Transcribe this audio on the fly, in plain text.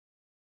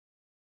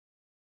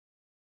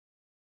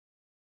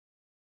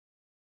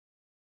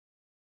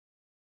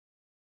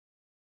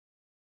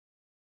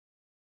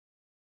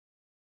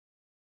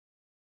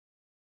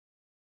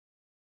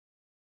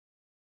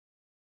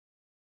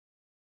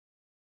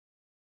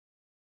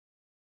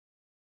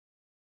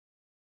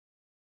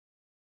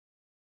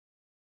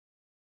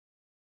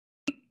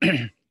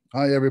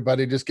Hi,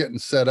 everybody. Just getting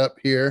set up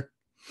here.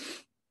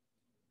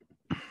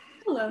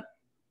 Hello.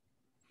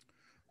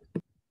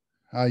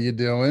 How you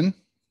doing?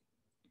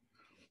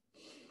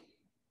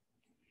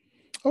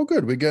 Oh,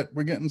 good. We're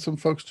getting some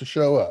folks to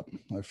show up.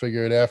 I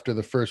figured after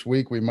the first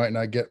week we might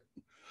not get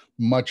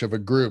much of a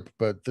group,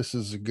 but this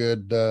is a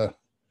good.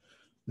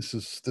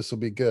 This will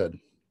be good.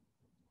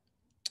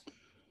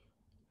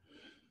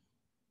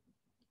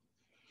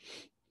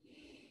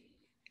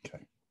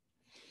 Okay.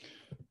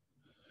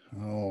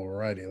 All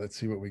righty. Let's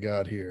see what we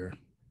got here.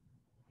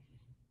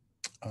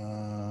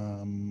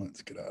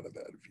 Let's get out of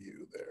that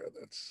view there.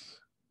 That's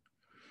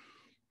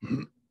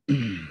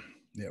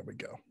there we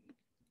go.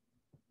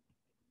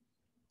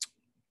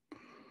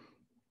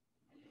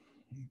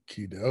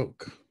 Okie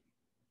doke.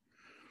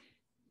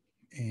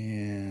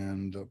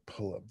 And I'll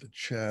pull up the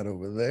chat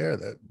over there.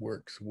 That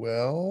works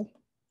well.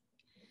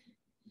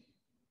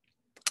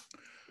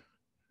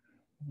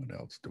 What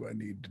else do I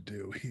need to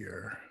do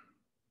here?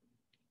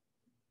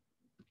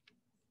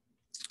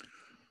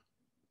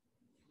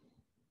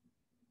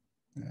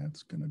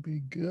 That's going to be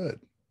good.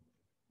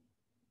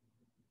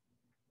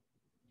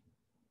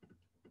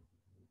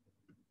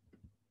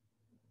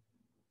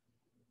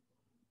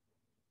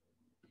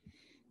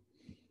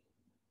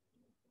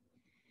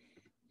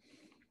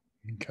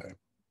 Okay.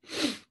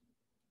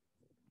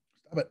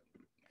 Stop it.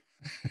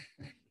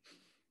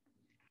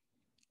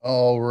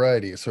 All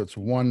righty. So it's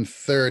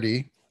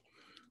 1:30.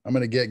 I'm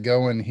going to get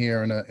going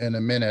here in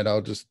a minute.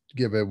 I'll just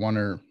give it 1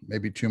 or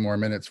maybe 2 more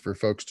minutes for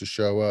folks to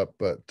show up.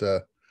 But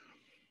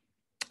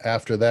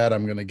after that,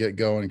 I'm going to get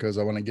going because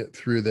I want to get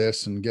through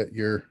this and get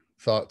your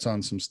thoughts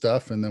on some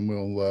stuff, and then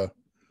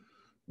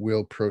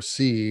we'll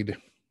proceed.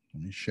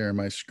 Let me share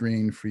my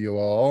screen for you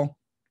all.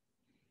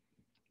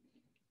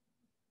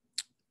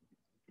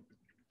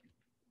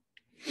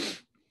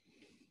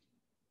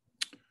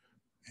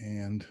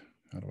 And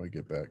how do I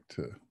get back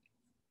to?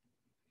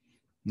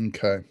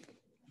 Okay.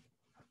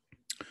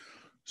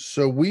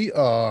 So we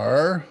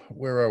are,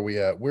 where are we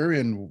at? We're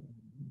in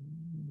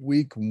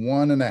week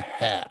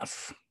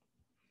 1.5.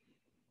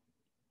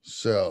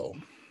 So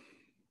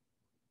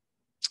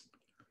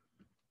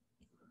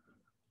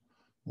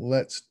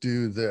let's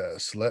do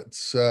this.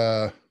 Let's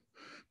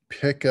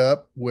pick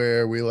up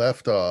where we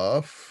left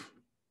off.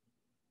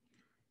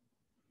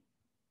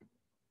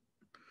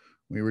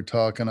 We were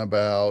talking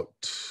about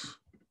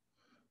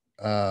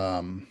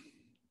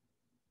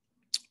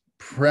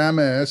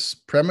premise.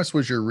 Premise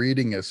was your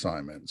reading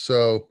assignment.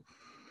 So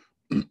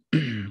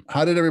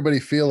how did everybody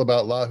feel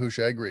about Lahush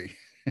Egri?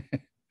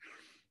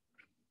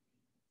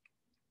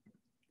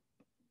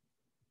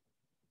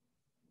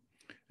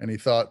 Any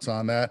thoughts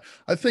on that?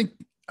 I think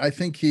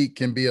he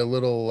can be a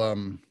little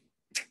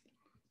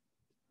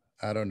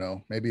I don't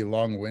know, maybe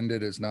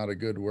long-winded is not a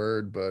good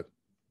word, but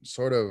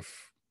sort of,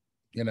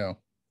 you know,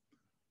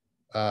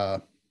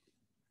 a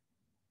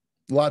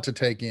lot to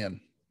take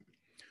in.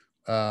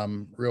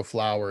 Real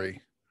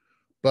flowery.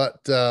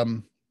 But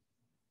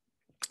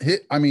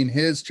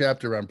his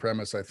chapter on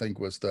premise, I think,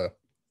 was the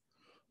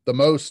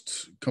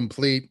most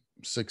complete,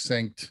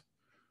 succinct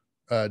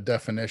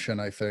definition,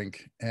 I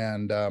think.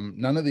 And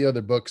none of the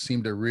other books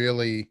seem to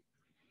really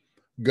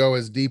go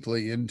as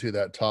deeply into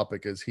that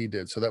topic as he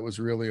did. So that was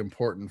really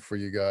important for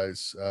you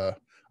guys,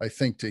 I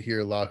think, to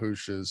hear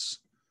Lahush's,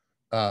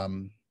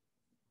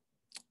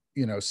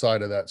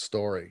 side of that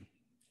story.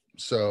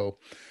 So,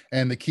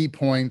 and the key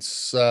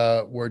points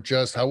were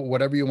just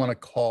whatever you want to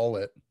call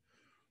it,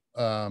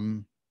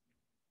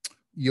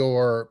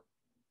 your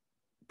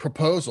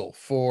proposal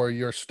for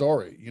your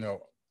story.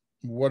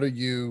 What are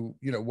you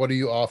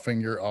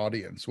offering your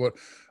audience?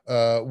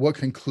 What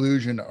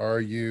conclusion are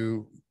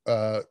you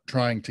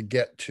trying to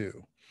get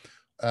to?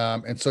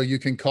 And so you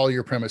can call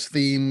your premise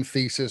theme,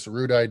 thesis,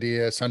 root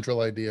idea,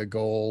 central idea,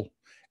 goal,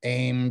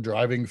 aim,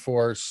 driving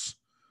force,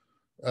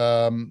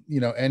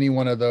 any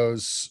one of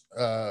those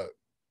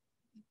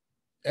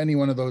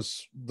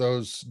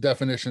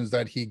definitions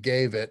that he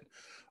gave it,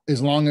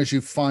 as long as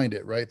you find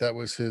it, right? That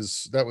was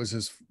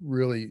his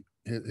really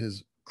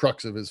his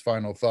crux of his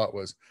final thought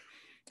was,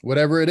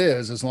 whatever it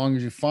is, as long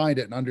as you find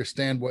it and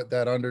understand what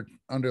that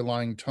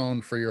underlying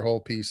tone for your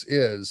whole piece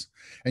is,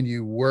 and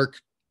you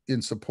work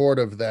in support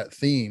of that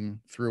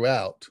theme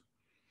throughout,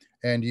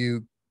 and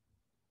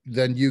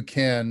then you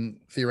can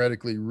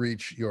theoretically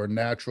reach your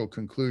natural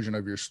conclusion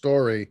of your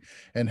story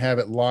and have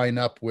it line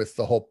up with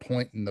the whole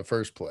point in the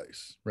first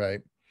place, right?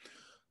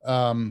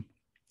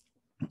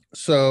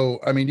 So,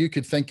 you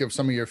could think of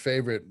some of your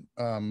favorite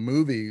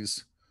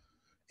movies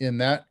in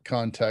that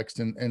context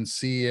and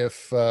see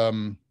if,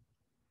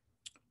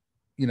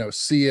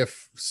 see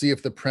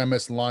if the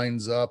premise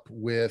lines up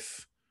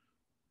with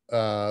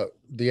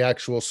the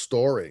actual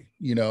story,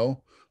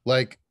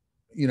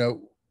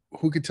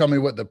 who could tell me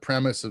what the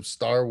premise of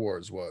Star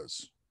Wars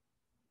was?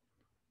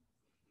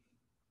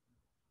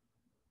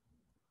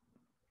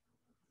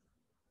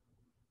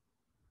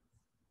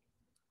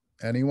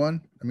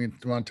 Anyone? Do you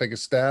want to take a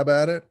stab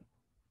at it?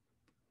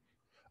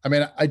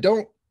 I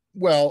don't,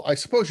 well, I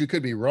suppose you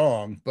could be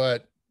wrong,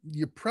 but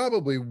you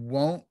probably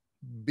won't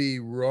be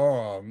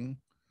wrong.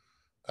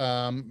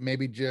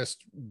 Maybe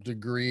just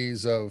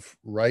degrees of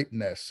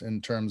rightness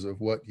in terms of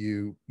what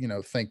you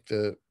think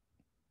the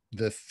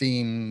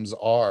themes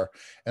are.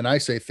 And I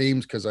say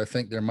themes because I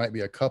think there might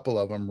be a couple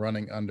of them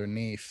running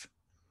underneath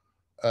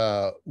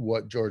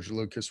what George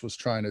Lucas was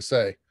trying to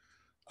say.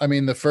 I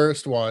mean, the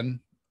first one,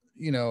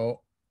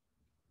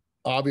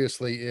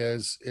 obviously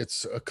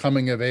it's a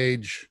coming of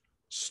age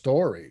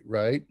story,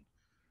 right?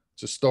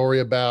 It's a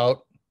story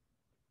about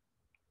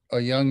a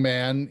young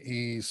man.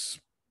 He's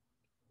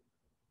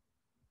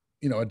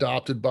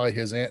adopted by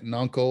his aunt and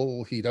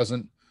uncle. He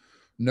doesn't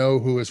know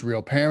who his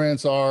real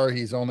parents are.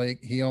 He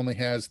only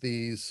has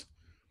these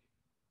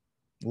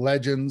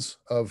legends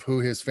of who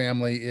his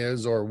family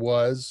is or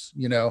was,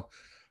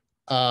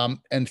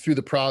 and through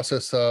the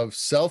process of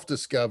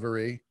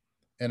self-discovery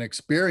and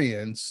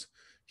experience,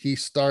 he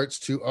starts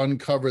to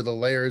uncover the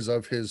layers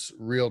of his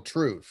real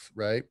truth,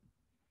 right?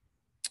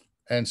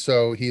 And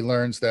so he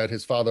learns that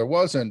his father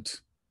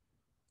wasn't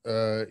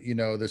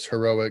this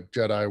heroic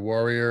Jedi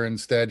warrior.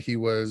 Instead, he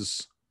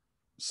was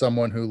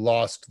someone who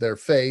lost their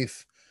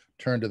faith,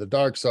 turned to the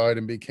dark side,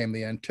 and became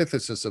the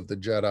antithesis of the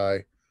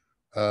Jedi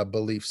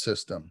belief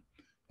system.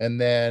 And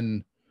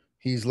then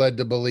he's led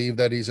to believe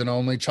that he's an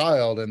only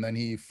child. And then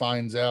he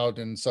finds out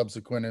in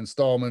subsequent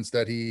installments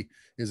that he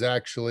is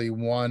actually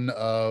one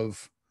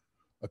of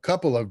a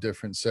couple of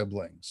different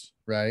siblings,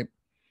 right?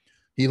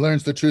 He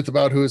learns the truth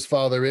about who his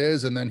father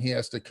is, and then he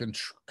has to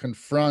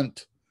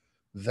confront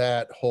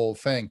that whole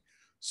thing.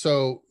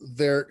 So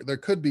there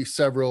could be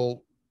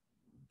several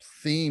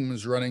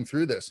themes running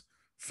through this.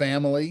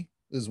 Family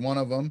is one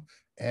of them.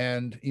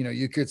 And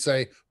you could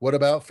say, what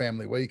about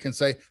family? Well, you can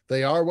say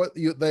they are what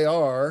they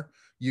are.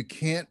 You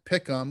can't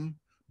pick them,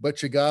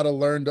 but you got to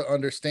learn to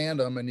understand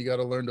them, and you got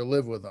to learn to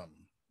live with them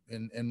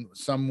in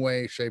some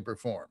way, shape, or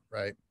form,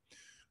 right?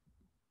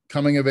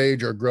 Coming of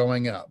age or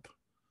growing up.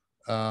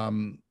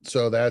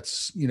 So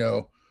that's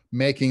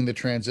making the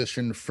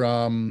transition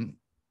from,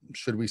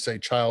 should we say,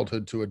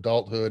 childhood to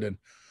adulthood, and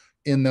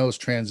in those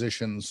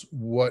transitions,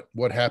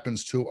 what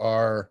happens to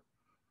our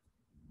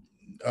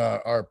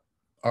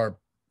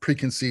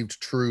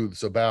preconceived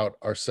truths about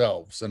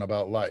ourselves and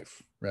about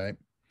life, right?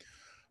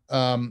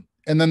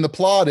 And then the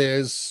plot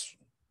is,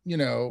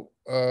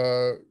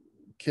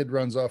 kid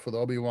runs off with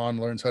Obi-Wan,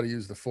 learns how to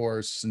use the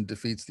Force, and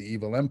defeats the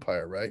evil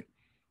Empire, right?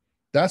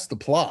 That's the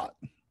plot.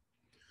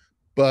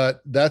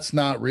 But that's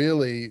not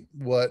really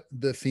what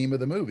the theme of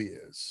the movie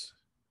is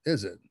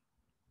it?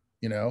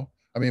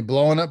 I mean,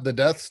 blowing up the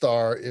Death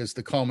Star is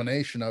the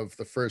culmination of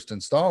the first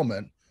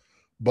installment,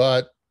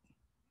 but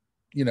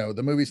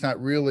the movie's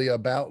not really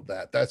about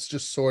that. That's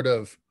just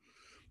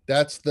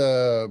that's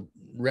the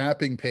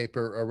wrapping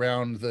paper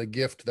around the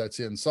gift that's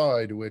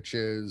inside, which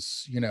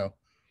is,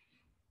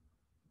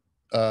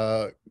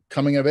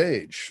 coming of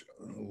age,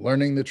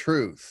 learning the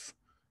truth,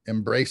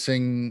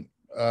 embracing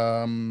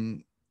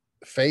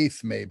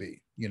faith,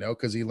 maybe,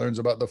 because he learns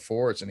about the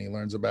Force, and he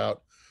learns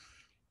about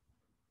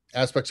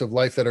aspects of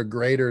life that are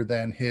greater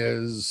than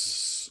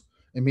his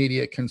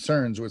immediate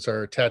concerns, which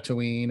are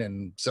Tatooine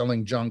and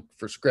selling junk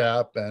for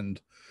scrap,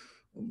 and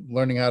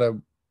learning how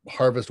to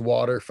harvest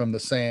water from the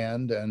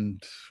sand,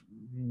 and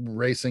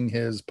racing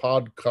his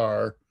pod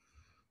car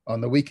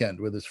on the weekend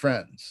with his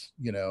friends,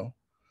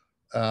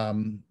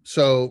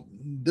 so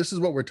this is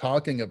what we're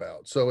talking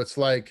about. So it's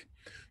like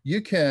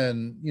you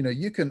can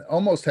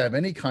almost have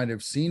any kind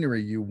of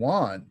scenery you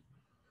want,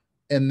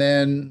 and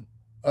then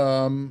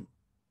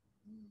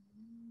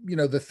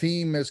the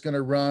theme is going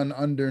to run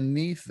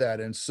underneath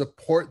that and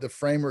support the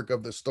framework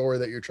of the story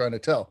that you're trying to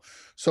tell.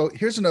 So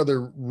here's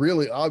another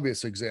really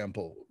obvious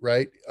example,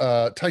 right?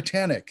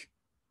 Titanic,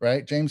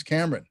 right? James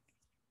Cameron.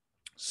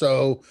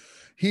 So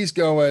he's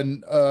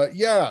going,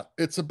 yeah,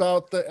 it's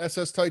about the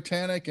SS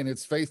Titanic and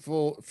its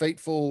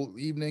fateful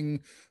evening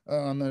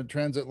on the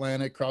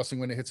transatlantic crossing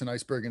when it hits an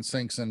iceberg and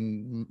sinks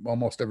and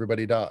almost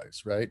everybody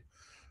dies, right?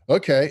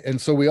 Okay, and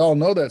so we all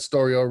know that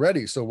story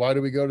already. So why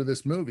do we go to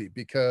this movie?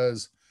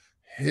 Because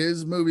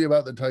his movie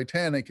about the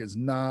Titanic is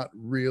not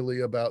really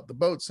about the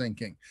boat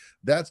sinking.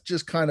 That's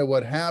just kind of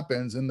what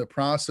happens in the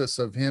process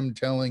of him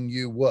telling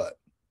you what.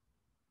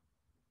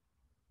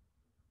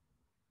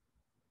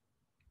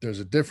 There's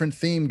a different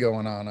theme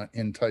going on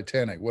in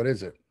Titanic. What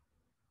is it?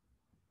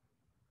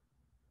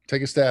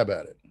 Take a stab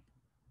at it.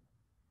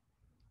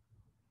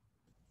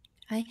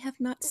 I have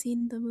not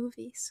seen the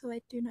movie, so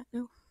I do not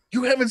know.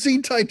 You haven't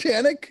seen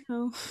Titanic?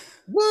 No.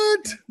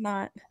 What?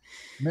 Not.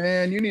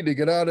 Man, you need to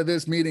get out of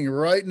this meeting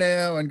right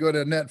now and go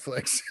to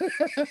Netflix.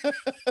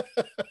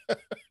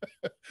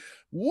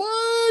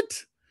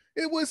 What?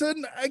 It was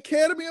an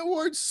Academy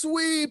Award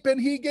sweep, and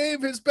he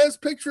gave his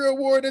Best Picture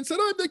award and said,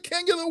 I'm the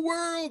king of the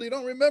world. You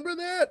don't remember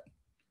that?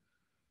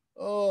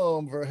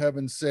 Oh, for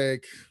heaven's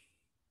sake.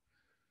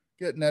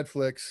 Get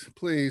Netflix,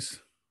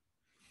 please.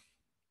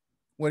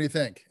 What do you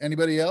think?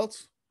 Anybody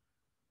else?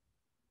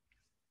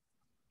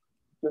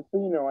 Just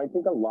so you know, I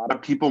think a lot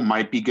of people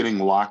might be getting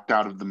locked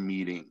out of the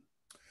meeting.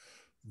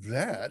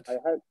 That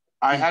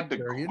I had to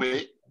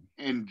quit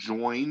and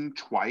join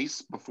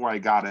twice before I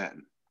got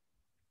in.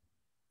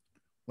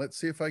 let's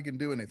see if I can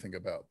do anything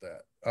about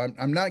that.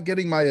 I'm not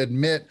getting my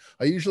admit.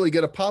 I usually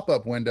get a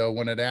pop-up window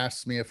when it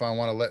asks me if I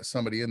want to let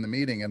somebody in the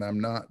meeting, and I'm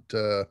not.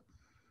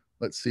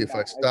 Let's see if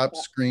I stop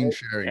screen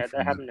sharing. Yeah,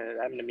 that happened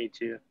to me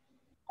too.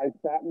 I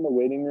sat in the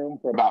waiting room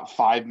for about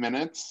 5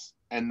 minutes,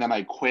 and then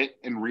I quit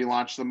and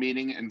relaunched the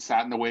meeting and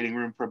sat in the waiting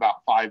room for about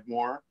 5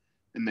 more,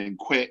 and then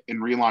quit and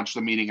relaunched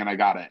the meeting, and I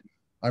got in.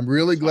 I'm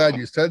really glad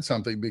you said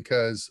something,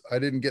 because I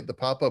didn't get the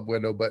pop-up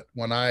window, but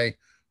when I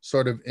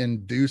sort of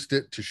induced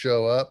it to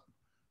show up,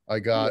 I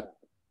got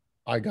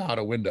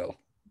a window.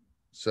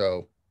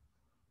 So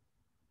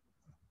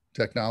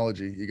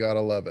technology, you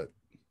gotta love it.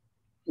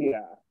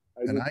 Yeah.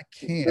 I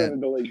can't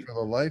for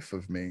the life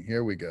of me.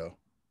 Here we go.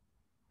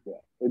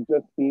 Yeah, it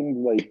just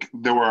seemed like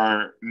there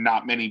were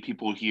not many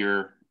people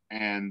here,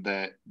 and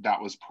that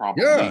was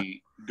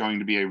probably going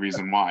to be a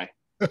reason why.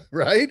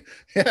 Right?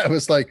 Yeah, it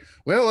was like,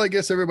 well, I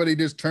guess everybody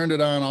just turned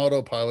it on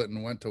autopilot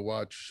and went to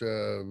watch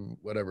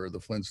whatever, the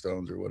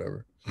Flintstones or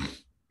whatever.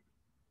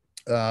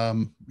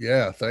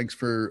 Yeah, thanks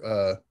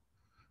for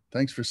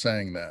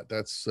saying that.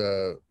 That's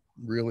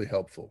really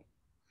helpful,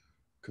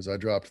 because I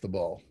dropped the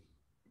ball.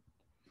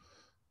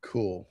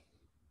 Cool.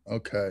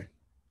 Okay.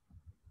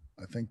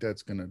 I think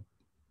that's gonna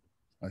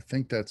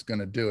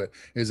do it.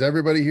 Is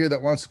everybody here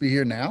that wants to be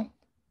here now?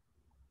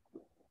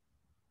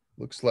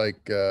 Looks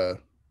like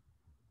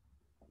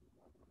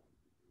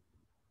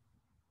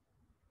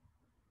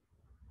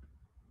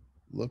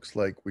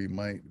we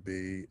might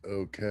be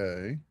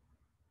okay.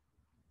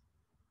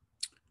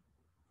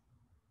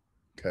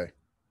 Okay.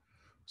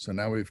 So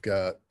now we've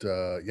got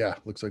yeah,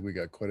 looks like we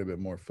got quite a bit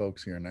more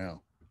folks here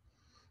now.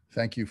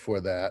 Thank you for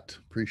that.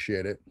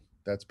 Appreciate it.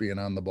 That's being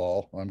on the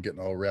ball. I'm getting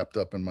all wrapped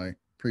up in my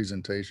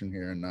presentation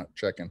here and not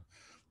checking.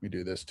 Let me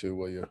do this too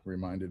while you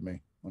reminded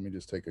me. Let me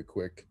just take a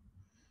quick.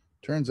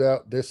 Turns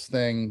out this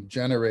thing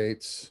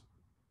generates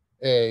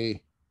an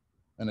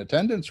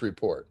attendance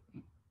report,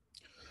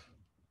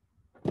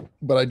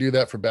 but I do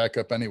that for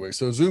backup anyway.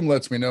 So Zoom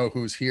lets me know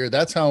who's here.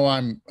 That's how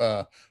I'm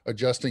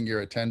adjusting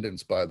your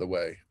attendance, by the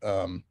way.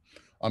 I'm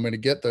going to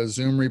get the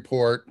Zoom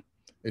report.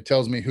 It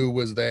tells me who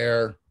was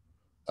there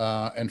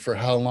and for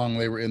how long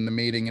they were in the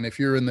meeting. And if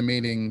you're in the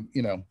meeting,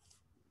 you know,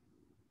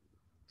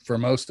 for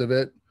most of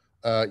it,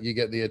 you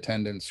get the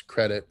attendance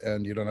credit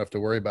and you don't have to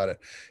worry about it.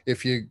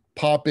 If you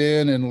pop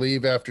in and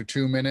leave after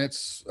 2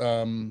 minutes,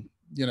 you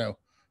know,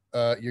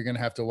 you're going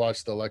to have to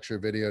watch the lecture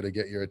video to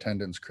get your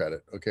attendance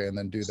credit. Okay. And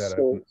then do that as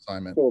an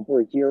assignment. So if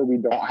we're here, we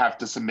don't have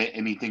to submit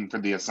anything for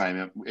the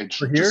assignment. It's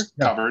just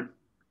covered.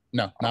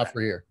 No, not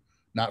for here.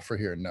 Not for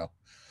here. No.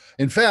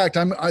 In fact,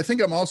 I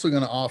think I'm also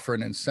going to offer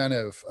an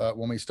incentive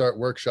when we start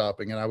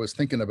workshopping. And I was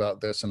thinking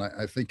about this, and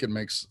I think it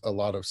makes a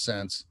lot of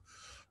sense.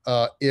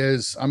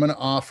 Is I'm going to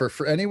offer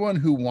for anyone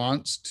who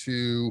wants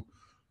to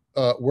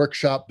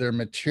workshop their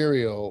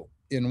material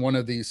in one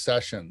of these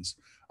sessions,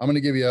 I'm going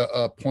to give you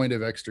a point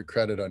of extra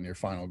credit on your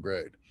final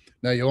grade.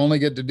 Now, you only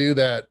get to do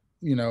that,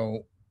 you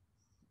know,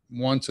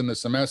 once in the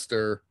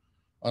semester,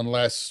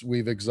 unless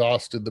we've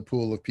exhausted the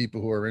pool of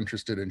people who are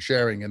interested in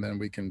sharing, and then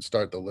we can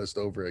start the list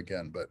over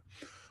again. But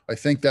I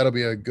think that'll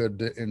be a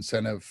good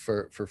incentive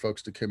for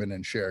folks to come in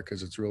and share,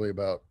 because it's really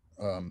about,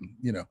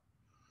 you know,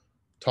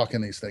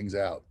 talking these things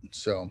out.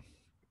 So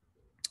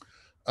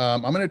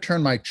I'm going to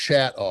turn my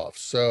chat off.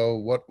 So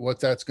what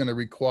that's going to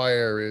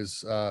require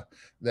is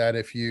that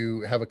if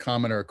you have a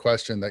comment or a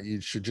question, that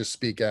you should just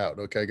speak out.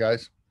 Okay,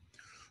 guys?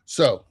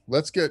 So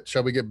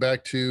shall we get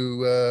back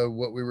to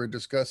what we were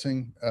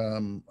discussing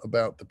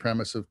about the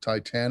premise of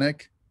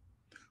Titanic?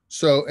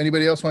 So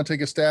anybody else want to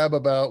take a stab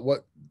about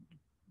what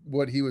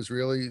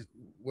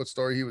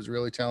story he was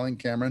really telling,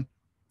 Cameron?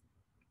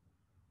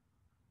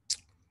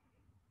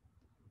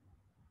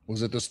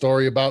 Was it the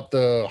story about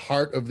the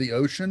heart of the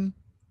ocean?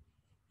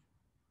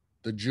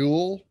 The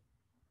jewel?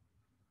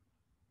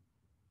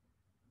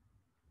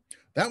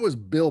 That was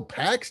Bill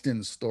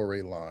Paxton's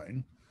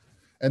storyline.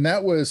 And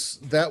that was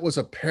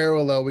a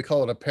parallel, we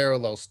call it a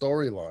parallel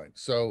storyline.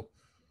 So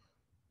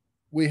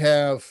we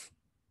have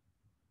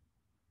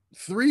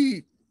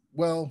three,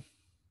 well,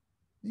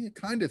 yeah,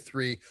 kind of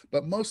three,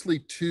 but mostly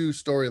two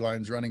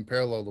storylines running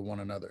parallel to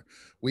one another.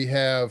 We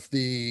have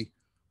the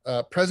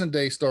present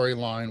day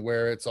storyline,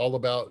 where it's all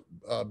about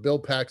Bill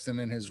Paxton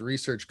and his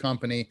research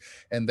company,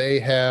 and they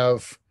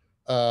have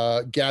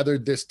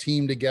gathered this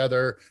team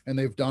together, and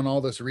they've done all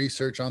this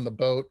research on the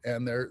boat,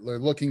 and they're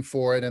looking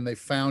for it, and they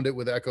found it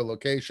with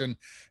echolocation,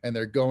 and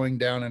they're going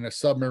down in a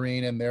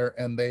submarine,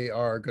 and they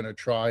are going to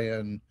try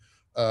and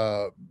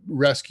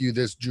rescue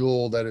this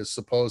jewel that is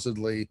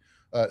supposedly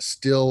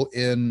still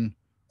in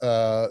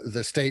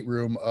the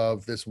stateroom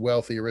of this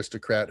wealthy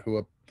aristocrat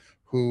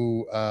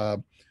who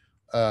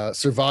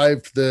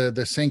survived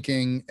the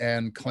sinking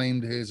and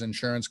claimed his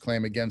insurance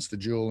claim against the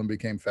jewel and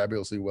became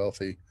fabulously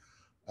wealthy.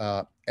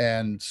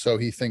 And so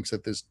he thinks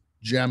that this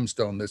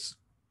gemstone, this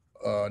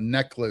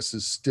necklace,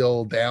 is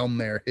still down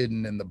there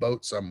hidden in the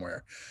boat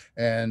somewhere.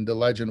 And the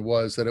legend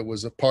was that it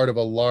was a part of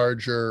a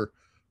larger,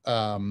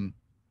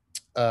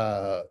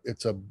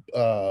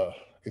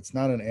 it's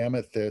not an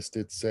amethyst,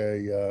 it's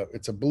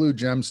a blue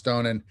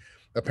gemstone, and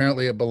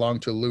Apparently it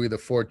belonged to Louis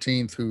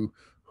XIV,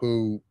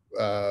 who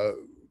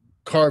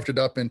carved it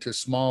up into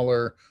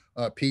smaller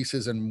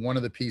pieces, and one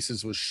of the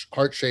pieces was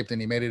heart-shaped, and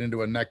he made it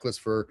into a necklace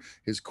for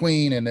his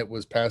queen, and it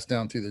was passed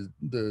down through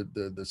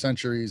the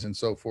centuries and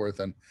so forth,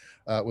 and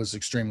was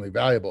extremely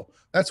valuable.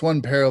 That's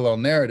one parallel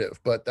narrative,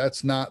 but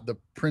that's not the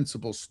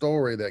principal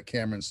story that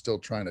Cameron's still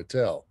trying to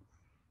tell.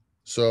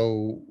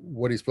 So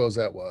what do you suppose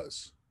that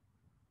was?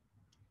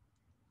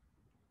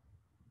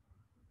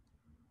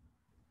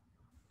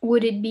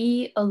 Would it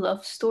be a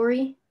love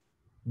story?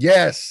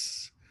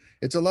 Yes,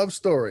 it's a love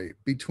story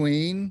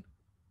between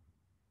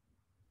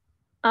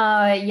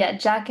Yeah,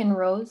 Jack and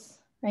Rose,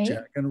 right?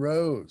 Jack and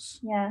Rose.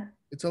 Yeah.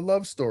 It's a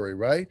love story,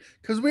 right?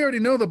 Because we already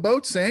know the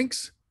boat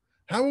sinks.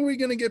 How are we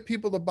going to get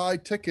people to buy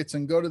tickets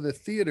and go to the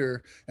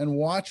theater and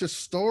watch a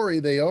story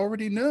they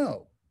already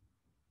know?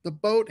 The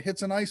boat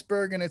hits an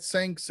iceberg and it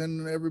sinks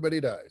and everybody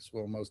dies.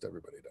 Well, most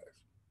everybody dies,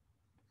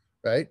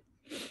 right?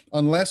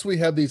 Unless we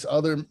have these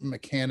other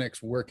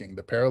mechanics working,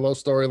 the parallel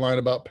storyline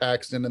about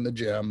Paxton and the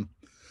gem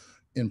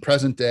in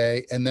present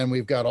day, and then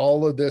we've got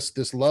all of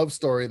this love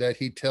story that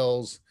he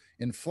tells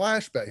in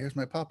flashback. Here's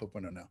my pop-up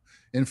window now.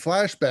 In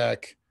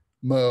flashback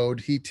mode,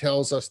 he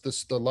tells us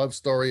the love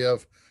story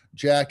of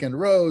Jack and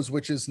Rose,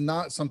 which is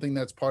not something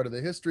that's part of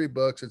the history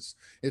books.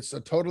 It's a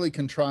totally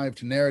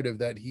contrived narrative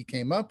that he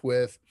came up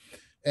with,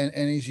 and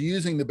he's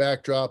using the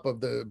backdrop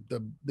of the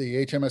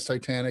HMS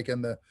Titanic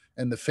and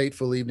the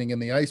fateful evening in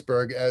the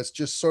iceberg as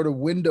just sort of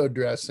window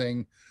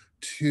dressing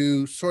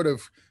to sort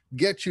of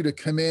get you to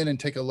come in and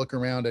take a look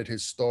around at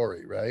his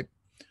story, right?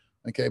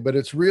 Okay, but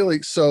it's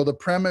really, so the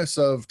premise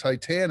of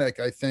Titanic,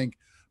 I think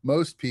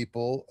most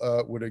people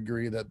would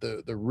agree that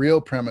the real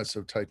premise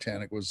of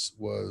Titanic was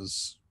love,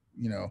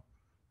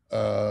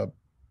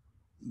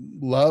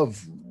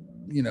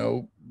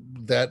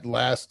 that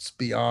lasts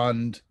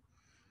beyond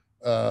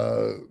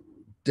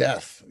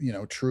death,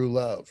 true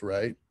love,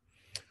 right?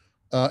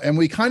 And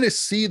we kind of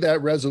see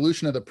that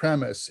resolution of the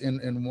premise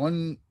in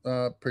one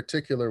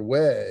particular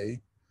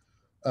way.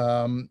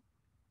 At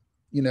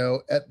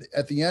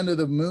the end of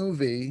the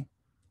movie,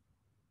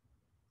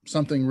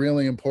 something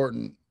really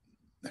important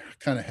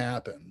kind of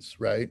happens,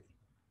 right?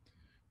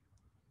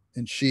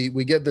 And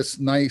we get this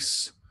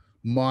nice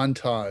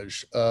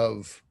montage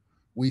of,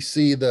 we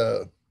see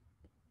the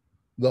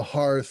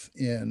hearth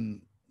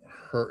in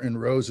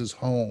Rose's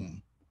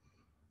home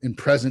in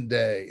present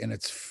day, and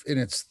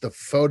it's the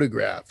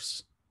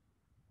photographs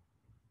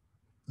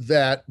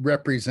that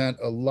represent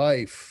a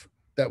life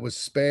that was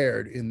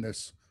spared in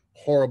this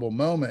horrible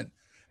moment,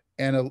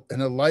 and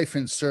a life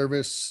in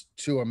service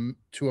to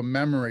a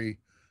memory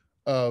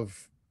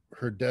of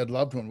her dead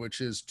loved one,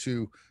 which is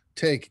to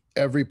take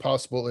every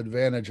possible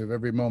advantage of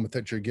every moment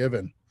that you're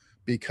given,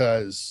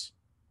 because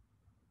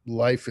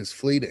life is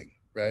fleeting,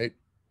 right?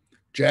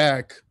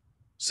 Jack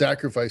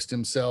sacrificed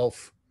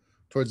himself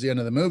towards the end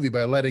of the movie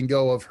by letting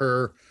go of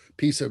her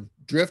piece of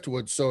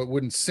driftwood so it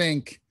wouldn't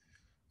sink,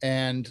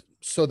 and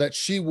so that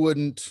she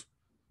wouldn't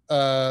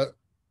try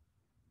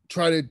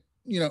to,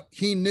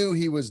 he knew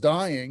he was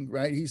dying,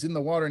 right? He's in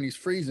the water and he's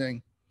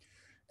freezing,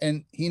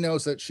 and he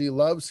knows that she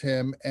loves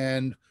him,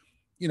 and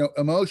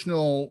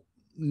emotional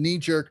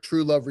knee-jerk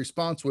true love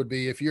response would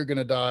be, if you're going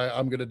to die,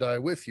 I'm going to die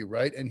with you,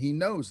 right? And he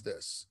knows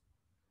this,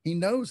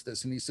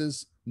 and he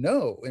says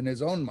no. In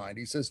his own mind,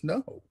 he says,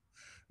 no,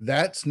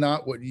 that's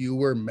not what you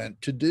were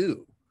meant to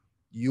do.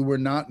 You were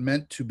not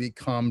meant to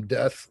become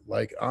death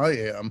like I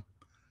am.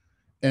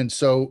 And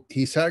so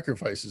he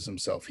sacrifices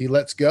himself. He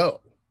lets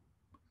go,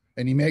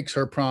 and he makes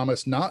her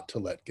promise not to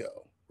let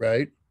go,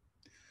 right?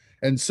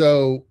 And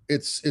so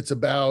it's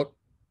about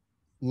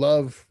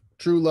love,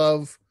 true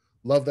love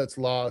that's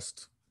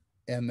lost,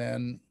 and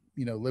then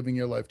living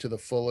your life to the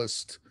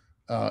fullest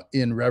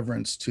in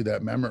reverence to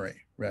that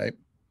memory, right?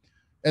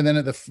 And then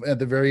at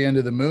the very end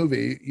of the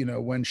movie,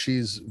 when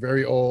she's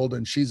very old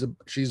and she's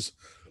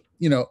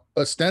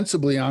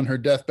ostensibly on her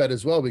deathbed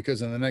as well,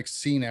 because in the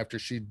next scene, after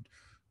she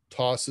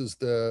tosses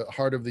the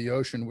heart of the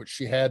ocean, which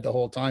she had the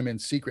whole time in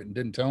secret and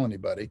didn't tell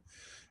anybody,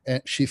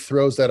 and she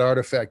throws that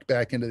artifact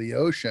back into the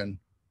ocean,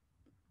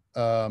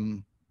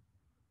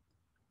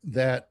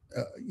 that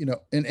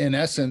in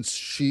essence,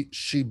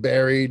 she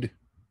buried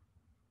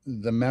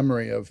the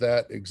memory of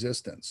that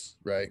existence,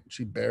 right?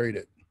 She buried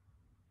it.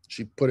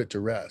 She put it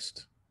to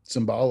rest,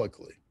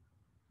 symbolically,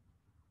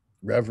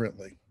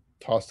 reverently,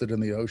 tossed it in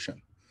the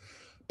ocean.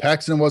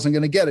 Paxton wasn't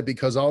going to get it,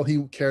 because all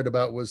he cared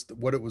about was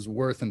what it was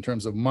worth in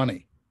terms of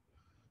money,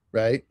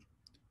 right?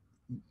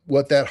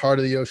 What that heart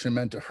of the ocean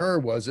meant to her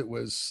was, it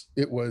was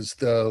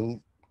the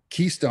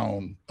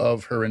keystone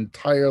of her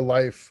entire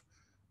life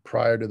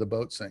prior to the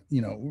boat sink,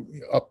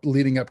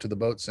 leading up to the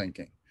boat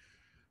sinking,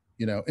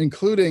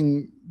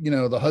 including,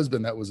 the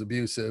husband that was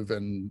abusive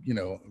and,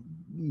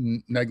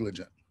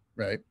 negligent,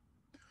 right?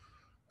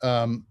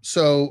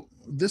 So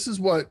this is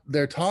what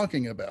they're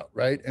talking about,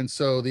 right? And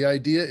so the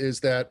idea is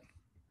that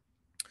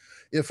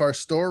if our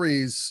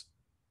stories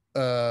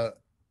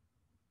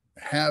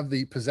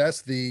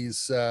possess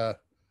these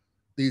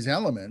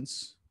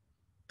elements,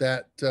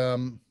 that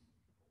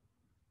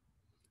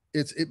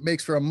it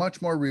makes for a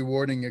much more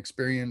rewarding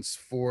experience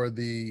for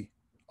the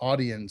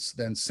audience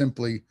than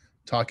simply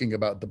talking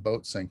about the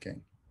boat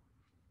sinking.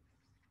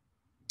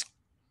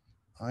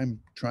 I'm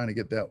trying to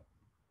get that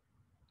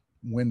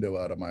window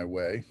out of my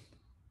way,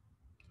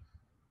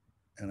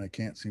 and I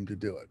can't seem to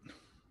do it.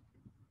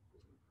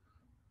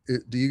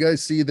 Do you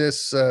guys see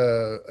this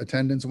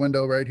attendance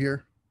window right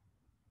here?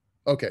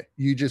 Okay,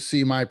 you just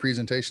see my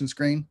presentation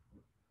screen?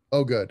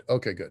 Oh, good.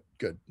 Okay,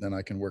 good. Then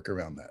I can work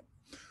around that.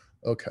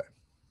 Okay.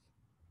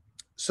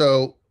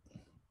 So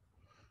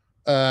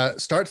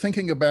start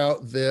thinking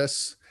about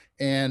this.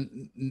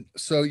 And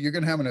so you're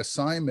going to have an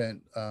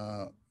assignment,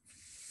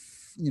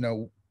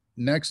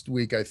 next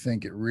week. I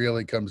think it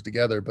really comes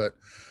together. But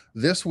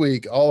this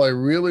week, all I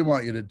really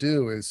want you to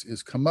do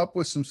is come up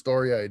with some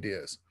story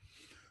ideas.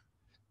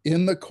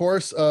 In the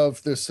course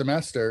of this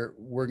semester,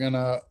 we're going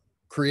to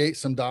create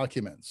some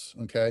documents.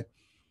 Okay.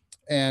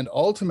 And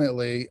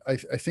ultimately, I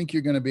think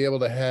you're going to be able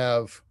to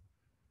have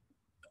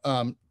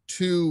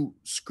 2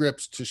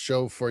 scripts to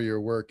show for your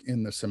work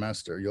in the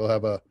semester. You'll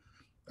have a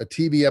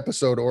TV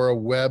episode or a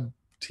web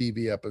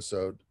TV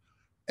episode,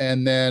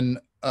 and then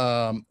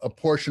a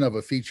portion of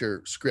a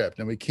feature script.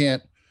 And we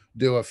can't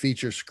do a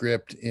feature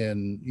script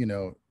in,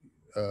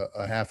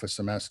 a half a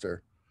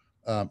semester.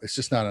 It's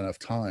just not enough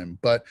time.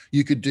 But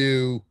you could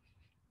do,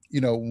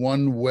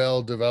 one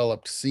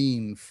well-developed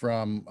scene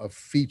from a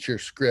feature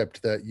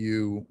script that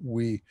you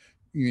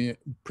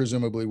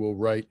presumably will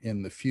write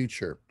in the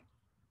future.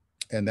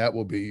 And that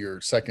will be your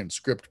second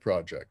script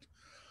project.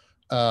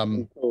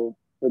 So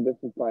for this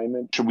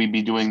assignment, should we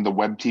be doing the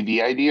web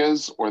TV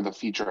ideas or the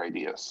feature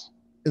ideas?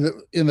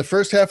 In the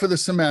first half of the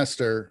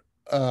semester,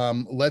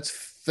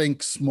 let's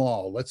think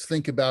small. Let's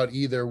think about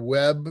either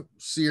web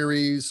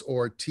series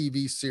or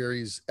TV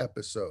series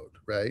episode,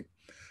 right?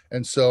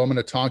 And so I'm going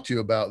to talk to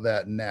you about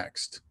that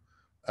next.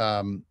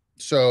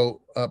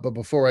 But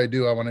before I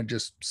do, I want to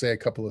just say a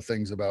couple of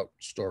things about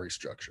story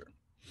structure.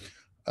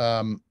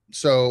 We're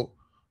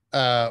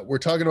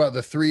talking about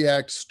the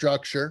 3-act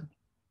structure.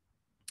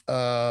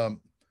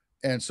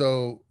 And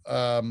so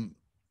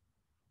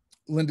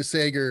Linda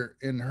Sager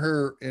in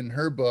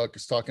her book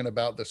is talking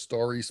about the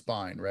story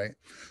spine, right?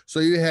 So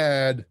you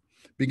had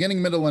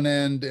beginning, middle, and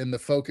end, and the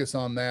focus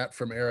on that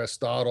from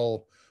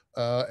Aristotle.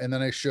 And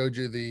then I showed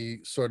you the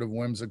sort of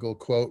whimsical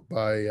quote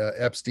by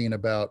Epstein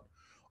about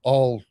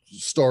all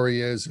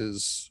story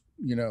is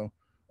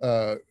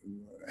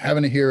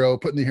having a hero,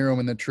 putting the hero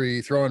in the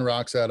tree, throwing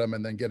rocks at him,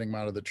 and then getting him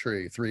out of the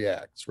tree. 3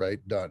 acts,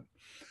 right? Done.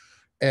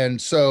 And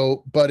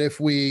so, but if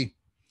we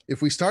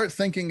start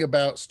thinking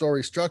about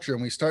story structure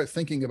and we start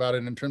thinking about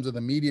it in terms of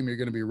the medium you're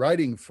going to be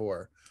writing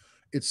for,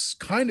 it's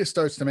kind of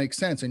starts to make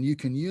sense. And you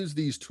can use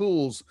these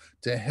tools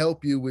to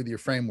help you with your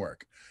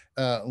framework.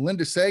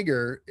 Linda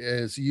Sager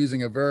is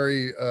using a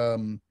very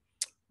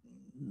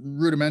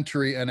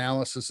rudimentary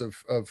analysis of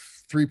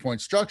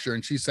 3-point structure.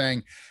 And she's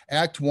saying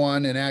Act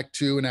 1 and Act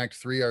 2 and Act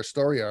 3 are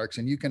story arcs,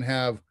 and you can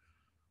have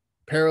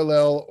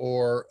parallel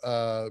or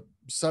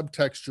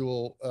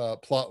subtextual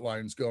plot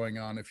lines going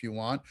on if you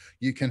want.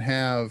 You can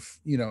have,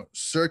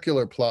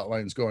 circular plot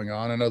lines going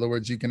on. In other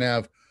words, you can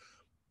have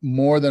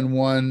more than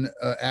one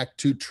Act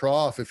 2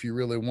 trough if you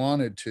really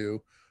wanted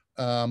to.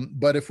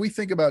 But if we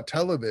think about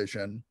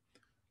television,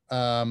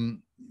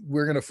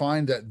 we're going to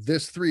find that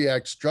this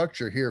 3-act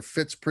structure here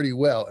fits pretty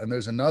well. And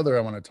there's another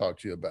I want to talk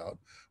to you about,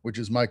 which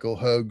is Michael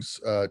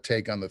Hoag's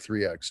take on the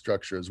 3-act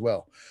structure as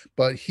well.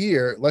 But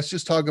here, let's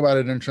just talk about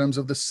it in terms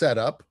of the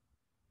setup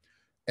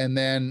and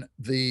then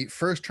the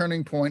first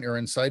turning point or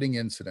inciting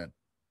incident.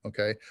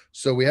 Okay.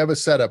 So we have a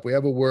setup, we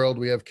have a world,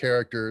 we have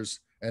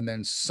characters, and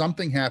then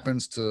something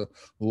happens to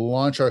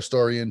launch our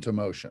story into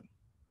motion.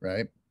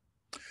 Right.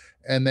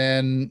 And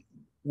then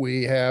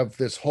we have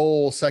this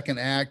whole second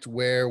act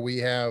where we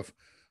have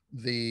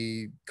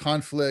the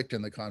conflict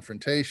and the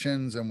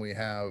confrontations, and we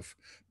have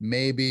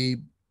maybe,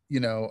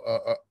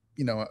 a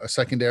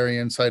secondary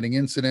inciting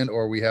incident,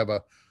 or we have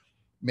a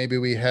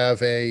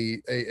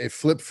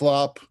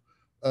flip-flop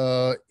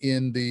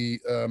in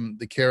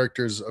the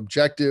character's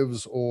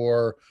objectives,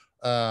 or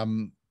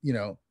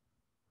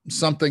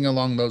something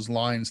along those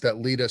lines that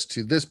lead us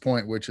to this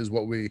point, which is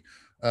what we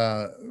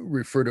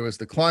refer to as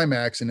the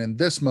climax. And in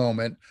this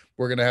moment,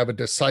 we're going to have a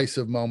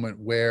decisive moment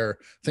where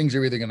things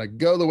are either going to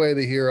go the way of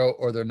the hero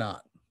or they're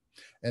not.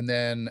 And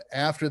then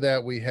after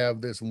that, we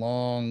have this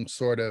long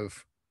sort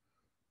of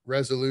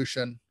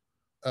resolution,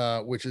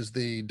 which is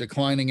the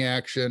declining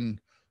action.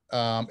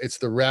 It's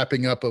the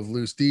wrapping up of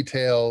loose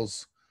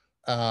details.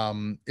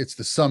 It's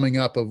the summing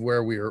up of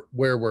where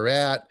we're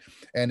at,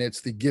 and it's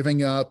the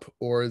giving up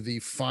or the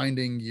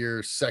finding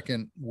your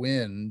second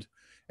wind.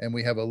 And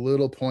we have a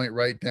little point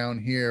right down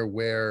here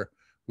where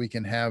we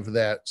can have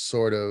that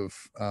sort of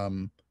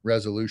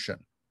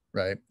resolution,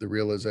 right? The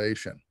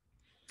realization.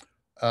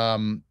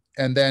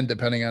 And then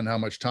depending on how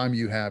much time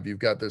you have, you've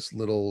got this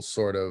little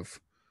sort of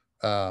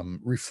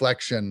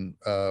reflection,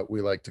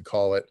 we like to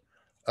call it,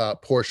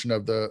 portion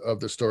of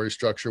the story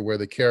structure where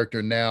the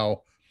character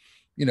now,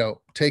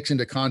 takes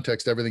into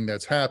context everything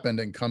that's happened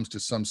and comes to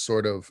some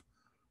sort of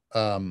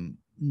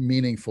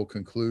meaningful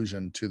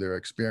conclusion to their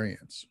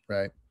experience,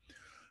 right?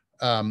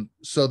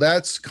 So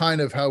that's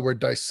kind of how we're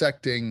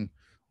dissecting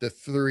the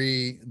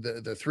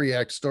three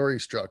act story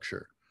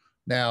structure.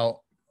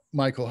 Now,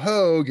 Michael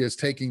Hogue is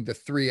taking the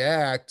 3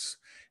 acts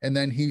and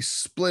then he's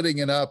splitting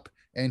it up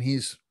and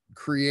he's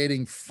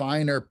creating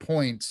finer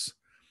points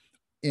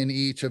in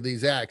each of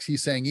these acts.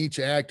 He's saying each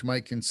act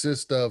might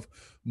consist of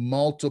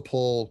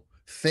multiple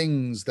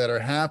things that are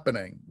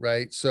happening,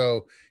 right?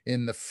 So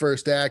in the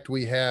first act,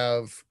 we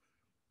find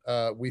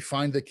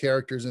the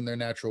characters in their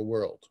natural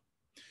world,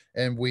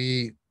 and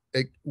we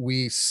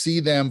see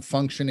them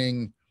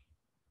functioning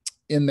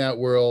in that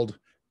world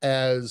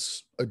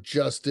as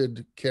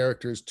adjusted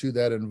characters to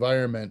that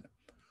environment.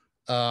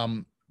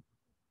 But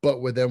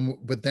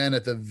then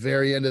at the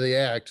very end of the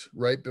act,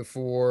 right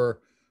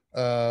before,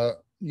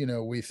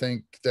 we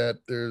think that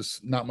there's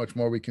not much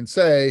more we can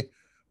say,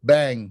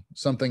 bang,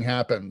 something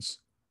happens,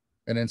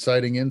 an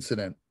inciting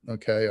incident,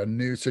 okay, a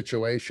new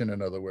situation,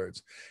 in other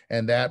words.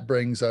 And that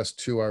brings us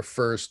to our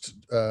first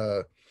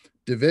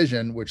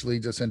division, which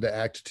leads us into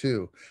Act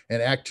 2.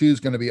 And Act 2 is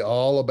going to be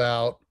all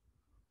about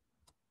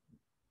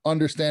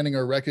understanding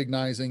or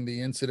recognizing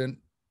the incident,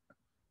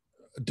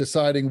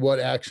 deciding what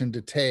action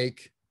to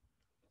take,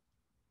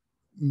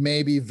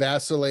 maybe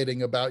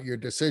vacillating about your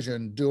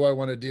decision. Do I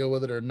want to deal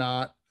with it or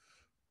not?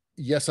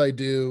 Yes, I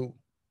do.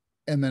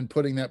 And then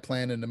putting that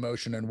plan into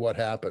motion and what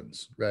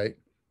happens, right?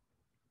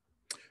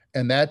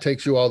 And that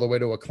takes you all the way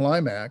to a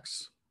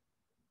climax.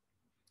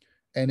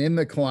 And in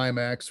the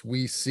climax,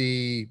 we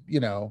see,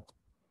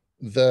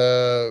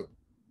 the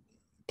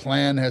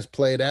plan has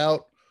played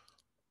out.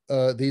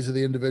 These are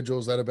the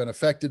individuals that have been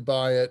affected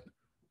by it.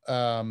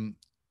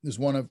 There's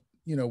one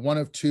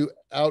of 2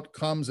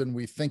 outcomes, and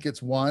we think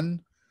it's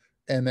one.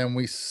 And then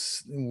we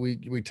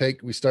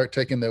start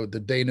taking the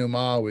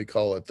denouement, we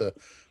call it,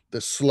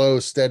 the slow,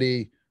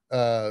 steady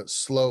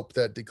slope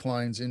that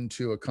declines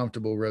into a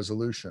comfortable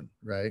resolution,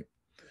 right?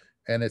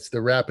 And it's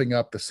the wrapping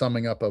up, the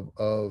summing up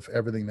of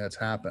everything that's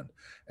happened.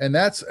 And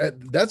that's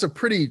a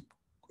pretty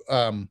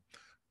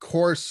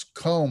coarse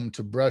comb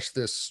to brush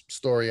this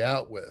story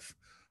out with.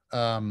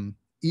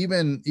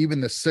 Even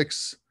the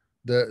 6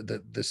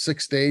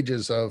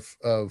 stages of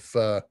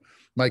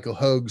Michael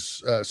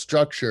Hogue's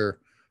structure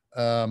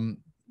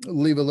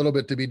leave a little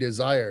bit to be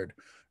desired.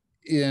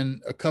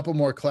 In a couple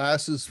more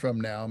classes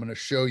from now, I'm going to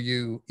show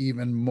you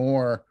even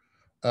more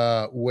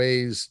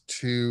ways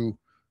to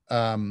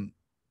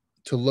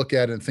look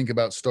at and think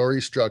about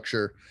story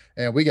structure.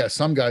 And we got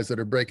some guys that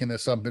are breaking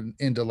this up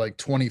into like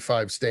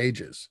 25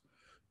 stages,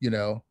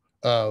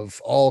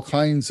 of all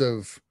kinds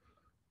of,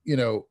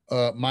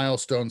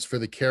 milestones for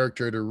the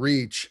character to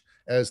reach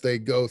as they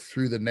go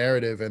through the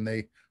narrative, and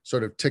they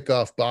sort of tick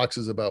off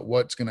boxes about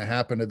what's going to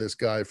happen to this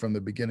guy from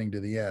the beginning to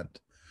the end.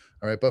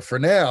 All right. But for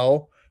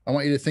now, I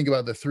want you to think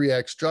about the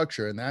 3-act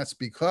structure. And that's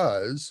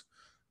because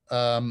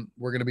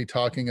we're going to be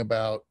talking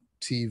about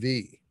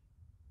TV.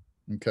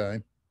 Okay.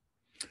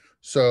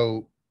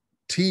 So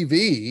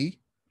TV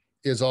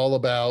is all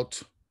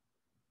about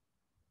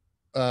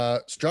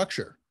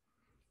structure.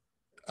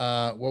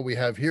 What we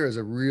have here is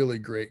a really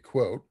great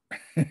quote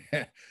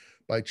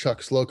by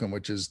Chuck Slocum,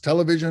 which is,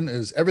 "Television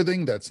is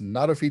everything that's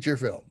not a feature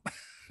film."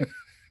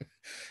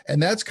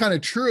 And that's kind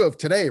of true of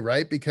today,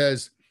 right?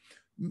 Because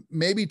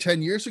maybe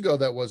 10 years ago,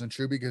 that wasn't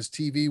true, because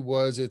TV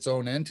was its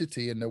own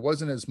entity and there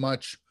wasn't as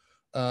much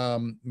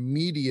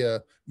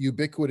media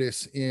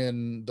ubiquitous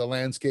in the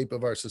landscape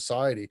of our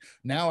society.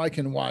 Now I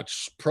can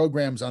watch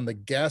programs on the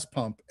gas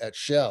pump at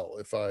Shell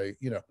if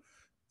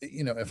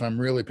if I'm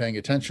really paying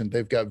attention.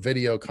 They've got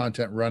video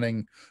content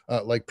running,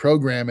 like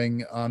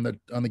programming on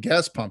the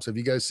gas pumps. Have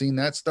you guys seen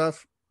that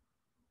stuff?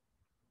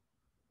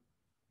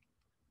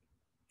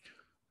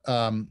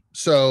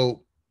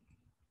 So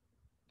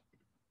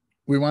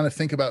we want to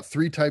think about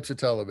 3 types of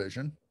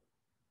television.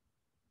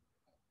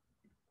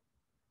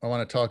 I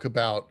want to talk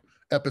about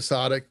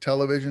episodic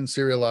television,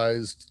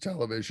 serialized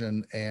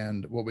television,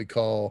 and what we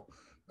call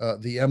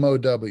the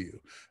MOW.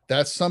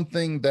 That's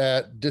something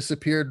that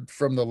disappeared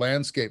from the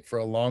landscape for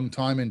a long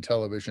time in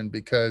television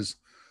because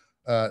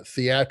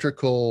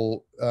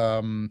theatrical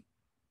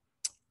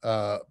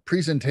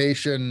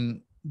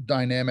presentation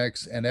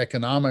dynamics and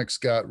economics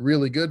got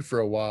really good for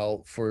a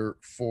while for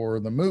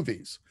the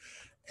movies,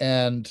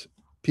 and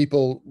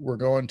people were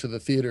going to the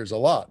theaters a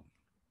lot.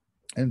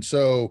 And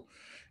so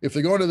if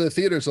they're going to the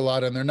theaters a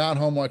lot and they're not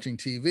home watching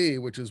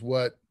TV, which is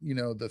what,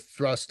 the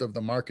thrust of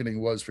the marketing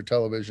was for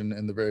television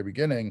in the very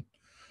beginning,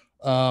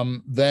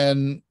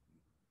 then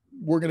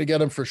we're going to get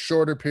them for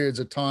shorter periods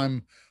of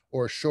time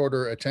or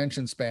shorter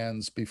attention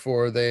spans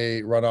before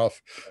they run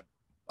off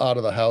out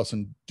of the house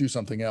and do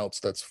something else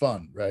that's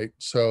fun, right?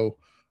 So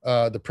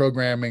the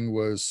programming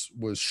was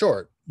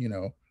short,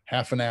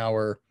 half an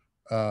hour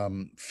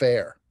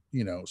fare,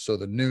 so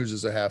the news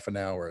is a half an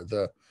hour.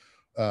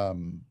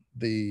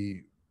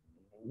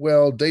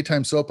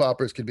 Daytime soap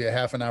operas could be a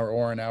half an hour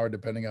or an hour,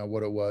 depending on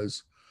what it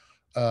was.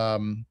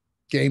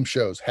 Game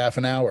shows, half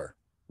an hour,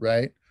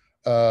 right?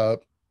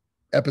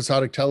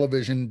 Episodic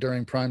television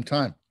during prime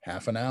time,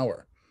 half an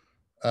hour.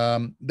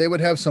 They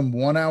would have some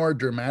 1 hour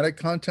dramatic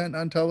content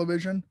on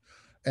television,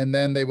 and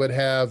then they would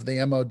have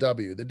the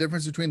MOW. The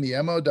difference between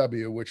the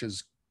MOW, which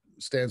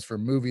stands for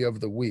movie of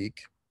the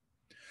week,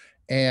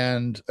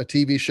 and a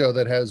TV show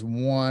that has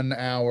 1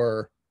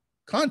 hour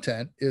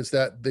content is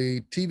that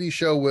the TV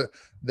show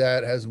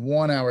that has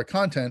 1 hour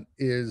content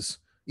is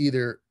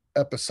either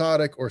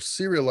episodic or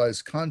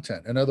serialized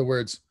content. In other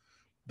words,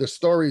 the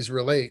stories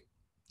relate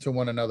to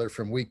one another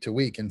from week to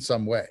week in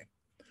some way.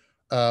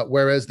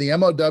 Whereas the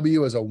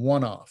MOW is a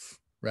one-off,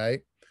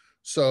 right?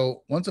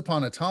 So once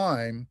upon a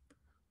time,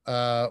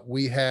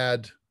 we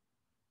had,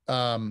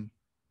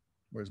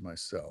 where's my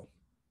cell?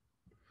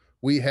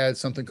 We had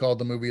something called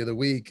the movie of the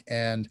week,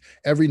 and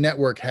every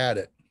network had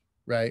it,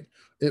 right?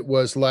 It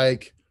was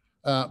like,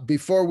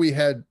 before we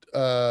had,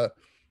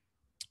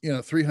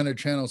 300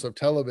 channels of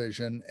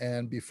television,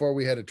 and before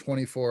we had a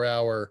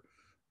 24-hour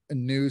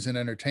news and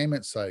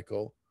entertainment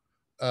cycle,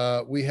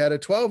 we had a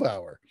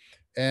 12-hour,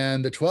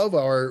 and the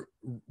 12-hour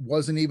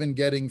wasn't even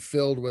getting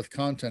filled with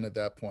content at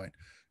that point.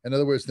 In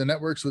other words, the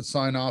networks would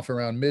sign off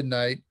around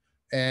midnight,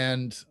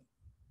 and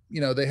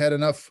they had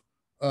enough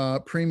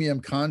premium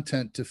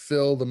content to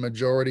fill the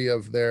majority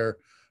of their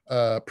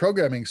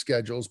programming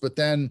schedules. But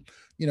then,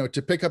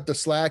 to pick up the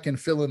slack and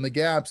fill in the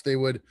gaps, they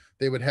would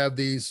have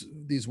these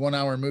 1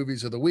 hour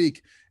movies of the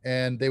week,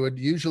 and they would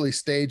usually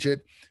stage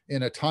it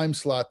in a time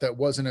slot that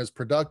wasn't as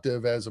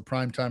productive as a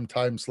primetime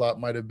time slot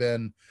might have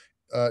been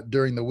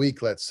during the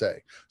week, let's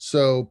say.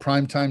 So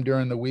primetime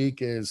during the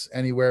week is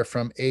anywhere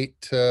from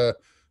 8 to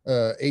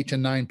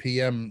 9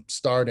 p.m.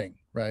 starting,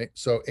 right?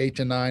 So 8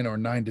 to 9 or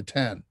 9 to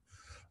 10.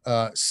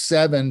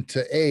 7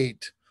 to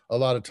 8 a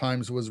lot of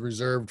times was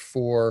reserved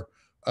for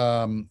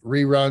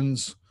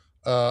reruns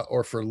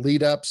or for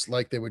lead ups,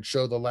 like they would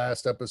show the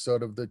last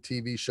episode of the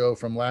TV show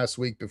from last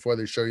week before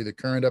they show you the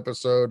current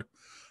episode,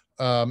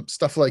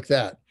 stuff like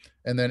that.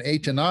 And then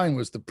 8 to 9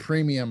 was the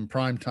premium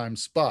primetime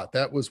spot.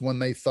 That was when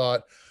they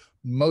thought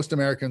most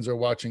Americans are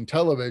watching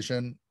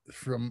television,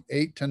 from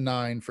 8 to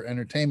 9 for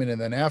entertainment. And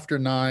then after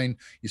 9,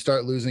 you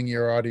start losing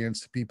your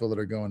audience to people that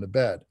are going to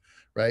bed.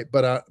 Right.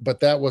 But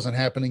that wasn't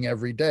happening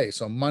every day.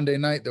 So Monday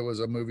night, there was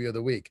a movie of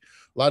the week.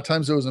 A lot of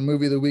times there was a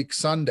movie of the week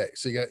Sunday.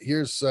 So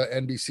here's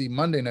NBC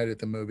Monday night at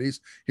the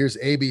movies. Here's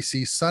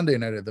ABC Sunday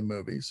night at the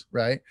movies.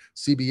 Right.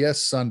 CBS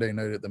Sunday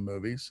night at the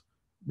movies.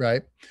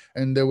 Right.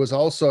 And there was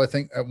also, I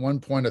think at one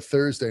point, a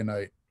Thursday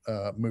night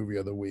movie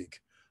of the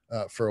week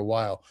for a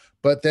while.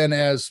 But then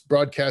as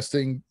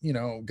broadcasting,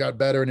 got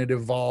better and it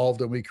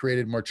evolved and we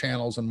created more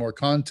channels and more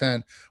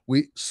content,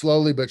 we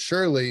slowly but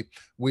surely,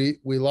 we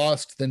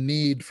lost the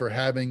need for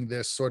having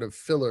this sort of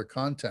filler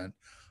content.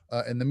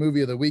 And the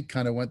movie of the week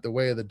kind of went the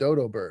way of the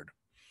dodo bird.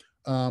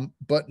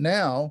 But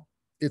now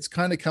it's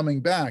kind of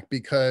coming back,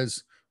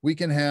 because we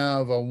can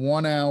have a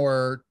 1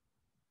 hour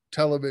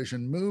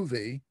television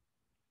movie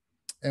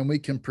and we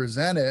can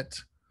present it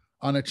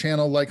on a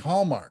channel like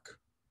Hallmark.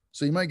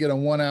 So you might get a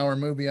 1 hour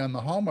movie on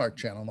the Hallmark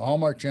channel. The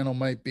Hallmark channel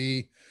might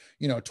be,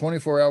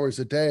 24 hours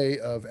a day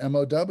of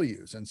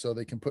MOWs. And so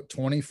they can put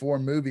 24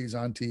 movies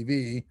on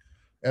TV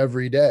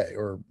every day,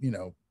 or,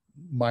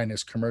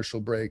 minus commercial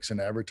breaks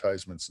and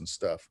advertisements and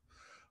stuff.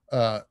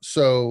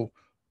 So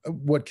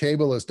what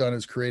cable has done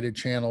is created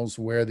channels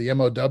where the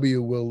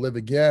MOW will live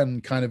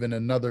again, kind of in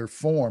another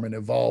form, an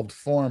evolved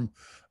form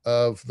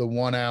of the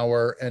 1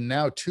 hour and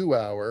now 2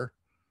 hour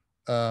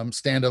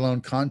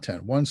standalone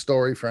content, one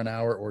story for an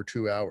hour or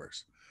 2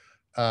 hours.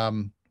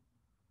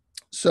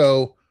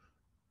 So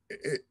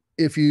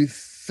if you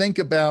think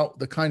about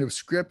the kind of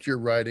script you're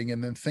writing,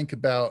 and then think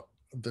about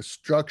the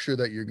structure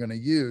that you're going to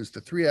use,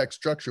 the 3-act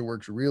structure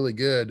works really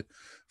good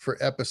for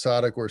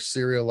episodic or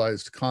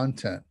serialized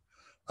content.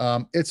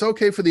 It's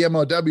okay for the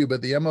MOW,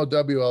 but the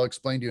MOW, I'll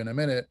explain to you in a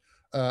minute,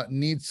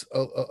 needs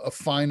a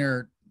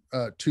finer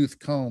tooth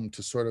comb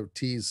to sort of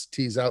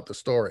tease out the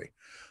story.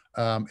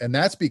 And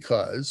that's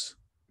because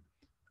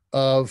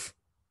of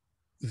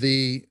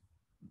the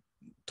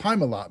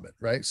time allotment,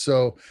 right?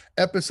 So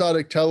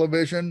episodic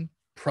television,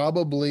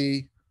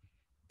 probably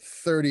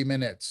 30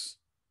 minutes.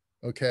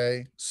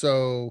 Okay.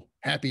 So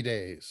Happy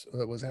Days,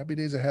 was Happy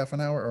Days a half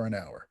an hour or an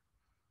hour?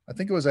 I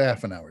think it was a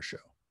half an hour show.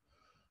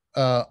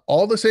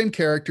 All the same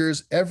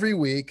characters every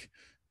week,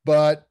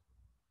 but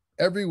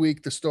every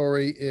week the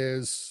story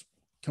is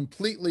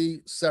completely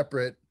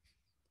separate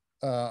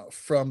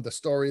from the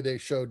story they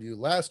showed you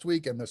last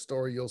week and the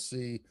story you'll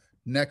see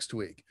next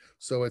week.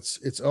 So it's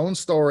its own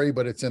story,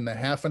 but it's in the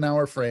half an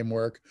hour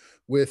framework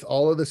with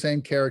all of the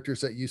same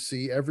characters that you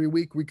see every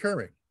week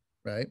recurring,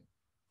 right?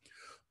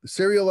 The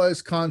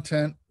serialized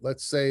content,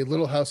 let's say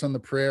Little House on the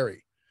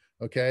Prairie.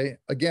 Okay.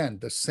 Again,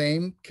 the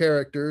same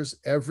characters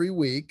every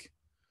week,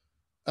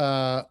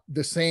 the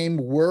same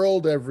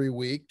world every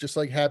week, just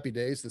like Happy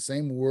Days, the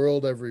same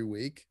world every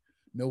week.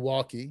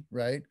 Milwaukee,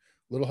 right?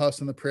 Little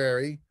House on the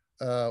Prairie,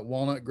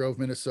 Walnut Grove,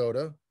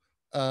 Minnesota,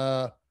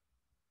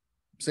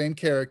 same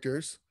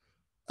characters.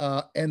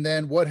 And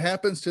then what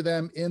happens to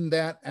them in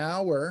that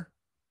hour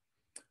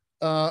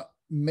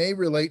may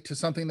relate to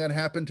something that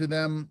happened to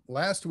them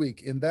last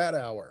week in that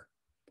hour.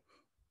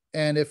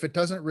 And if it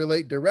doesn't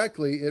relate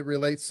directly, it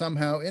relates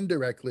somehow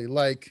indirectly.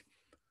 Like,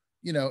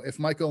 you know, if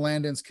Michael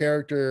Landon's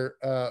character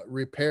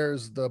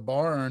repairs the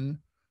barn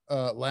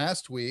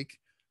last week,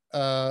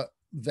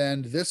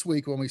 then this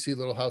week when we see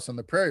Little House on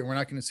the Prairie, we're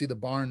not going to see the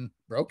barn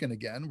broken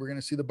again. We're going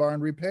to see the barn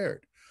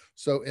repaired.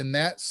 So in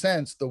that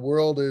sense, the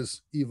world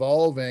is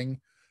evolving,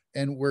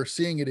 and we're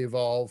seeing it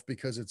evolve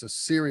because it's a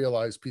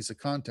serialized piece of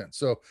content.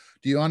 So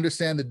do you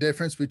understand the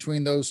difference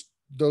between those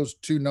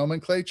two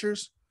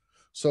nomenclatures?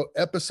 So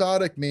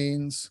episodic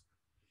means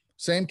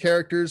same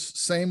characters,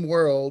 same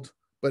world,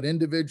 but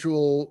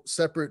individual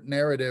separate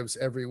narratives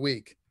every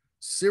week.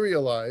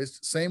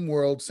 Serialized, same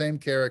world, same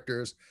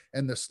characters,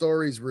 and the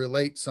stories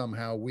relate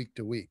somehow week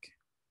to week.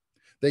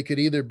 They could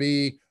either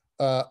be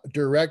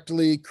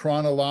directly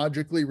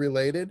chronologically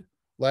related,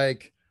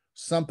 like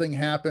something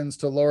happens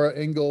to Laura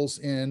Ingalls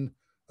in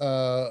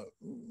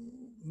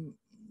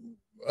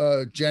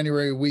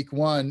January week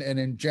 1, and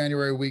in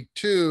January week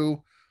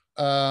 2,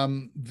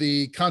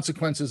 the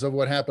consequences of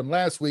what happened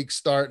last week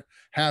start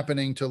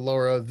happening to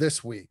Laura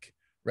this week,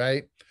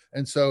 right?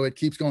 And so it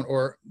keeps going.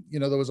 Or, you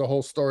know, there was a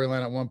whole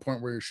storyline at one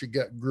point where she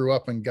grew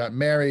up and got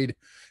married.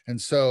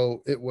 And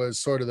so it was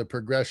sort of the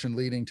progression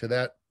leading to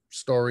that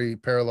story,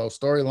 parallel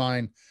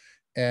storyline.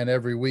 And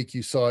every week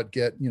you saw it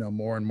get, you know,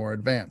 more and more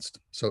advanced.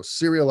 So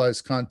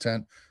serialized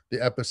content,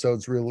 the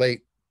episodes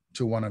relate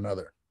to one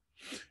another.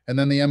 And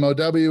then the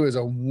MOW is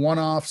a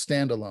one-off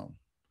standalone.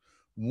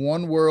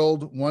 One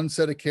world, one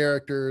set of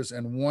characters,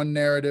 and one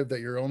narrative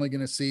that you're only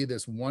going to see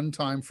this one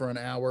time for an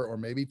hour or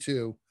maybe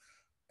two,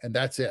 and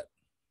that's it.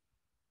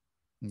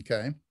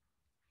 Okay.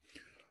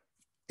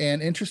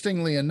 And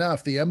interestingly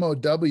enough, the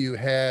MOW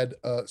had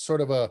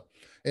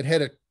it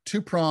had a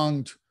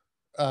two-pronged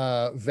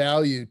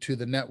value to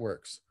the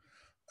networks.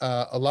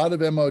 A lot of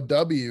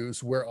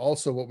MOWs were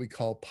also what we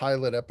call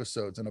pilot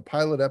episodes. And a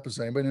pilot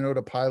episode, anybody know what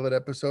a pilot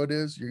episode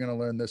is? You're going to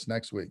learn this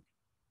next week.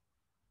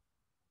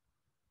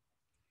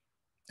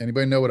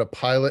 Anybody know what a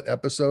pilot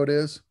episode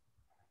is?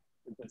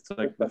 It's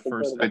like the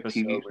first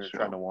episode when you're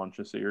trying to launch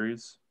a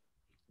series.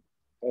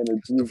 And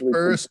it's The usually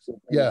first,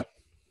 yeah,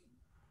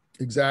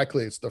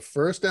 exactly. It's the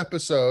first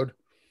episode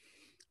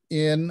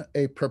in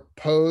a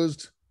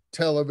proposed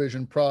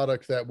television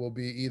product that will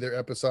be either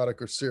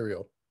episodic or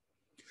serial.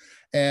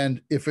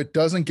 And if it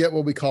doesn't get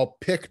what we call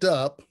picked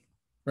up,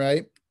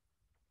 right,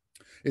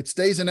 it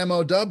stays in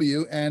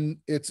MOW and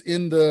it's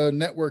in the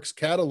network's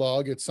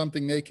catalog. It's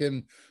something they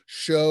can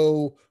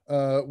show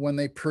when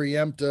they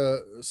preempt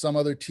some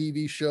other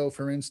TV show,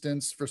 for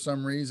instance, for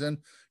some reason.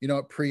 You know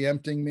what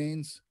preempting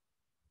means?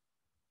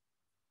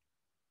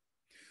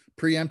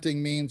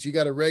 Preempting means you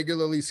got a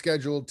regularly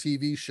scheduled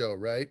TV show,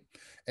 right?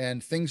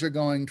 And things are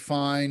going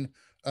fine,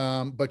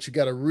 but you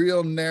got a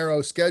real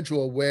narrow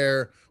schedule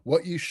where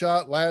what you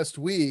shot last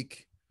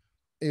week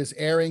is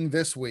airing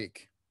this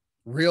week,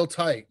 real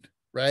tight,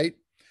 right?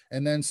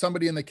 And then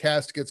somebody in the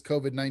cast gets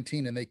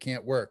COVID-19 and they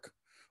can't work.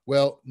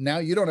 Well, now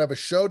you don't have a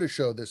show to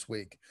show this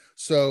week.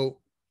 So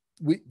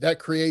that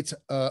creates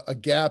a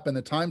gap in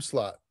the time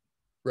slot,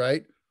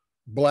 right?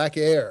 Black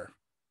air,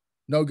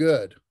 no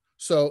good.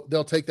 So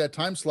they'll take that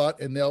time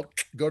slot and they'll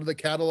go to the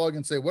catalog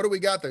and say, what do we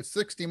got? There's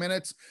 60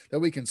 minutes that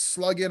we can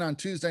slug in on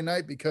Tuesday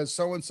night because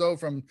so-and-so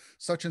from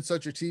such and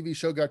such a TV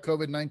show got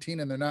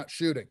COVID-19 and they're not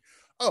shooting.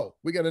 Oh,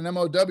 we got an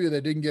MOW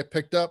that didn't get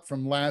picked up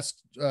from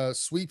last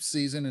sweep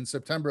season in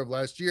September of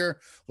last year.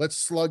 Let's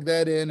slug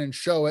that in and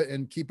show it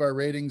and keep our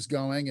ratings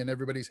going and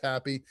everybody's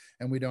happy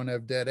and we don't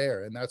have dead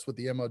air. And that's what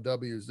the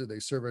MOWs do. They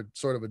serve a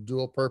sort of a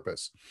dual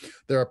purpose.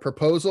 They're a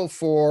proposal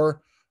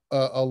for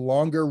a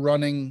longer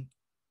running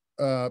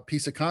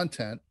piece of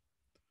content,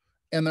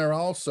 and they're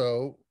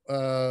also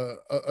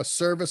a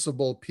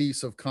serviceable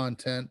piece of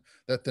content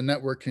that the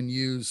network can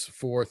use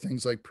for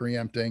things like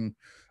preempting.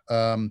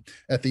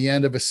 At the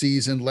end of a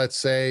season, let's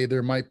say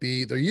there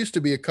used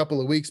to be a couple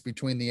of weeks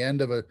between the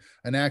end of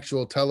an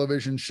actual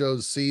television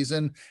show's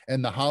season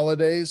and the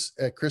holidays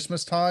at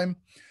Christmas time.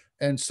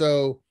 And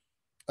so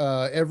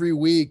every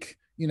week,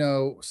 you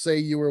know, say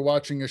you were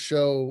watching a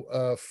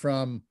show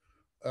from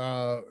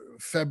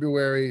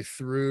February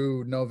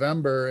through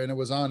November and it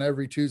was on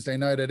every Tuesday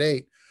night at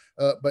 8.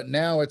 But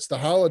now it's the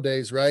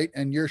holidays, right?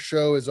 And your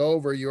show is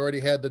over. You already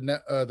had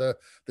the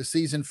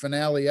season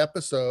finale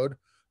episode,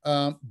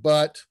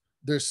 but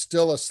there's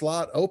still a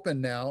slot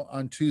open now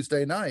on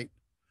Tuesday night,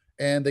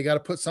 and they got to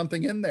put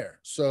something in there.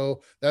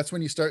 So that's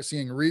when you start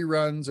seeing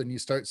reruns and you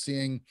start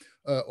seeing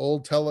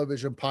old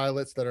television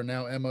pilots that are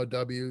now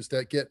MOWs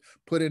that get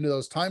put into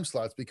those time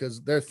slots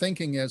because their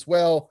thinking is,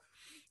 well,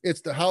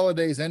 it's the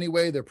holidays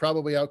anyway. They're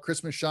probably out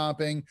Christmas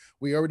shopping.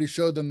 We already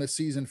showed them the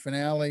season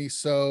finale.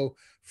 So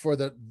for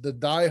the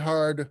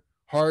diehard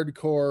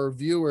hardcore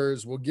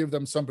viewers, we'll give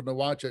them something to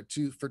watch at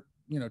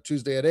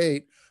Tuesday at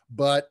 8,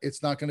 but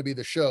it's not going to be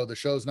the show. The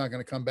show's not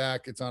going to come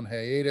back. It's on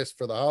hiatus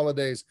for the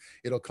holidays.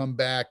 It'll come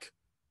back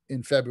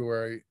in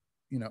February,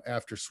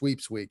 after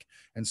sweeps week.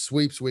 And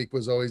sweeps week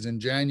was always in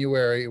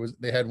January.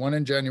 They had one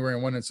in January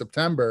and one in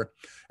September.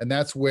 And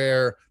that's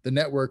where the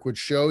network would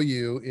show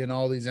you in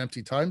all these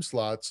empty time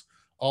slots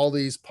all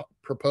these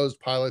proposed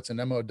pilots and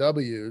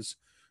MOWs,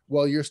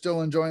 well, you're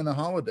still enjoying the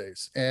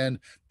holidays. And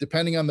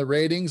depending on the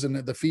ratings and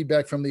the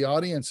feedback from the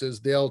audiences,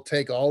 they'll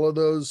take all of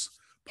those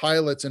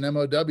pilots and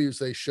MOWs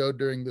they showed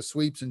during the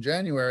sweeps in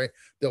January.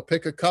 They'll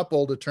pick a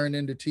couple to turn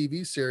into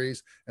TV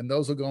series, and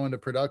those will go into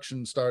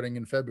production starting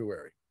in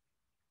February,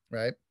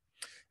 right?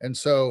 And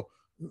so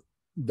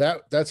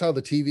that's how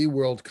the TV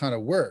world kind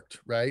of worked,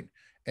 right?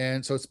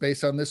 And so it's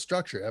based on this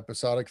structure: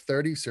 episodic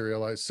 30,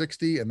 serialized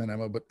 60, and then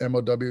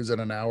MOWs at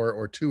an hour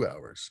or 2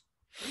 hours.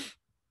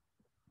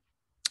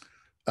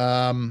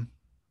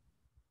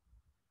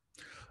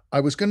 I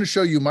was going to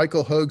show you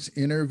Michael Hoag's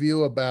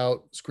interview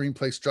about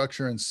screenplay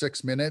structure in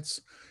 6 minutes.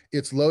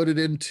 It's loaded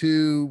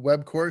into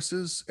web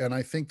courses, and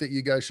I think that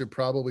you guys should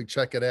probably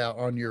check it out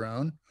on your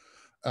own.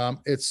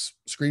 It's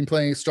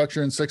screenplay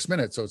structure in 6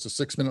 minutes, so it's a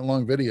 6-minute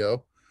long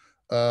video.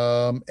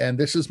 And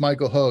this is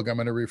Michael Hoag. I'm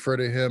going to refer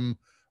to him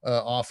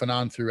off and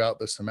on throughout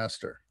the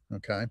semester.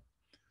 Okay.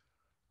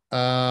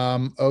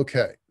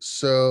 Okay.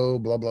 So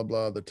blah, blah,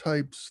 blah, the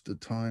types, the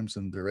times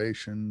and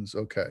durations.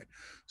 Okay.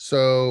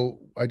 So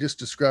I just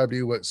described to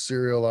you what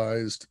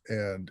serialized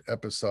and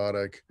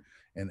episodic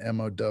and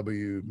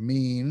MOW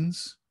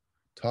means,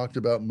 talked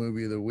about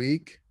movie of the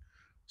week.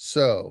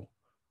 So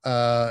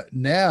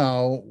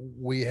now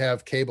we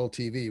have cable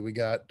TV. We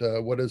got,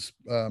 what does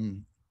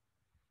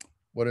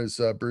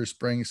Bruce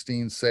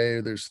Springsteen say?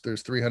 There's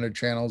 300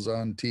 channels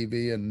on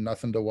TV and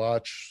nothing to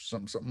watch,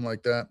 something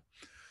like that.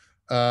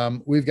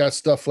 We've got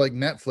stuff like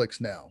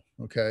Netflix now.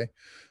 Okay.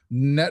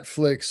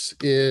 Netflix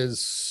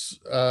is,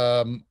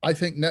 I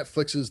think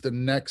Netflix is the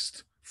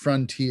next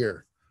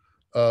frontier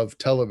of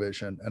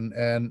television.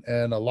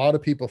 And a lot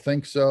of people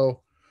think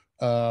so.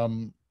 A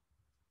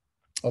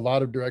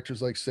lot of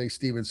directors, like say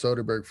Steven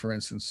Soderbergh, for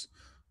instance,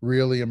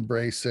 really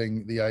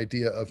embracing the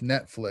idea of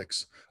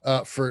Netflix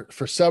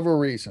for several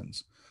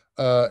reasons.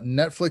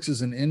 Netflix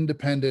is an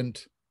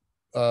independent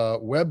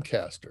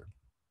webcaster.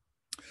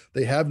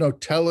 They have no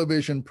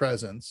television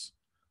presence.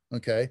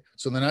 Okay.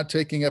 So they're not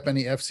taking up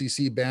any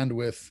FCC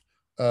bandwidth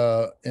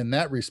in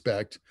that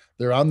respect.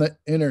 They're on the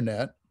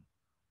internet,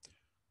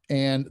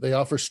 and they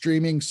offer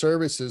streaming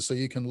services. So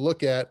you can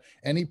look at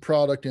any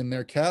product in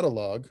their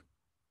catalog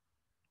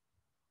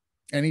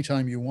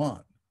anytime you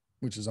want,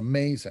 which is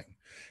amazing.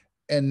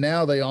 And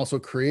now they also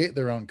create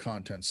their own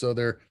content. So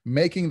they're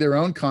making their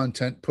own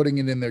content, putting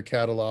it in their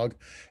catalog,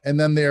 and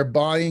then they're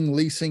buying,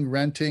 leasing,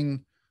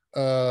 renting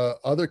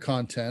other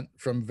content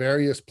from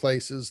various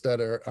places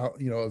that are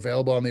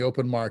available on the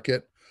open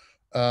market,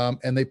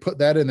 and they put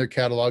that in their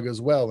catalog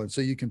as well. And so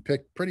you can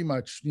pick pretty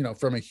much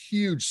from a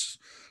huge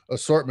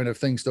assortment of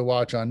things to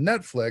watch on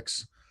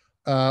Netflix,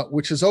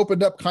 which has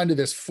opened up kind of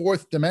this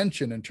fourth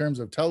dimension in terms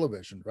of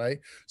television, right?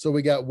 So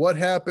we got what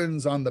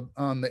happens on the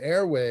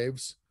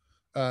airwaves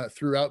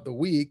throughout the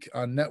week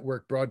on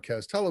network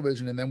broadcast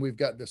television, and then we've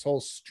got this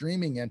whole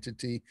streaming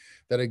entity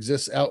that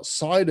exists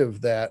outside of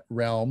that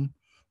realm,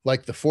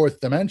 like the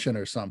fourth dimension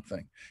or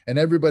something. And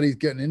everybody's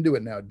getting into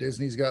it now.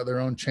 Disney's got their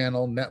own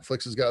channel.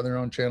 Netflix has got their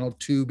own channel.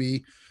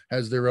 Tubi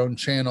has their own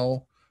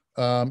channel.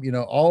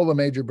 All the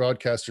major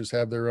broadcasters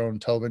have their own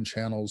television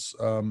channels.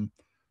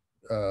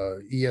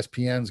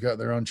 ESPN's got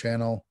their own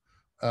channel.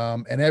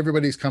 And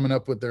everybody's coming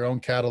up with their own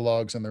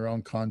catalogs and their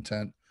own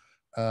content.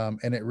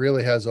 And it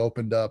really has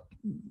opened up,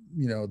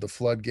 the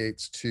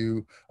floodgates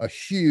to a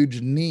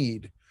huge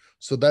need.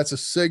 So that's a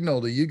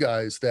signal to you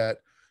guys that,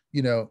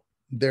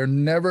 they're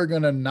never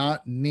going to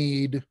not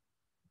need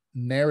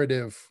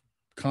narrative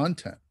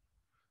content.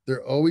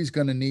 They're always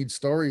going to need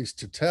stories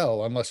to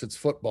tell, unless it's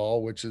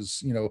football, which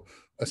is,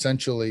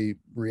 essentially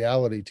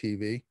reality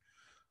TV.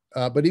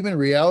 But even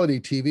reality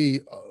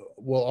TV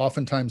will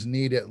oftentimes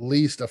need at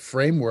least a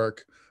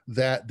framework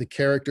that the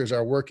characters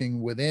are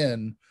working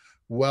within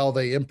while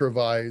they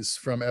improvise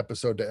from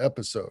episode to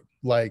episode,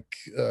 like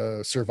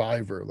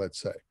Survivor,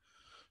 let's say.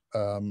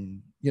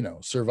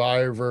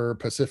 Survivor,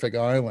 Pacific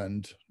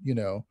Island,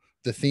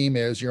 the theme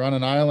is you're on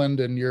an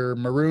island and you're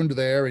marooned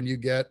there, and you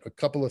get a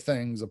couple of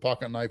things, a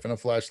pocket knife and a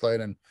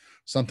flashlight and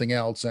something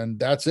else, and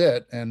that's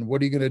it. And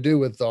what are you going to do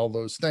with all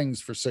those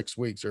things for 6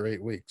 weeks or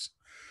 8 weeks,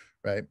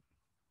 right?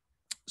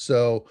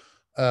 So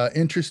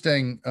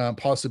interesting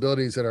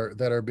possibilities that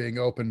are being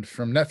opened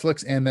from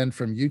Netflix and then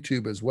from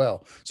YouTube as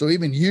well. So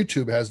even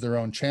YouTube has their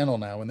own channel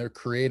now, and they're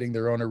creating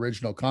their own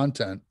original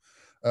content,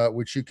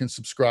 which you can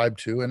subscribe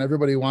to. And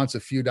everybody wants a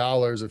few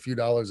dollars.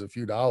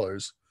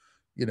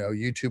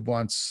 YouTube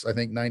wants, I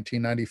think,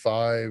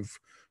 $19.95.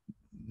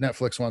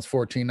 Netflix wants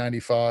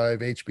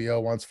 $14.95.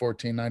 HBO wants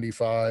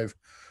 $14.95.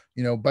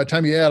 By the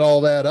time you add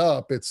all that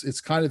up,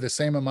 it's kind of the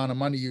same amount of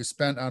money you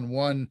spent on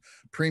one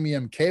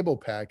premium cable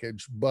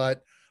package,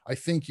 but I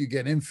think you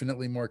get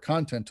infinitely more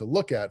content to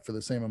look at for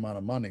the same amount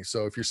of money.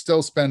 So if you're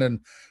still spending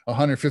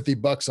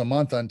 $150 a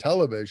month on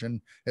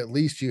television, at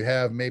least you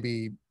have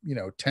maybe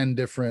 10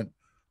 different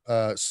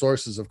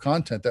sources of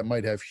content that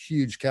might have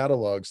huge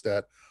catalogs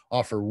that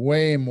offer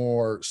way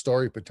more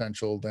story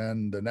potential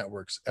than the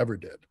networks ever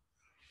did.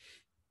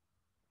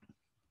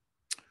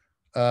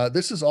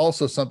 This is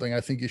also something I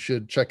think you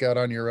should check out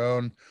on your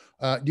own.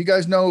 Do you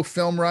guys know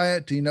Film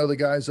Riot? Do you know the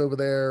guys over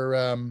there?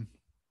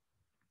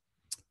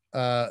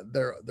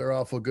 They're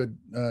awful good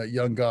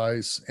young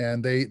guys,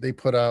 and they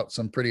put out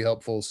some pretty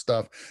helpful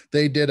stuff.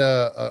 They did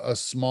a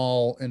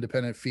small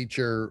independent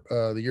feature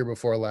the year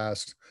before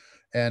last,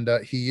 and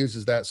he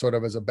uses that sort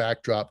of as a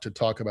backdrop to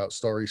talk about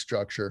story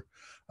structure.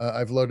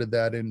 I've loaded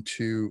that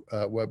into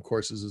web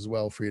courses as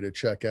well for you to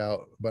check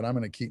out, but I'm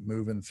going to keep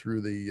moving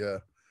through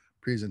the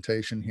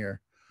presentation here.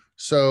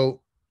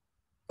 So,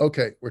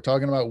 okay, we're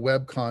talking about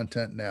web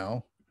content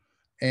now,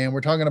 and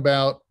we're talking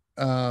about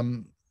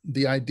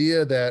the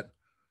idea that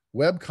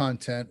web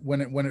content,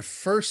 when it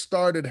first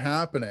started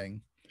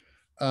happening,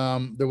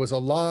 there was a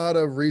lot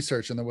of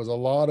research and there was a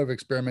lot of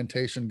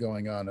experimentation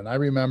going on. And I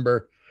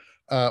remember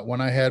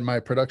when I had my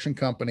production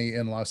company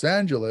in Los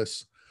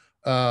Angeles,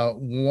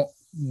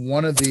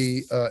 one of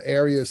the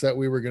areas that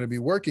we were going to be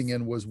working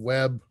in was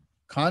web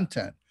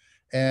content.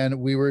 And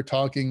we were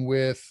talking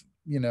with,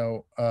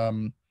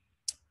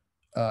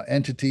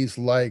 entities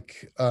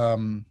like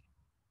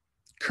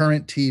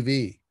Current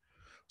TV.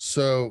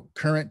 So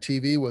Current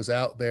TV was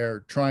out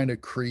there trying to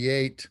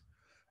create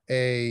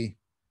a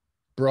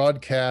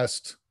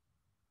broadcast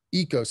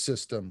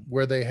ecosystem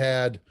where they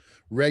had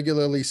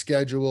regularly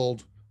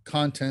scheduled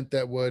content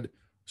that would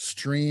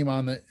stream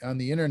on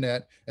the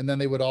internet, and then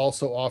they would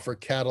also offer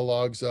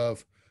catalogs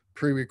of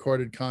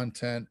pre-recorded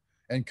content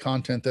and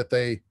content that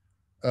they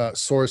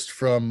sourced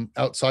from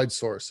outside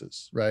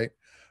sources, right?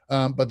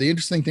 But the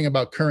interesting thing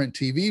about Current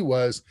TV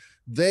was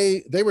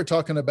they were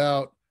talking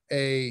about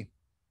a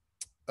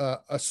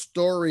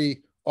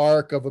story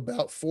arc of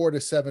about 4 to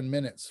 7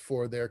 minutes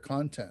for their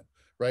content,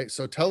 right?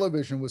 So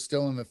television was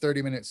still in the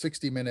 30-minute,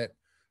 60-minute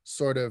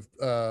sort of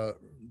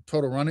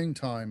total running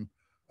time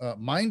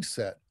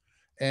mindset.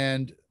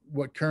 And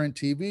what Current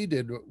TV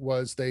did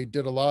was they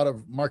did a lot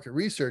of market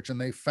research, and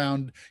they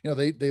found,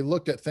 they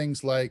looked at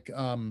things like,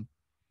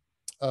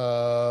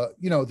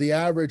 the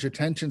average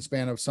attention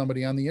span of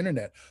somebody on the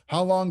internet.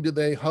 How long do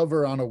they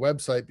hover on a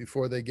website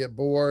before they get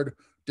bored,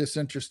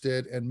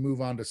 disinterested, and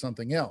move on to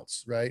something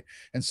else, right?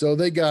 And so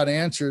they got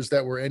answers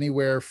that were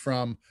anywhere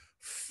from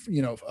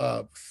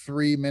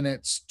 3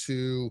 minutes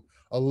to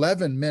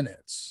 11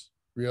 minutes,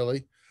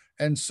 really.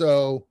 And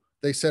so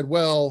they said,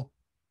 well,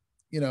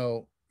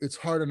 it's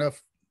hard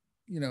enough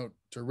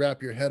to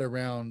wrap your head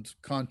around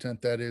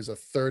content that is a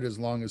third as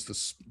long as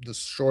the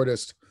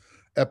shortest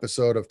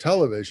episode of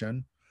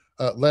television,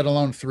 let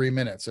alone 3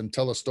 minutes, and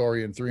tell a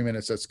story in 3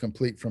 minutes that's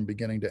complete from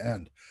beginning to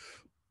end.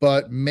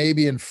 But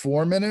maybe in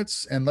 4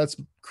 minutes, and let's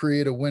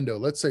create a window,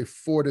 let's say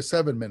 4 to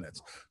 7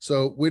 minutes.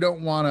 So we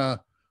don't want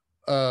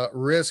to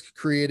risk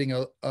creating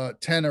a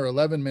 10 or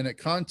 11-minute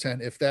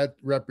content if that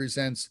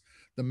represents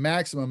the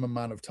maximum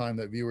amount of time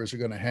that viewers are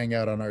going to hang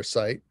out on our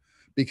site.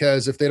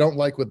 Because if they don't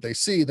like what they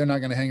see, they're not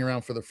going to hang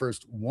around for the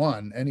first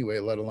one anyway,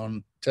 let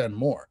alone 10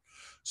 more.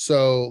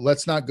 So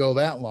let's not go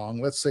that long.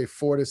 Let's say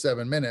 4 to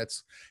 7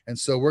 minutes. And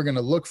so we're going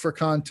to look for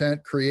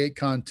content, create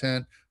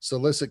content,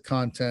 solicit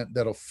content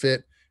that'll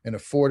fit in a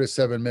 4 to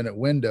 7 minute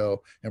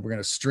window. And we're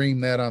going to stream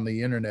that on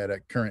the internet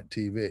at Current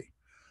TV.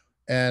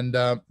 And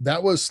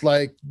that was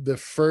like the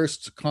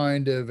first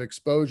kind of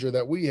exposure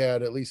that we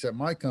had, at least at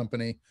my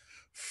company,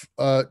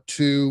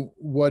 to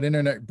what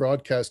internet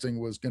broadcasting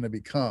was going to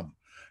become.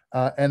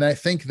 And I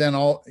think then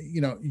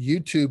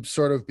YouTube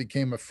sort of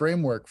became a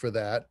framework for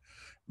that,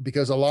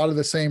 because a lot of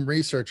the same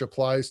research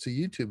applies to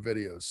YouTube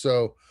videos.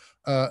 So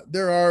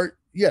there are,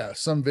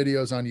 some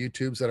videos on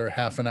YouTube that are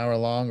half an hour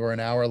long or an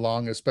hour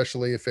long,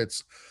 especially if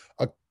it's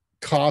a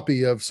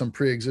copy of some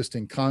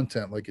pre-existing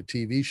content like a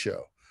TV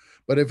show.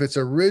 But if it's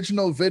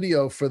original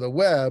video for the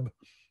web,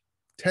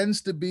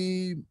 tends to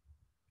be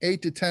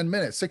 8 to 10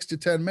 minutes, 6 to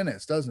 10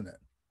 minutes, doesn't it?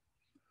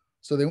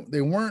 So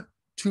they weren't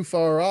too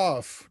far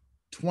off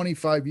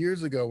 25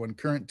 years ago when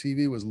Current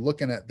TV was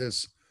looking at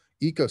this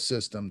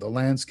ecosystem, the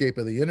landscape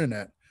of the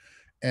internet,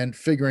 and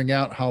figuring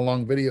out how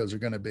long videos are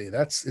going to be.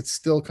 It's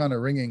still kind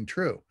of ringing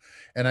true.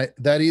 And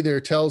that either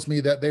tells me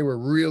that they were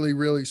really,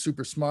 really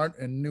super smart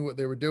and knew what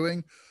they were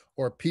doing,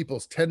 or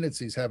people's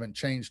tendencies haven't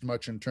changed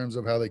much in terms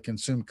of how they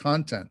consume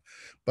content.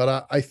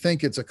 But I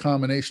think it's a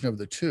combination of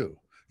the two,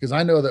 because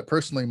I know that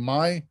personally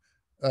my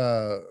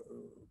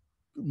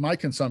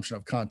consumption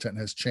of content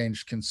has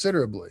changed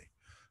considerably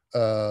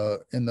even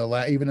in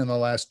the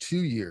last 2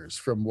 years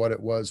from what it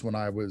was when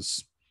I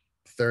was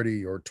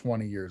 30 or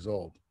 20 years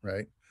old,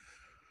 right?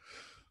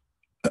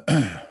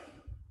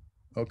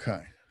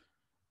 Okay.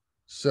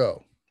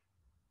 So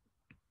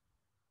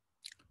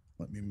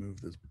let me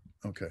move this.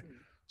 Okay.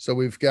 So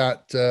we've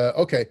got,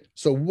 okay.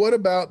 So what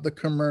about the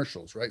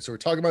commercials, right? So we're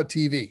talking about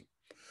TV.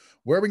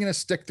 Where are we going to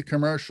stick the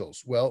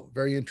commercials? Well,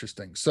 very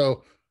interesting.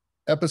 So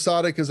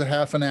episodic is a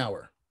half an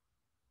hour.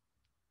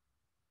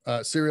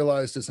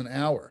 Serialized is an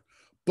hour.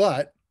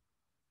 But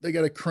they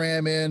got to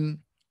cram in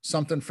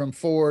something from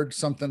Ford,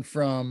 something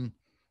from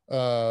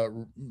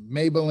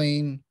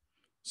Maybelline,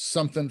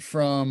 something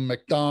from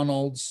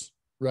McDonald's,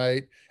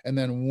 right? And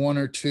then 1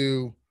 or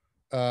 2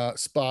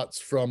 spots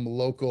from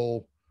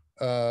local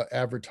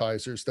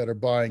advertisers that are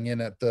buying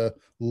in at the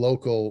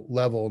local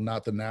level,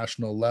 not the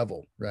national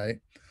level, right?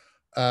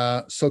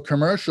 So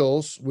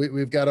commercials,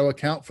 we've got to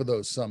account for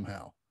those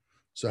somehow.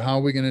 So how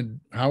are we going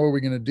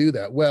to do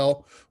that?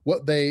 Well,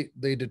 what they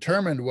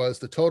determined was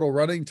the total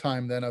running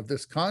time then of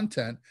this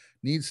content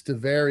needs to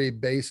vary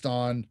based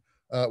on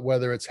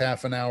whether it's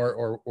half an hour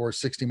or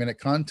 60-minute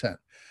content.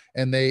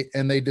 And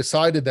they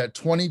decided that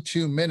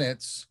 22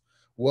 minutes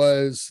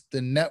was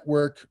the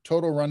network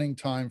total running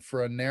time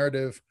for a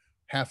narrative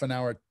half an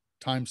hour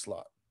time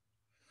slot.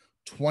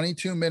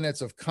 22 minutes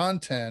of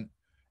content,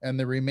 and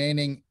the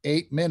remaining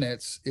 8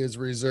 minutes is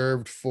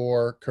reserved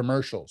for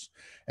commercials.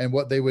 And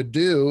what they would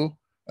do,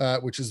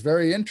 which is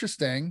very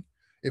interesting,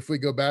 if we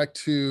go back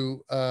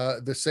to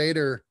the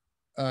Seder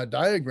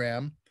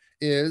diagram,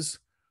 is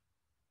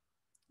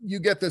you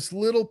get this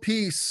little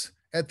piece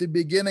at the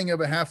beginning of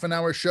a half an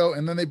hour show,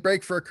 and then they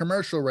break for a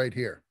commercial right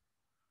here,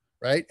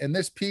 right? And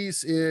this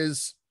piece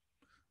is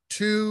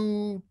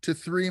 2 to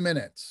 3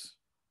 minutes,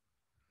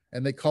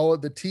 and they call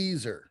it the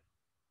teaser.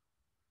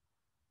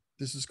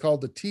 This is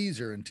called the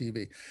teaser in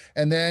TV.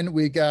 And then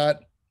we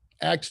got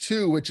Act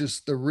 2, which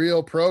is the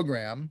real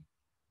program.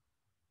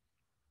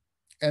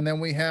 And then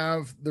we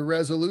have the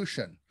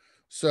resolution.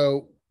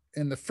 So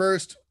in the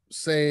first,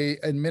 say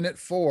in minute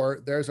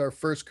 4, there's our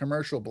first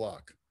commercial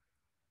block,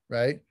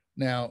 right?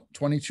 Now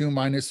 22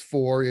 minus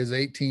 4 is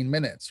 18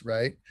 minutes,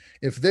 right?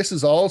 If this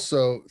is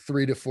also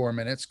 3 to 4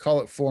 minutes, call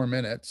it 4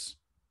 minutes.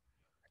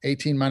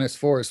 18 minus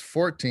 4 is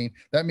 14.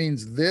 That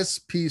means this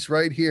piece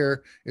right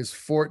here is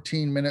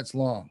 14 minutes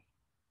long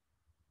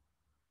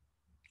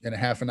in a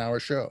half an hour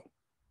show.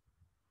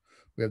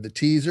 We have the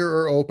teaser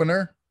or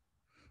opener.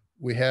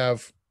 We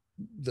have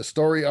the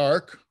story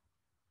arc,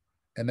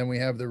 and then we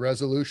have the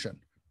resolution,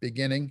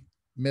 beginning,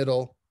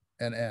 middle,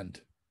 and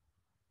end.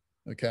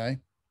 Okay.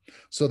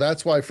 So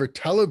that's why for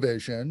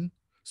television,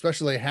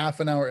 especially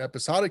half an hour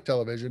episodic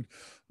television,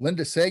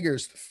 Linda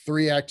Sager's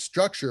 3-act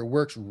structure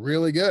works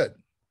really good.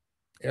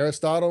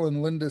 Aristotle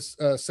and Linda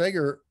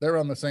Sager, they're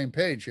on the same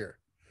page here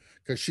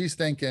because she's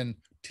thinking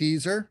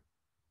teaser,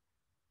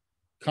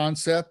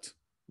 concept,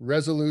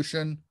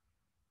 resolution,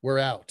 we're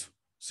out.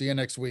 See you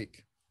next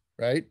week,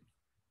 right?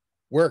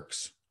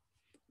 Works.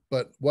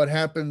 But what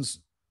happens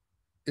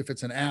if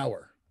it's an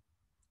hour?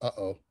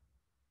 Uh-oh.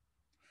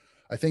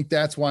 I think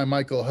that's why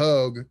Michael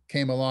Hogue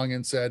came along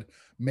and said,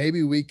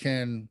 maybe we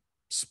can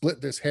split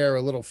this hair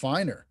a little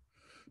finer.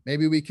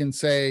 Maybe we can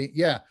say,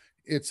 yeah,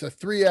 it's a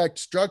 3-act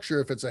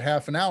structure if it's a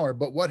half an hour,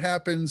 but what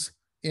happens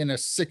in a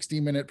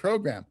 60-minute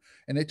program?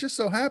 And it just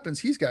so happens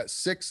he's got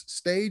 6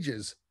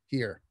 stages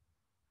here,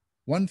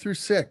 1 through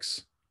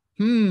 6.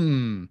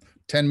 10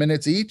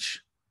 minutes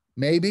each,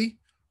 maybe.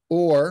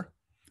 Or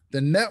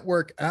the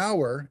network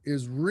hour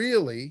is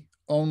really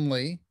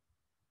only,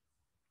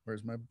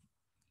 where's my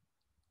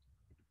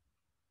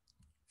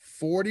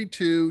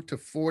 42 to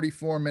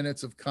 44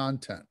 minutes of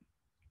content.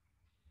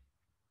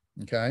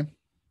 Okay.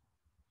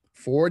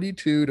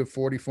 42 to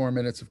 44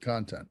 minutes of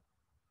content.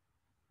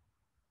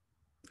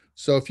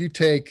 So if you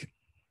take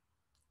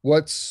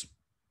what's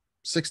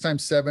 6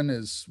 times 7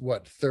 is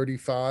what,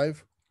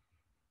 35?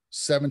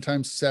 7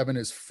 times 7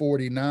 is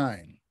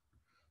 49.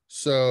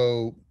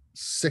 So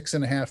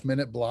 6.5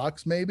 minute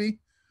blocks maybe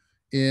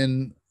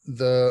in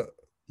the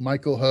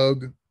Michael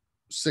Hogue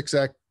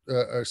 6-act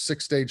or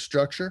 6-stage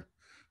structure.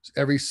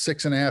 Every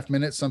 6.5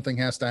 minutes, something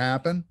has to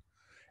happen.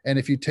 And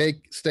if you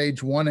take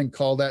stage 1 and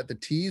call that the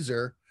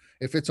teaser,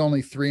 if it's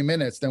only 3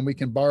 minutes, then we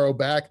can borrow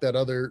back that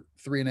other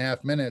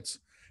 3.5 minutes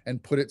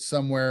and put it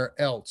somewhere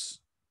else,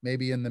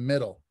 maybe in the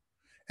middle.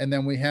 And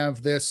then we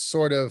have this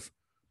sort of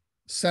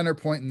center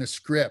point in the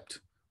script,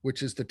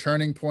 which is the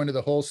turning point of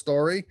the whole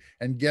story.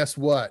 And guess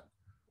what?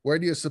 Where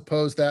do you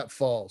suppose that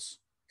falls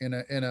in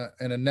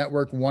a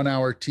network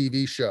 1-hour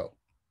TV show?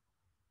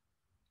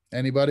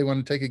 Anybody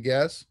want to take a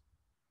guess?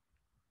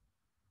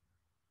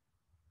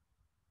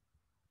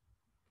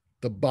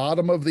 The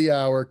bottom of the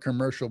hour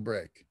commercial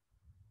break.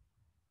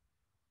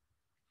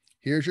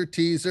 Here's your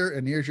teaser,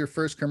 and here's your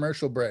first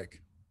commercial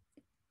break.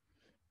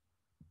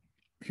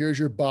 Here's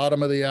your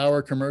bottom of the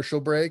hour commercial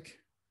break.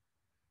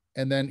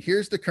 And then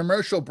here's the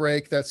commercial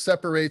break that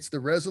separates the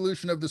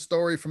resolution of the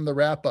story from the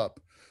wrap up.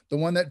 The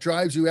one that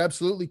drives you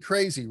absolutely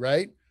crazy,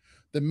 right?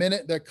 The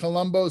minute that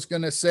Columbo's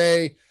going to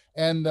say,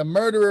 and the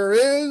murderer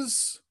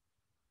is,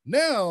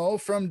 now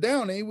from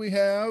Downey, we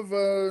have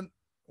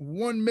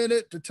 1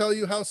 minute to tell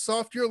you how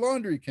soft your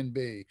laundry can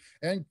be,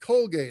 and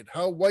Colgate,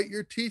 how white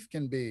your teeth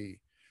can be.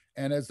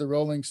 And as the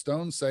Rolling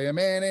Stones say, a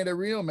man ain't a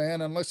real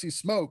man unless he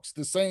smokes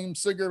the same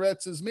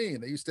cigarettes as me.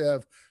 They used to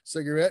have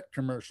cigarette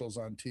commercials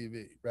on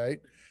TV, right?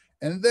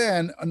 And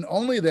then, and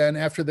only then,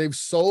 after they've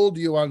sold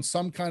you on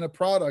some kind of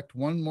product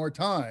one more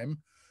time,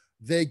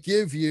 they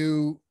give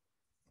you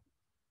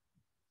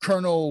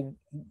Colonel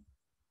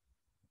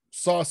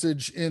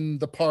sausage in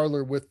the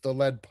parlor with the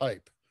lead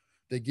pipe.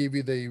 They give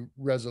you the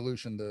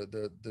resolution,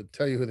 the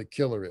tell you who the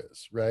killer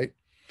is, right?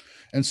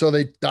 And so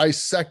they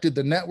dissected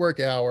the network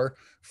hour,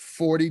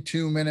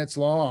 42 minutes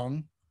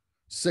long,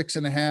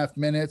 6.5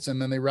 minutes, and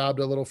then they robbed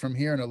a little from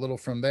here and a little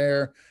from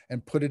there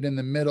and put it in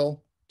the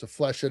middle to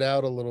flesh it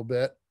out a little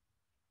bit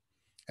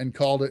and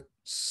called it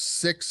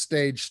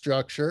 6-stage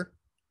structure.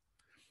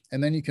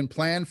 And then you can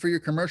plan for your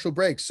commercial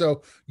breaks.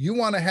 So you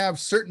want to have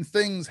certain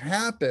things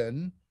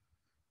happen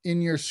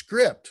in your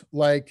script,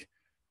 like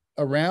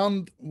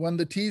around when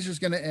the teaser is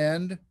going to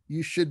end,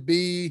 you should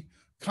be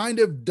kind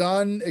of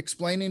done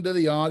explaining to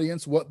the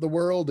audience what the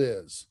world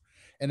is.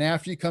 And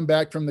after you come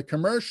back from the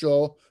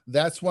commercial,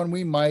 that's when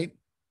we might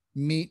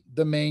meet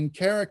the main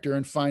character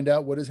and find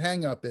out what his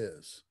hang up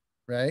is,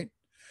 right?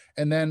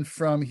 And then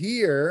from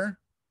here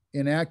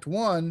in Act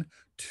 1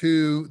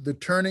 to the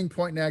turning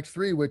point in Act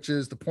 3, which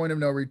is the point of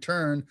no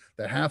return,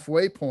 the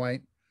halfway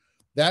point,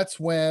 that's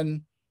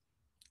when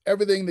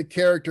everything the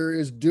character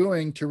is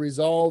doing to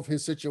resolve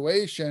his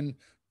situation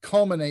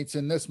culminates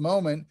in this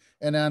moment.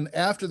 And then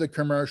after the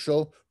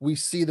commercial, we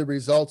see the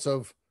results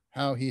of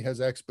how he has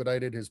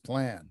expedited his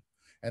plan.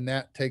 And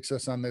that takes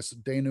us on this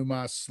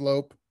denouement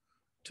slope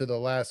to the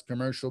last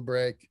commercial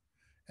break.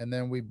 And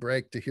then we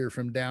break to hear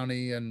from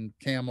Downey and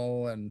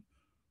Camel and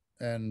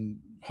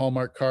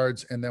Hallmark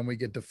Cards. And then we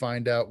get to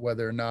find out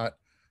whether or not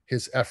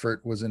his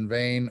effort was in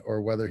vain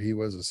or whether he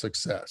was a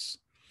success.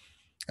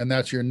 And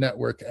that's your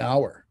network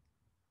hour.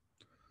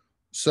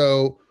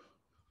 So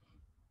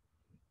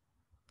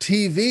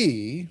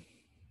TV,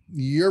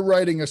 you're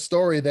writing a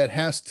story that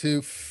has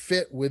to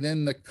fit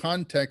within the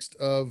context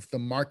of the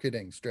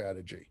marketing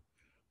strategy,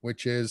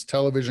 which is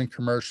television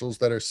commercials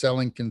that are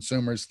selling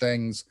consumers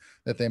things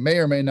that they may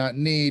or may not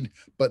need,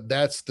 but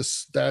that's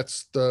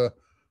the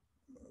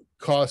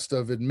cost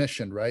of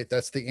admission, right?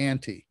 That's the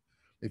ante.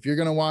 If you're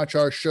going to watch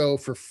our show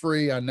for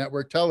free on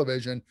network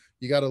television,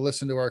 you got to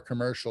listen to our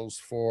commercials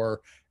for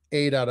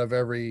 8 out of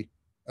every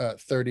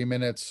 30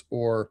 minutes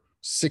or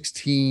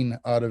 16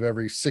 out of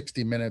every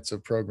 60 minutes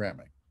of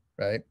programming,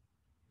 right?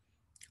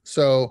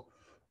 So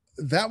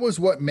that was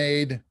what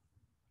made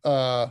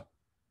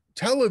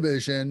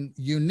television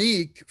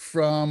unique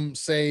from,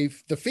 say,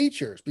 the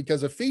features,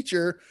 because a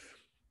feature,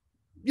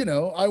 you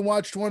know, I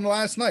watched one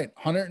last night,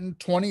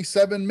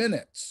 127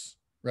 minutes,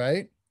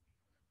 right?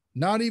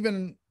 Not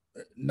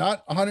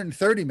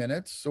 130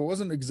 minutes. So it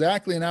wasn't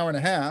exactly an hour and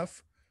a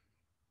half.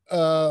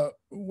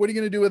 What are you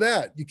going to do with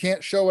that? You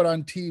can't show it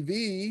on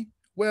TV.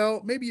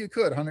 Well, maybe you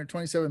could.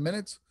 127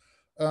 minutes.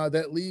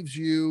 That leaves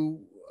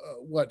you,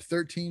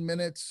 13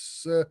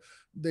 minutes?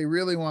 They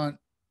really want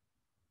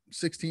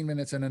 16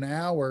 minutes in an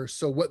hour.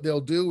 So what they'll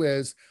do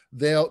is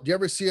do you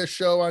ever see a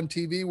show on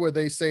TV where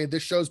they say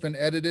this show's been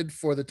edited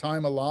for the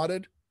time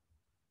allotted?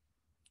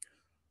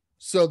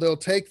 So they'll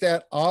take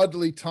that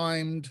oddly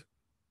timed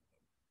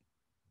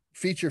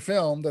feature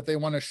film that they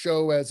want to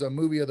show as a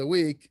movie of the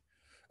week,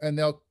 and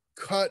they'll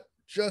cut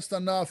just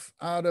enough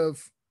out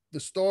of the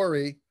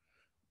story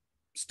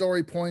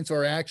points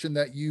or action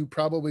that you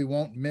probably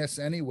won't miss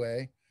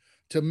anyway,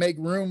 to make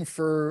room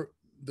for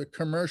the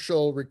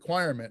commercial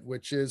requirement,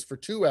 which is for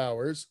 2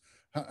 hours.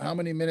 How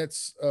many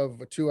minutes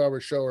of a 2-hour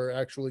show are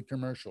actually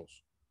commercials?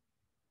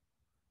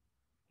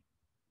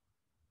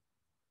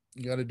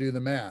 You got to do the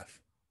math.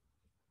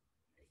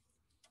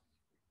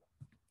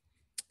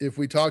 If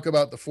we talk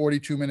about the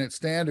 42-minute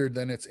standard,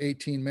 then it's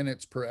 18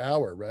 minutes per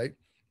hour, right?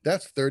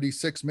 That's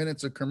 36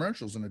 minutes of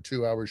commercials in a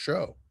 2-hour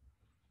show.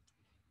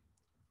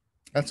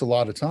 That's a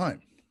lot of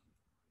time.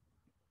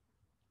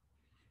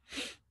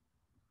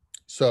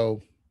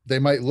 So they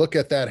might look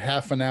at that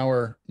half an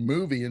hour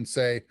movie and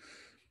say,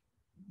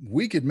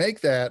 we could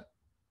make that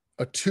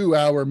a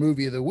 2-hour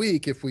movie of the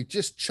week if we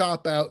just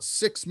chop out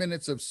 6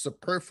 minutes of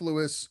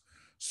superfluous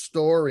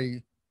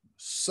story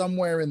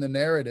somewhere in the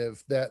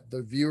narrative that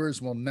the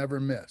viewers will never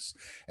miss.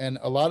 And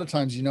a lot of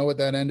times, you know what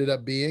that ended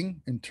up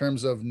being in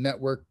terms of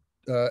network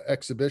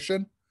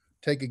exhibition?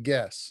 Take a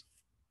guess.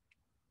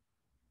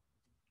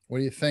 What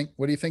do you think?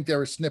 What do you think they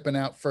were snipping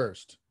out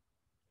first?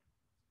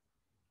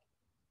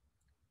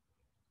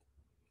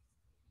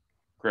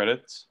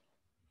 Credits.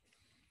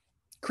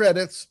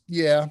 Credits,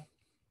 yeah.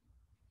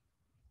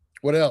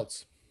 What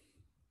else?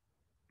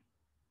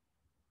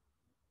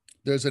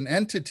 There's an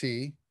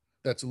entity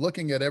that's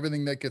looking at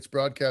everything that gets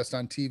broadcast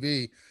on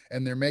TV,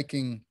 and they're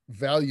making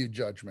value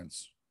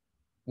judgments.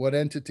 What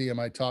entity am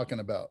I talking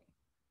about?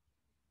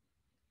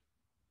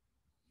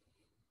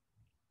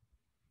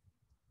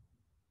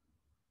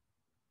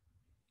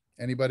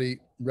 Anybody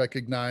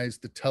recognize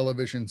the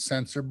television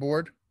censor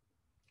board?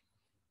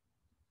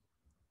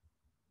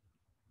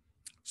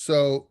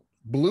 So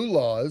blue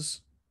laws,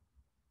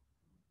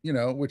 you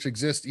know, which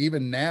exist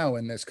even now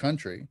in this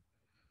country,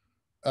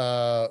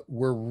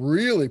 were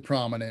really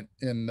prominent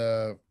in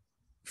the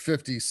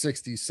 50s,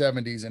 60s,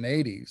 70s, and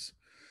 80s.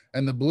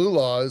 And the blue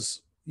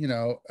laws, you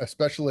know,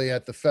 especially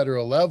at the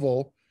federal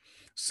level,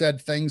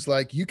 said things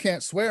like, you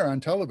can't swear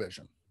on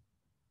television.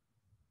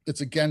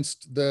 It's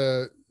against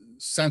the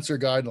censor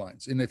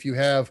guidelines. And if you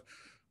have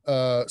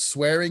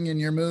swearing in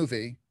your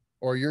movie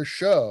or your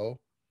show,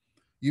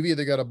 you've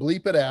either got to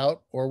bleep it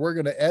out, or we're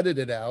going to edit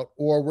it out,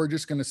 or we're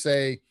just going to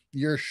say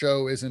your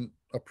show isn't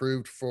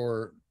approved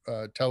for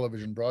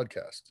television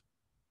broadcast.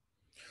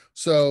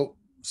 So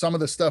some of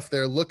the stuff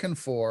they're looking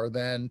for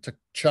then to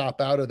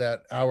chop out of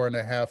that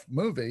hour-and-a-half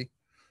movie: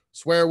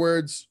 swear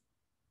words,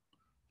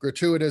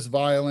 gratuitous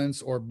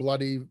violence or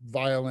bloody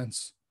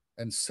violence,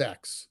 and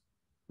sex,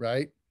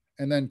 right?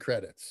 And then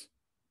credits.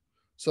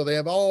 So they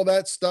have all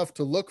that stuff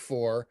to look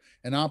for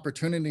and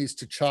opportunities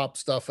to chop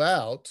stuff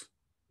out,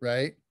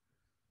 right?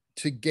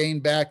 To gain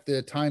back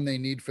the time they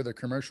need for the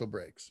commercial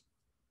breaks.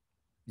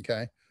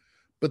 Okay.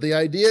 But the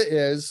idea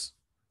is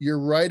you're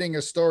writing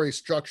a story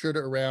structured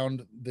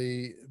around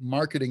the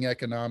marketing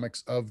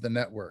economics of the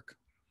network.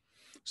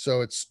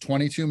 So it's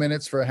 22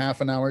 minutes for a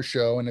half an hour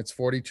show, and it's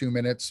 42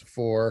 minutes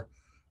for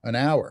an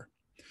hour.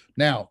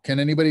 Now, can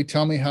anybody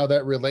tell me how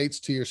that relates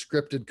to your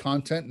scripted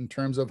content in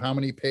terms of how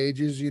many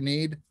pages you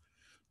need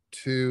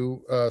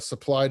to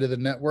supply to the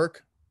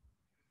network?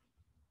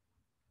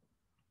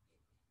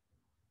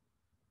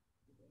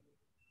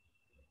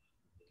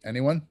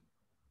 Anyone?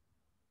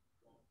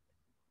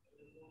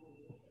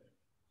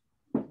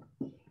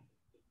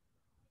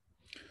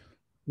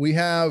 We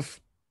have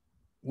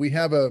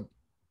a,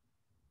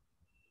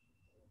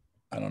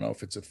 I don't know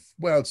if it's a,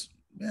 well,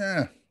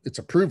 it's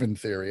a proven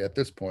theory at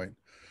this point.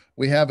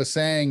 We have a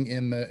saying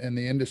in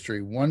the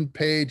industry: 1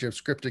 page of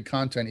scripted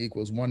content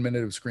equals 1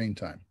 minute of screen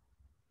time.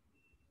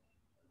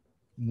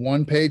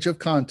 1 page of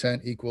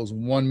content equals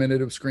 1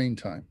 minute of screen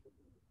time.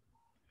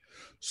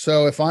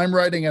 So if I'm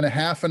writing in a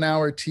half an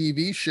hour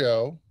TV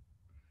show,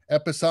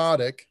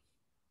 episodic,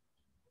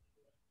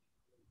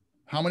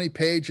 how many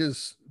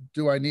pages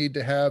do I need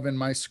to have in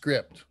my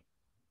script?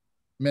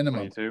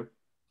 Minimum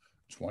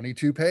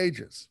 22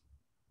 pages,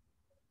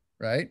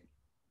 right?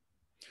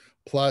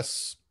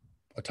 Plus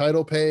a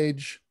title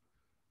page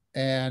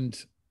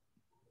and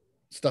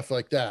stuff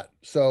like that.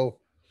 So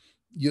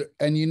you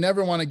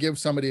never want to give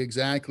somebody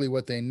exactly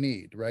what they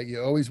need, right?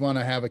 You always want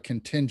to have a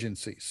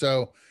contingency.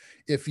 So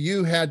if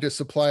you had to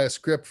supply a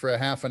script for a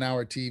half an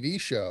hour TV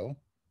show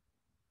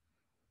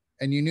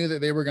and you knew that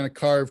they were going to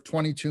carve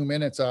 22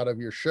 minutes out of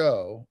your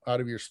show,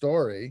 out of your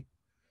story,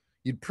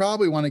 you'd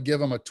probably want to give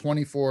them a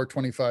 24,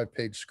 25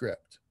 page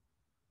script.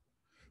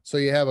 So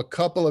you have a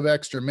couple of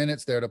extra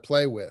minutes there to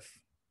play with.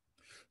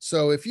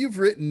 So if you've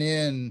written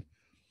in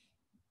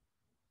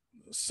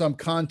some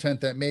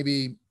content that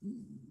maybe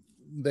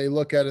they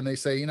look at and they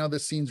say, you know,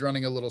 this scene's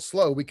running a little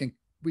slow, we can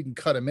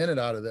cut a minute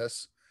out of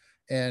this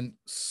and,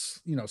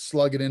 you know,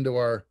 slug it into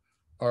our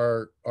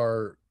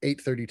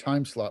 8:30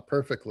 time slot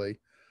perfectly.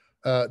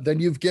 Then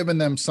you've given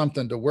them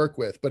something to work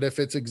with. But if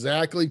it's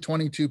exactly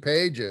 22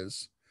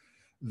 pages,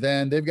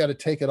 then they've got to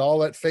take it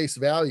all at face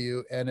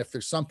value. And if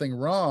there's something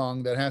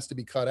wrong that has to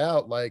be cut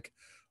out, like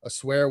a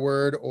swear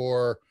word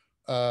or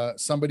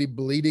somebody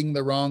bleeding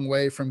the wrong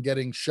way from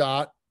getting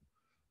shot,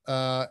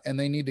 and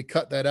they need to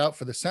cut that out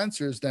for the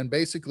censors, then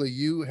basically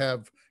you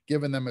have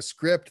given them a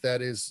script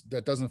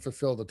that doesn't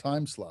fulfill the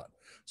time slot.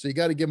 So you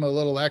got to give them a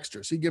little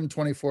extra. So you give them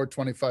 24,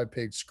 25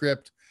 page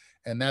script,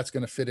 and that's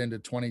going to fit into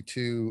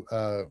 22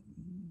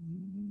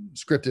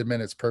 scripted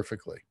minutes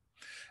perfectly.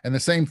 And the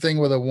same thing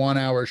with a 1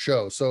 hour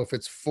show. So if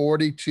it's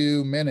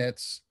 42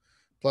 minutes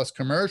plus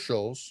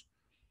commercials,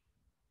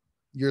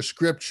 your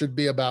script should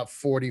be about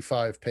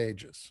 45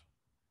 pages.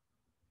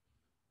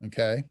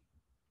 Okay.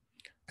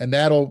 And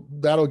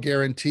that'll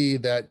guarantee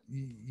that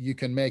you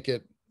can make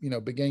it, you know,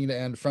 beginning to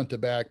end, front to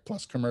back,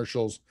 plus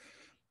commercials,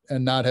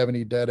 and not have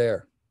any dead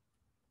air.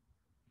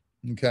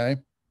 Okay.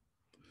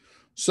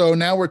 So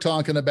now we're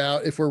talking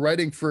about, if we're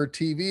writing for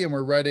TV and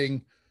we're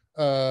writing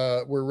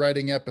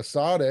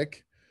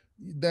episodic,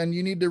 then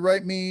you need to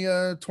write me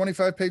a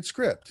 25 page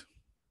script.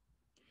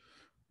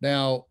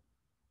 Now,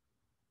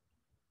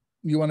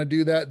 you want to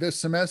do that this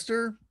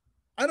semester?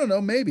 I don't know,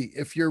 maybe.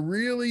 If you're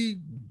really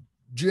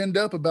ginned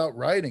up about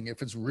writing,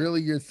 if it's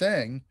really your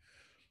thing,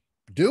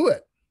 do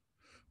it.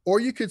 Or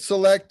you could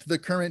select the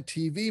current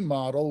TV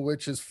model,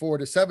 which is 4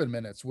 to 7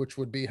 minutes, which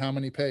would be how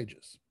many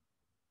pages?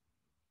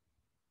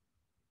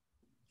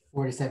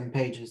 47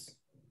 pages.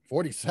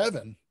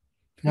 47?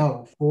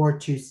 No, 4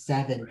 to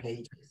 7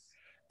 pages.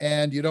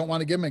 And you don't want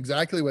to give them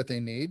exactly what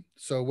they need.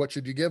 So what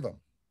should you give them?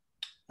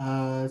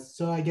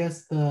 So I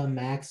guess the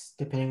max,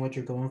 depending what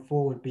you're going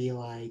for, would be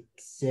like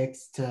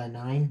 6 to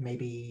 9,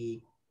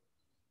 maybe.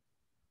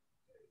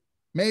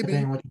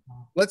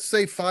 Let's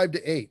say 5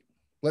 to 8.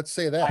 Let's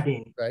say that,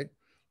 right?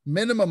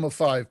 Minimum of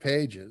 5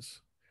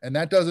 pages. And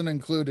that doesn't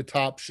include a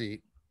top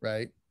sheet,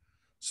 right?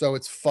 So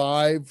it's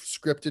 5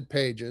 scripted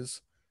pages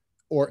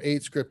or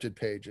 8 scripted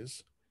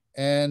pages.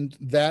 And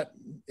that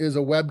is a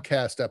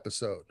webcast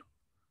episode.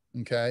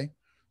 Okay.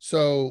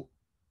 So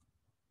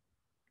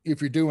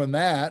if you're doing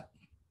that,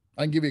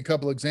 I can give you a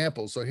couple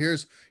examples. So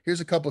here's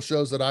a couple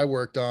shows that I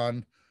worked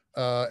on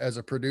as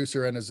a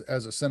producer and as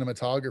a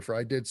cinematographer.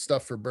 I did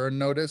stuff for Burn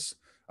Notice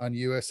on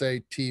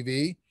USA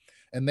TV,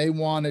 and they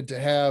wanted to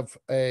have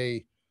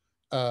an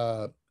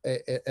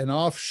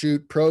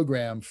offshoot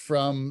program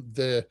from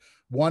the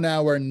 1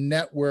 hour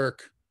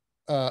network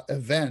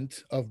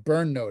event of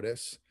Burn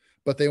Notice,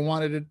 but they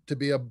wanted it to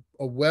be a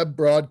web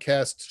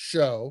broadcast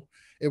show.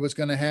 It was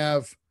going to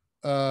have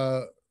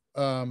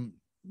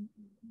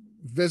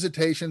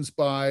visitations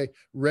by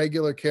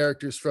regular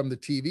characters from the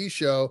TV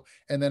show,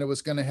 and then it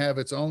was going to have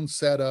its own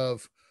set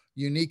of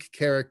unique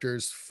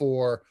characters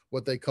for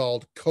what they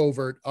called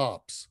covert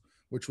ops,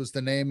 which was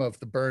the name of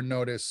the Burn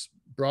Notice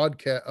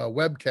broadcast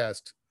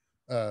webcast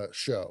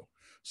show.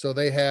 So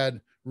they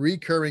had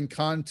recurring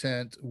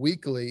content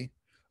weekly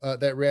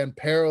that ran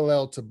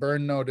parallel to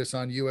Burn Notice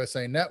on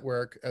USA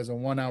Network as a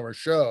 1-hour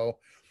show.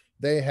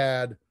 They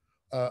had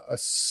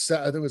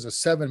there was a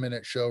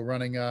 7-minute show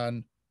running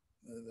on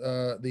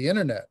the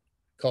internet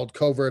called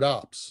Covert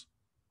Ops.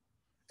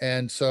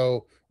 And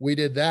so we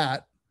did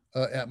that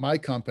at my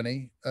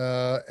company,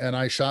 and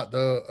I shot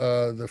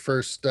the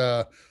first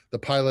the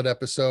pilot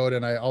episode,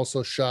 and I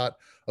also shot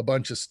a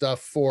bunch of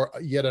stuff for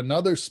yet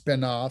another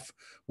spinoff,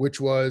 which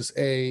was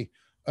a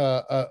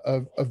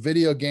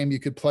video game you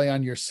could play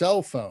on your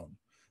cell phone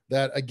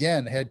that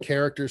again had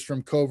characters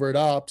from Covert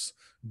Ops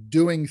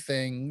doing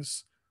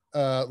things,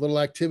 little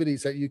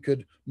activities that you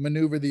could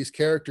maneuver these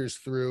characters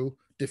through.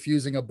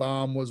 Diffusing a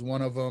bomb was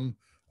one of them.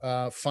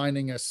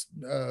 Finding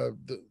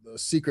the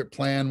secret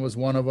plan was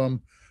one of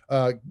them.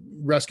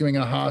 Rescuing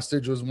a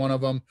hostage was one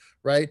of them,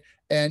 right?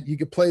 And you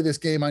could play this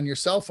game on your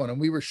cell phone, and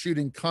we were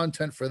shooting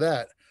content for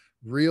that,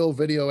 real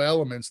video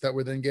elements that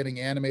were then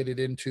getting animated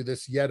into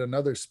this yet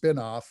another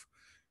spin-off.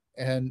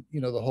 And,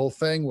 you know, the whole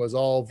thing was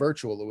all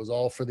virtual. It was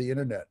all for the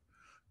internet.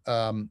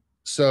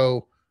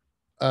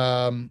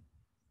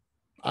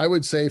 I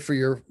would say for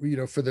your, you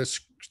know, for this,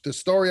 the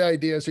story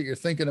ideas that you're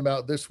thinking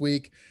about this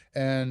week,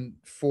 and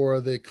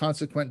for the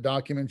consequent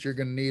documents you're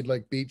going to need,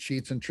 like beat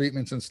sheets and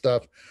treatments and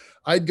stuff,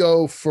 I'd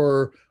go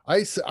for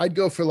like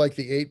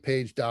the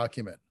 8-page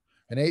document,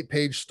 an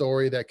 8-page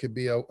story that could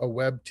be a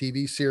web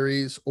TV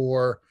series,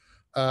 or,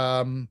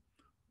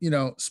 you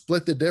know,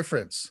 split the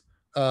difference,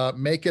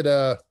 make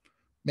it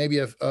maybe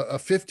a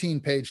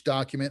 15-page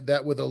document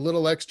that with a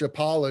little extra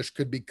polish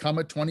could become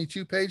a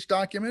 22-page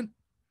document,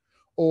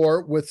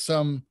 or with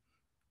some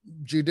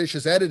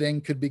judicious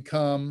editing could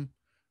become,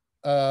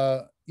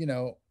 you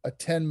know, a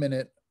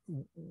 10-minute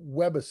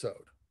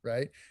webisode,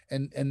 right?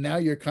 And now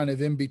you're kind of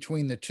in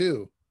between the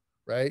two,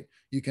 right?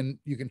 You can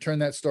turn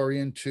that story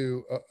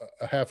into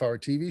a half-hour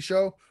TV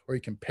show, or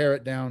you can pare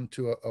it down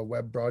to a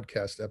web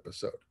broadcast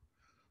episode.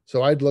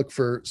 So I'd look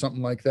for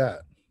something like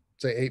that,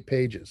 say 8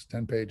 pages,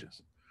 10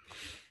 pages.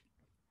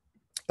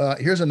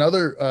 Here's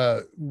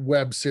another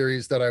web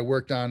series that I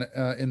worked on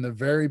in the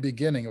very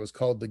beginning. It was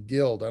called The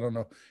Guild. I don't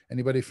know,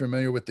 anybody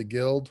familiar with The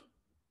Guild?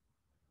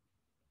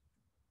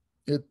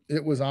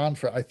 It was on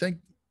for, I think,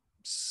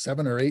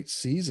 7 or 8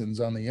 seasons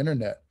on the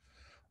internet.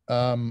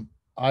 I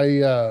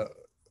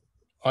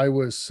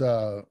was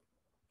a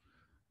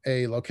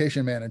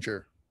location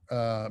manager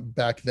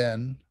back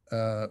then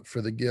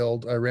for The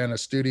Guild. I ran a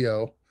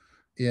studio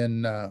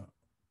in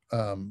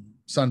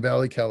Sun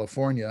Valley,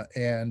 California,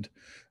 and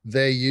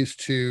they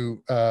used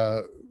to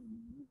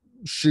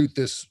shoot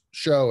this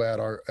show at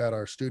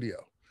our studio.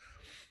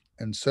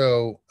 And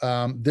so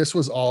this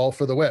was all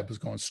for the web. It was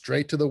going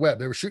straight to the web.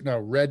 They were shooting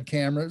our Red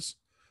cameras.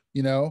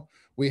 You know,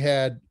 we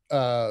had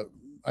the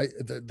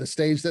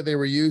stage that they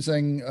were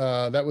using.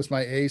 That was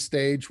my A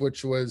stage,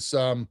 which was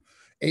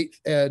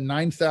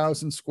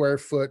 9,000 square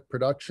foot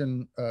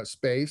production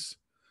space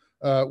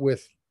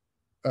with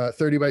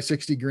 30 by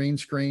 60 green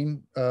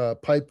screen,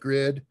 pipe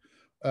grid,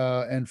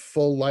 and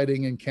full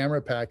lighting and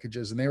camera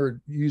packages. And they were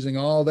using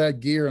all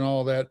that gear and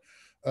all that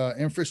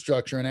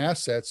infrastructure and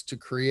assets to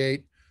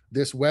create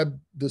this web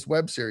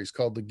series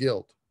called The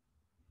Guild.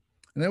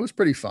 And it was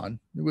pretty fun.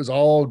 It was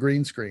all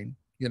green screen,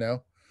 you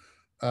know,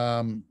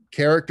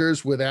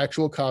 characters with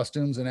actual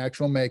costumes and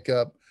actual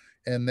makeup.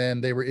 And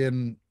then they were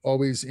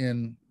always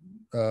in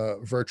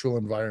virtual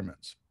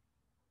environments.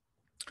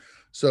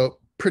 So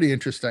pretty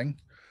interesting.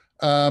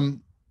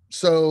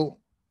 So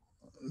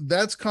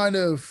that's kind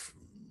of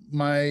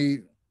my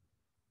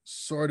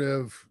sort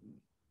of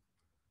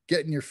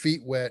getting your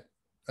feet wet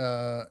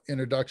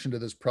introduction to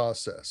this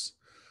process.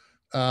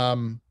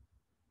 I'm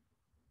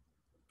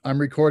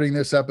recording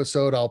this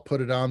episode. I'll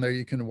put it on there.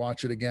 You can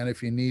watch it again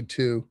if you need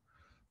to,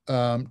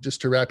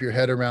 just to wrap your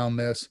head around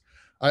this.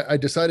 I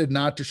decided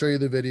not to show you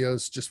the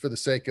videos just for the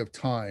sake of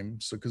time.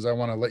 So, because I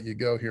want to let you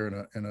go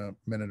here in a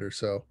minute or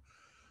so.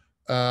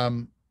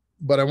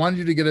 But I wanted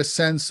you to get a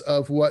sense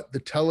of what the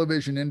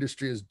television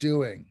industry is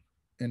doing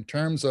in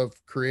terms of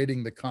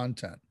creating the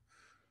content.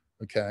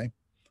 Okay.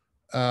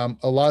 A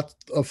lot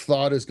of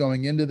thought is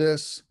going into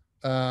this.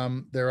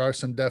 There are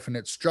some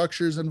definite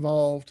structures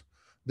involved.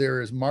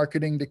 There is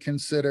marketing to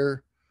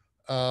consider.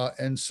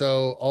 And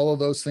so all of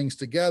those things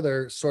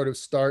together sort of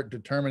start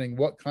determining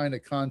what kind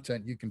of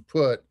content you can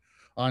put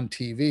on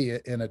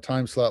TV in a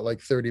time slot like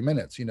 30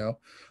 minutes, you know.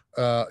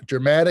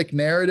 Dramatic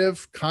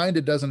narrative kind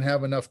of doesn't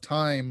have enough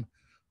time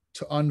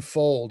to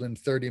unfold in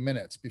 30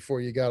 minutes before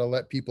you got to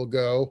let people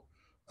go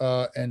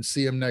and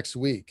see them next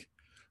week.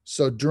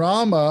 So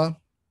drama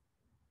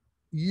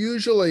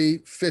usually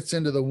fits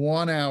into the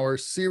 1-hour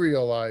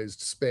serialized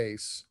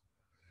space.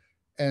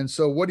 And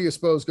so what do you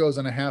suppose goes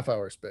in a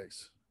half-hour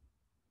space?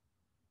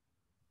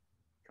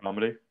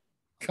 Comedy.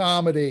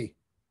 Comedy,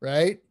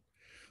 right?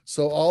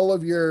 So all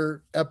of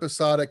your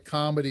episodic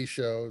comedy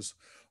shows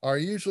are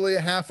usually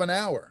a half an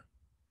hour.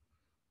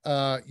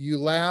 You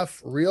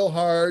laugh real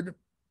hard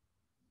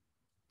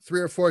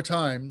 3 or 4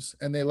 times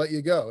and they let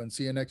you go and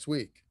see you next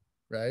week,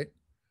 right?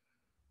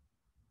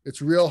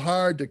 It's real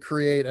hard to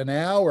create an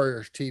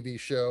hour TV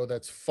show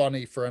that's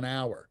funny for an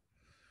hour.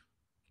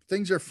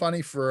 Things are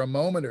funny for a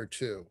moment or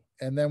two,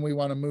 and then we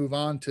want to move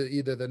on to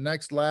either the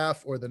next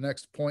laugh or the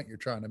next point you're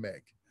trying to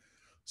make.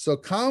 So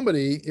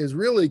comedy is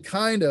really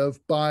kind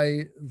of,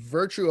 by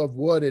virtue of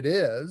what it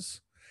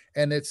is,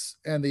 and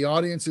the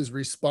audience's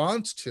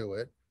response to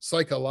it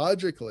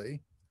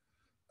psychologically,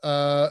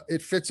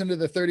 it fits into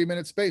the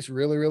 30-minute space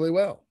really, really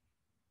well.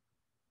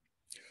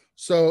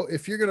 So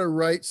if you're going to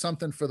write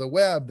something for the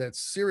web that's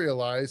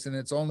serialized and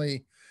it's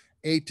only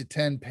 8 to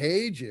 10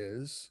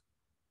 pages,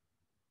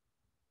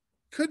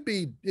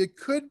 it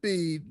could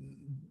be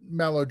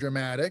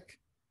melodramatic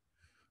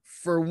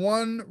for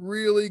one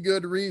really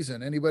good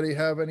reason. Anybody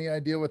have any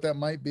idea what that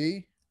might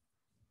be?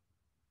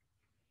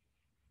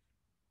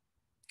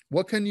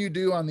 What can you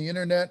do on the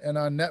internet and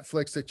on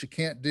Netflix that you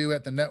can't do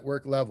at the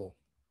network level?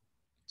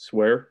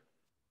 Swear.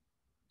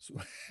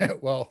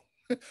 Well,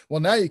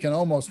 now you can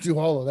almost do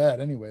all of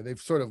that anyway.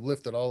 They've sort of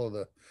lifted all of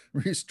the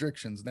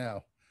restrictions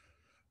now.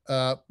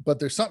 But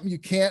there's something you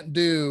can't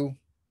do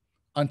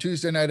on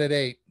Tuesday night at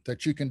 8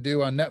 that you can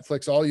do on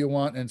Netflix all you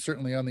want, and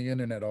certainly on the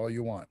internet all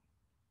you want.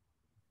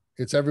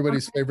 It's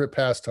everybody's favorite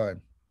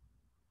pastime.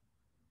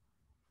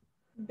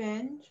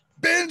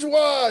 Binge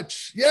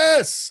watch.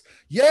 Yes.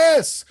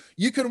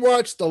 You can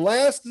watch the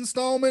last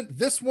installment,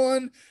 this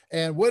one,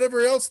 and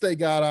whatever else they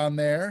got on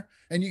there.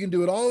 And you can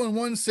do it all in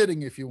one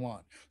sitting if you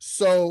want.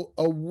 So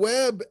a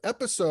web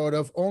episode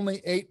of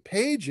only 8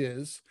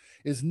 pages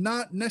is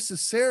not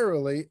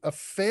necessarily a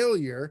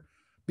failure,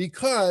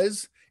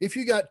 because if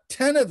you got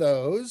 10 of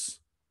those,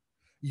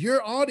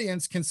 your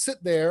audience can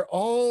sit there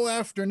all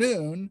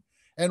afternoon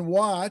and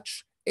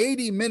watch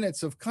 80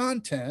 minutes of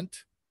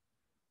content,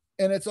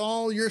 and it's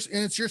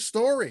your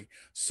story.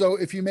 So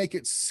if you make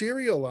it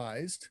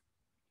serialized,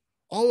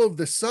 all of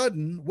the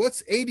sudden,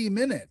 what's 80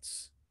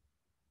 minutes?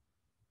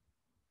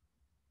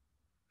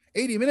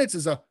 80 minutes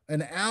is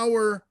an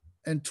hour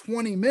and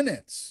 20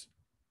 minutes.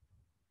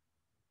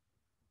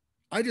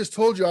 I just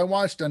told you I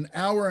watched an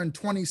hour and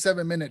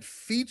 27-minute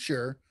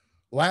feature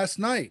last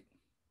night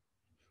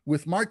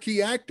with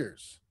marquee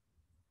actors.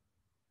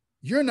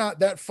 You're not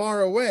that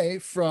far away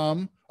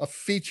from a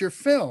feature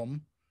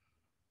film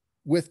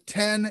with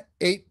 10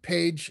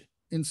 8-page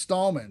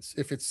installments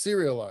if it's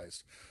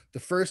serialized. The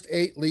first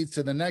 8 leads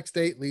to the next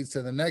 8, leads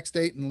to the next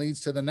 8, and leads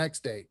to the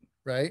next 8,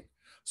 right?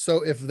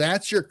 So if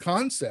that's your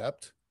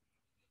concept,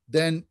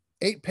 then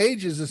 8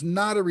 pages is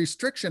not a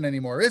restriction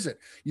anymore, is it?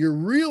 You're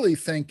really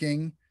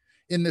thinking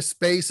in the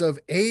space of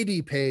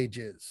 80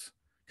 pages,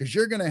 because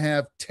you're going to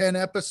have 10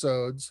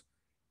 episodes,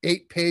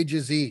 8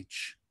 pages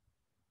each.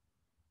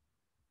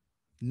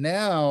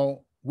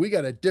 Now we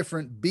got a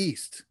different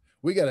beast.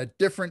 We got a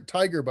different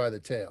tiger by the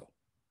tail.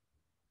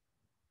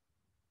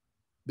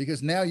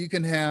 Because now you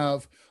can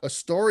have a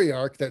story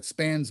arc that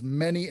spans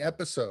many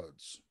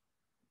episodes.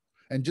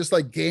 And just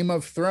like Game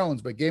of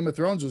Thrones, but Game of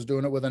Thrones was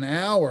doing it with an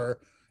hour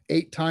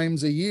 8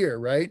 times a year,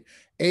 right?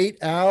 8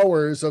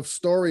 hours of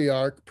story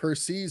arc per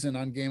season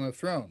on Game of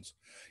Thrones.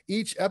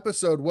 Each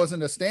episode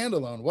wasn't a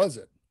standalone, was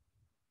it?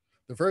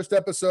 The first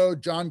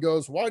episode, John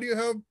goes, "Why do you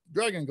have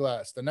dragon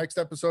glass?" The next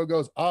episode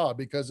goes,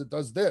 "Because it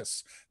does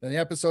this." Then the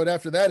episode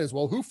after that is,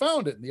 "Well, who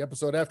found it?" And the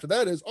episode after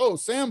that is, "Oh,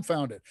 Sam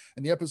found it."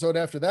 And the episode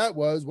after that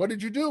was, "What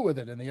did you do with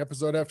it?" And the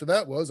episode after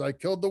that was, "I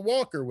killed the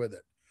walker with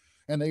it."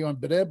 And they go all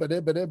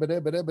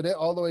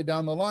the way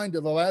down the line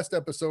to the last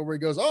episode where he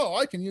goes, "Oh,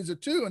 I can use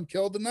it too," and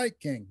kill the Night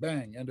King.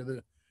 Bang, end of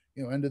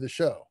the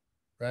show,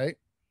 right?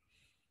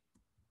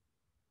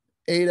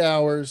 8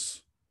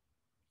 hours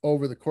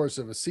over the course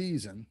of a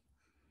season,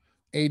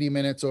 80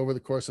 minutes over the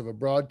course of a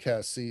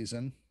broadcast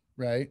season,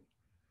 right?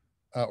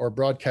 Or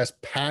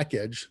broadcast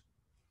package,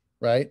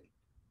 right?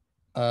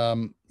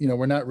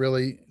 We're not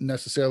really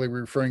necessarily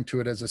referring to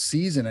it as a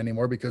season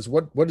anymore, because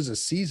what does a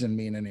season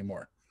mean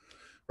anymore?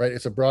 Right?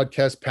 It's a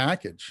broadcast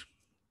package,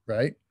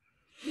 right?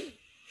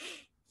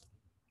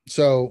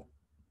 So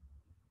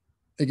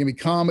it can be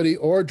comedy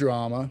or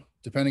drama,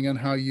 depending on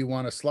how you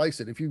want to slice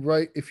it. If you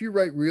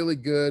write really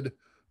good,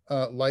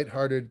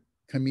 lighthearted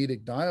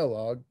comedic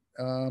dialogue,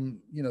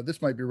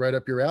 this might be right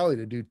up your alley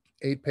to do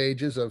 8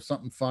 pages of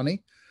something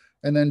funny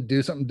and then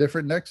do something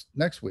different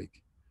next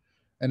week.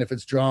 And if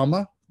it's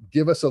drama,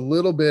 give us a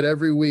little bit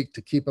every week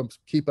to keep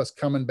us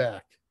coming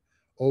back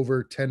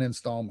over 10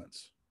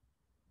 installments,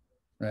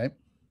 right?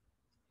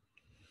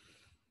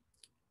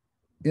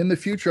 In the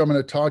future, I'm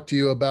going to talk to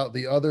you about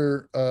the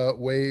other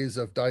ways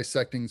of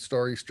dissecting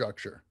story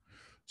structure.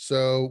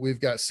 So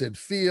we've got Sid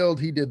Field.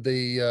 He did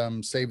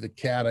the Save the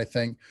Cat, I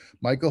think.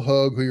 Michael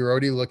Hogue, who you're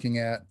already looking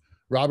at.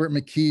 Robert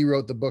McKee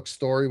wrote the book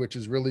Story, which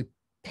is really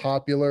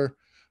popular.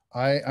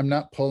 I'm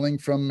not pulling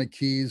from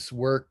McKee's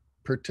work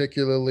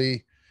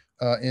particularly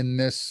in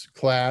this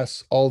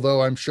class,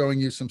 although I'm showing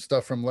you some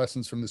stuff from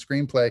lessons from the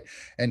screenplay,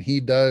 and he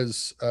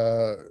does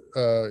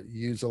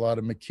use a lot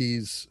of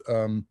McKee's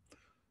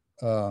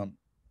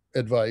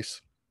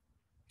advice.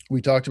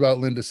 We talked about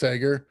Linda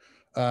Sager,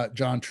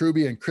 John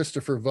Truby, and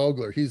Christopher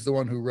Vogler. He's the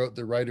one who wrote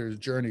The Writer's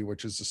Journey,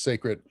 which is a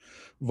sacred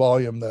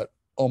volume that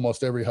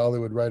almost every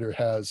Hollywood writer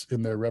has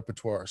in their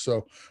repertoire.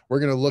 So we're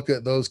going to look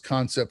at those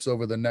concepts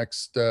over the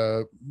next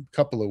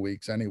couple of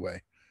weeks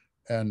anyway,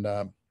 and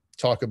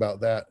talk about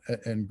that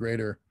in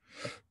greater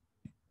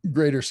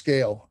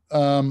scale.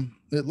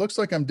 It looks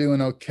like I'm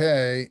doing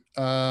okay.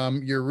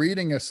 Your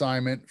reading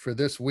assignment for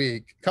this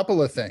week,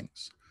 couple of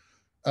things.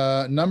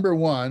 Number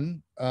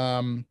one,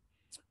 I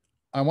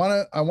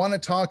want to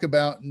talk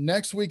about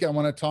next week. I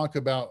want to talk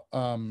about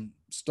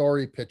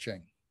story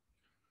pitching.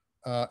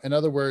 In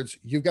other words,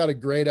 you've got a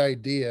great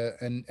idea,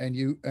 and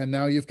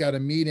now you've got a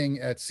meeting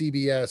at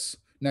CBS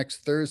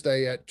next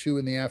Thursday at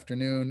 2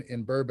 p.m.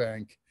 in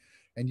Burbank,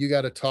 and you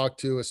got to talk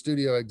to a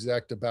studio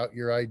exec about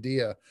your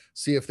idea,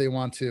 see if they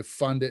want to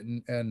fund it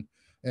and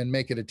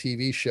make it a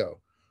TV show.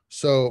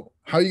 So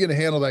how are you going to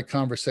handle that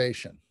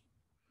conversation?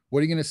 What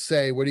are you going to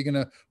say?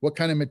 What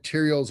kind of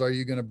materials are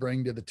you going to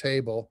bring to the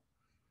table?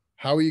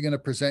 How are you going to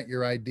present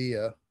your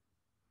idea?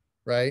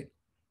 Right?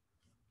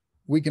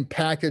 We can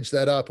package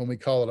that up and we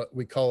call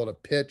it a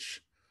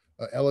pitch,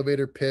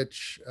 elevator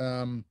pitch,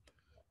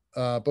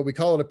 but we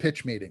call it a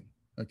pitch meeting.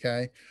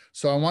 Okay.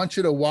 So I want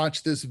you to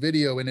watch this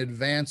video in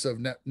advance of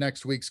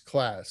next week's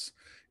class.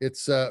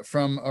 It's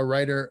from a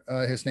writer.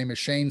 His name is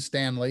Shane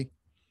Stanley,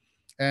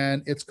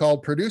 and it's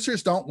called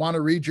Producers Don't Want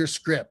to Read Your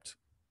Script,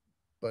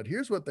 but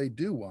here's what they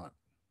do want.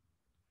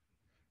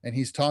 And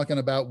he's talking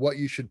about what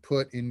you should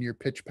put in your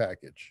pitch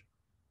package.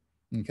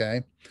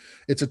 Okay.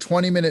 It's a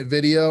 20-minute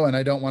video, and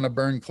I don't want to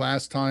burn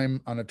class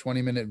time on a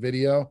 20-minute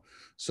video.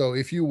 So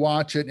if you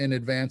watch it in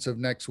advance of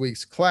next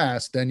week's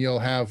class, then you'll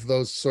have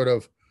those sort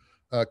of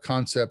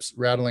concepts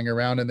rattling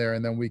around in there,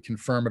 and then we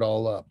confirm it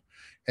all up.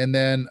 And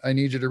then I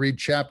need you to read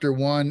chapter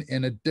 1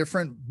 in a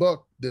different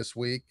book this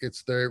week.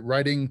 It's the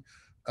writing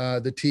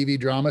the TV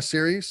drama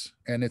series,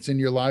 and it's in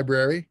your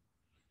library.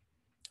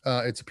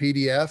 It's a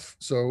PDF.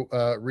 So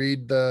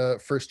read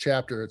the first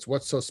chapter. It's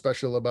What's So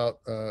Special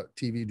About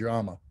TV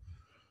Drama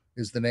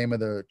is the name of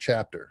the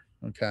chapter.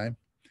 Okay.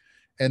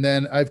 And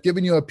then I've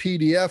given you a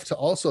PDF to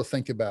also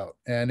think about.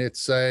 And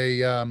it's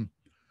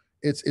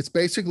it's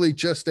basically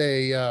just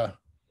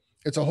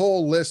it's a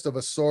whole list of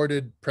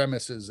assorted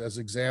premises as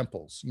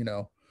examples,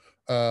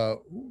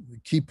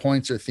 key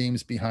points or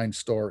themes behind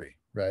story,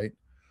 right?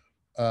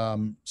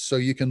 So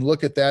you can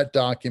look at that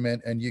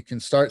document and you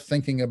can start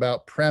thinking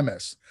about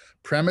premise.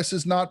 Premise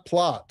is not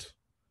plot.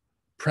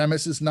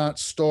 Premise is not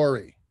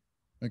story.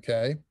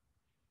 Okay.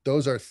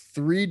 Those are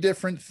 3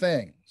 different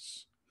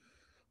things.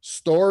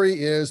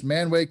 Story is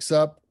man wakes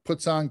up,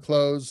 puts on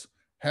clothes,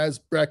 has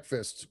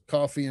breakfast,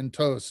 coffee and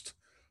toast,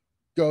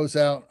 goes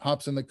out,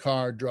 hops in the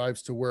car,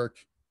 drives to work,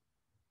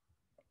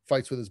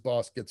 fights with his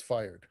boss, gets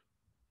fired,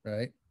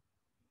 right?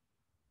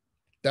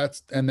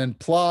 And then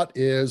plot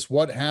is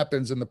what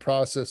happens in the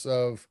process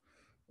of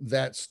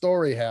that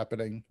story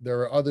happening.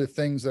 There are other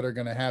things that are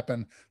going to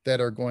happen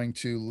that are going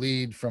to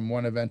lead from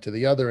one event to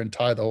the other and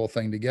tie the whole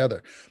thing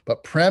together.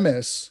 But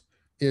premise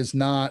is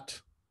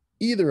not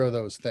either of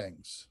those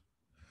things.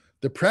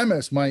 The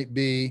premise might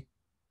be,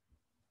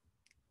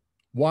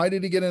 why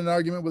did he get in an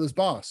argument with his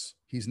boss?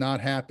 He's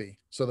not happy.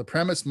 So the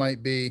premise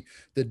might be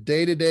the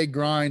day-to-day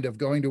grind of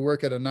going to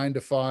work at a 9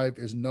 to 5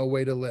 is no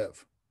way to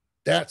live.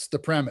 That's the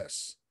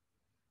premise.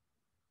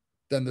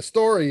 Then the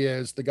story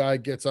is the guy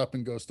gets up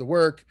and goes to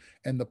work,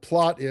 and the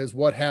plot is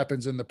what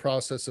happens in the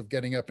process of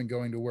getting up and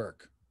going to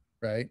work,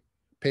 right?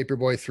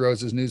 Paperboy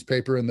throws his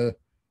newspaper in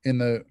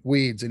the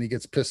weeds and he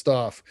gets pissed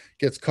off,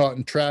 gets caught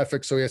in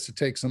traffic. So he has to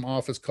take some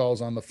office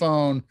calls on the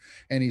phone,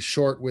 and he's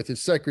short with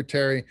his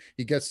secretary.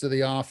 He gets to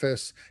the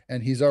office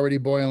and he's already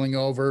boiling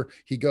over.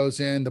 He goes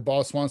in, the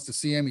boss wants to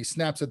see him. He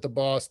snaps at the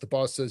boss. The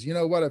boss says, you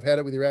know what? I've had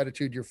it with your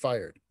attitude. You're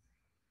fired.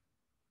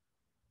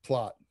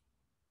 Plot.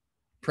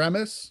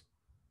 Premise.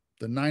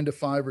 The 9 to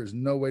 5er is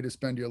no way to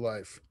spend your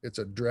life. It's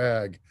a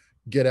drag.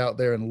 Get out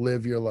there and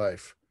live your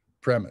life.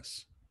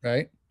 Premise,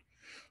 right?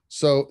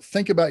 So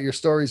think about your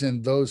stories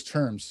in those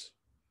terms.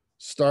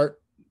 Start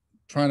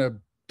trying to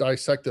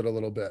dissect it a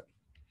little bit.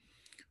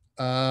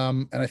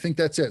 And I think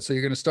that's it. So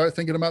you're going to start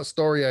thinking about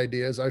story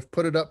ideas. I've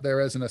put it up there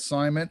as an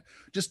assignment.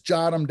 Just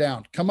jot them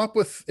down. Come up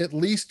with at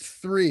least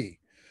 3,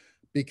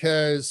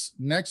 because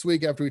next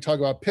week after we talk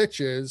about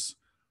pitches,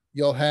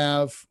 you'll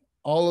have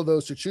all of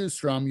those to choose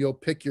from. You'll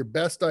pick your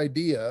best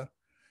idea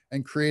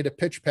and create a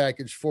pitch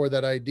package for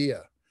that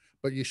idea.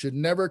 But you should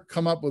never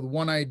come up with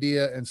one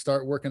idea and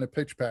start working a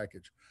pitch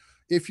package.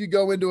 If you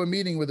go into a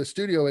meeting with a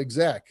studio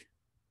exec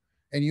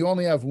and you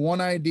only have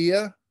one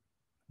idea,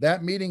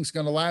 that meeting's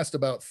going to last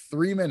about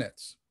 3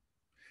 minutes.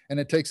 And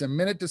it takes a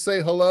minute to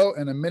say hello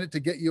and a minute to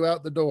get you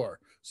out the door.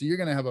 So you're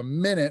going to have a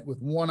minute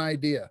with one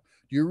idea.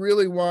 Do you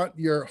really want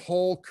your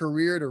whole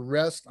career to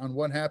rest on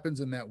what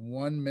happens in that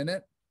 1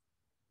 minute?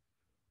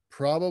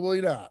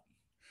 Probably not.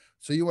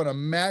 So you want to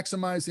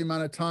maximize the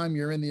amount of time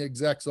you're in the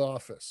exec's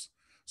office.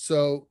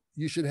 So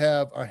you should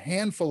have a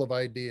handful of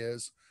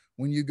ideas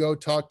when you go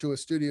talk to a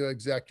studio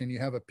exec and you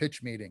have a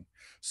pitch meeting.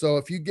 So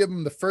if you give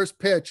him the first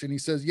pitch and he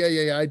says,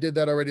 yeah, I did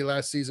that already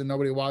last season.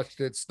 Nobody watched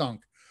it. It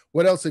stunk.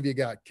 What else have you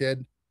got,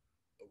 kid?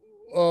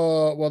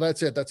 Well,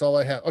 that's it. That's all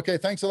I have. Okay.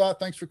 Thanks a lot.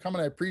 Thanks for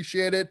coming. I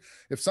appreciate it.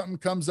 If something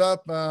comes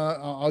up,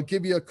 I'll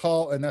give you a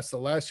call. And that's the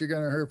last you're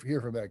going to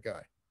hear from that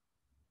guy.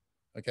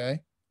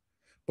 Okay.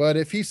 But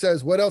if he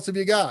says, what else have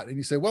you got? And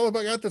you say, well, if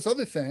I got this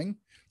other thing,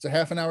 it's a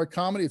half an hour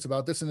comedy. It's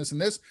about this and this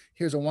and this.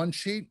 Here's a one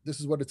sheet. This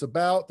is what it's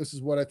about. This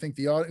is what I think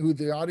who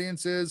the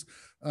audience is.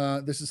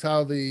 This is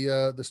how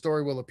the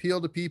story will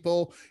appeal to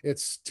people.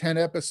 It's 10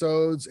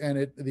 episodes,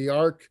 and the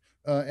arc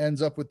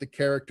ends up with the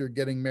character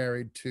getting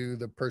married to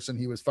the person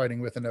he was fighting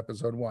with in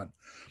episode 1.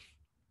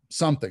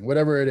 Something,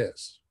 whatever it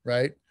is,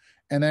 right?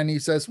 And then he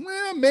says,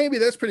 well, maybe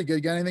that's pretty good.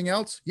 You got anything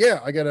else?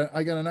 Yeah, I got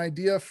an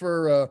idea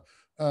for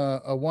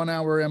a 1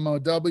 hour MOW.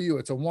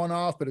 It's a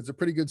one-off, but it's a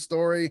pretty good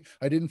story.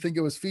 I didn't think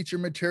it was feature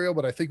material,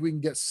 but I think we can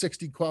get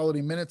 60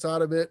 quality minutes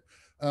out of it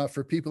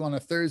for people on a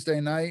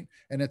Thursday night.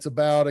 And it's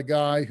about a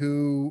guy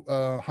who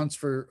hunts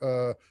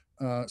for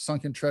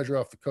sunken treasure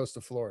off the coast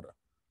of Florida.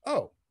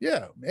 Oh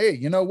yeah. Hey,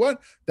 you know what?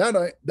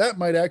 That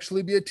might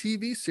actually be a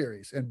TV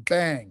series. And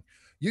bang,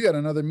 you got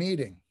another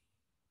meeting,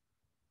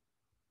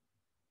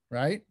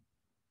 right?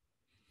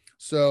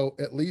 So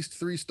at least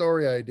 3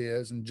 story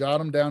ideas, and jot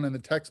them down in the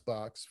text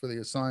box for the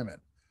assignment.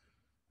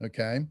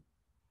 Okay.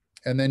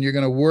 And then you're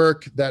going to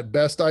work that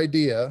best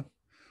idea.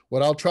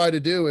 What I'll try to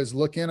do is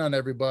look in on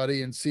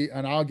everybody and see,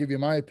 and I'll give you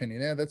my opinion.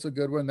 Yeah, that's a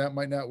good one. That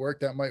might not work.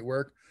 That might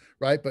work.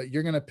 Right. But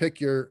you're going to pick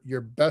your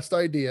best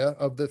idea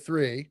of the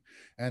 3,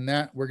 and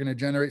that we're going to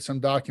generate some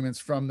documents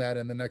from that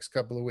in the next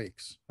couple of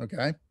weeks.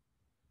 Okay.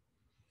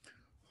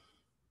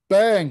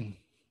 Bang.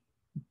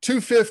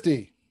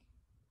 250.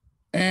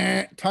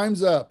 And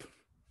time's up.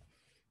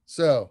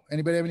 So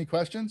anybody have any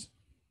questions?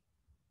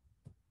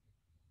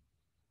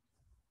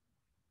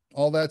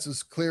 All that's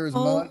as clear as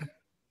mud.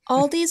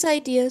 All these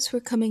ideas we're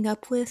coming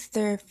up with,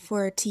 they're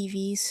for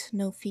TVs,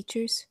 no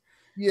features.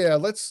 Yeah,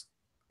 let's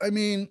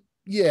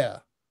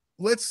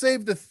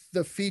save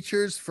the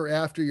features for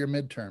after your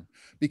midterm,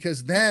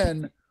 because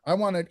then I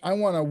want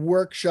to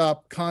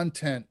workshop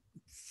content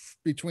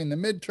between the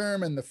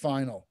midterm and the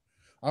final.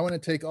 I want to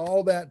take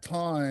all that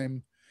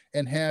time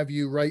and have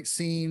you write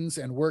scenes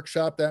and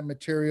workshop that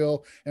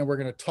material. And we're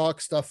going to talk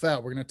stuff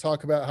out. We're going to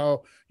talk about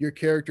how your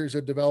characters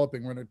are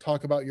developing. We're going to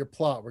talk about your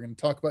plot. We're going to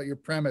talk about your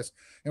premise,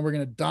 and we're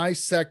going to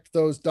dissect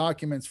those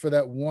documents for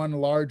that one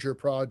larger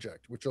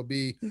project, which will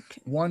be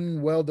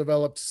one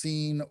well-developed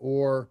scene,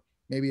 or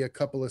maybe a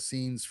couple of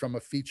scenes from a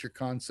feature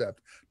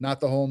concept, not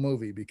the whole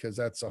movie, because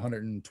that's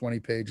 120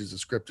 pages of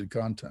scripted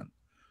content.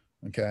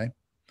 Okay.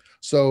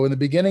 So in the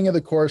beginning of the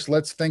course,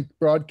 let's think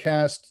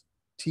broadcast,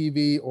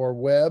 TV, or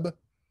web.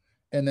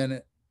 And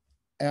then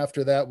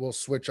after that, we'll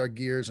switch our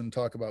gears and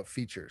talk about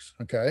features.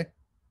 Okay.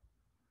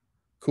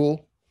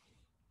 Cool.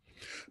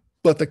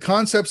 But the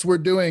concepts we're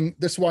doing,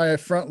 this is why I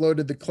front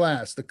loaded the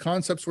class. The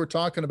concepts we're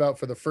talking about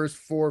for the first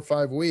 4 or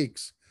 5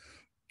 weeks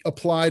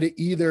apply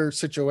to either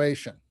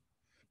situation,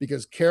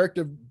 because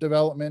character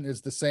development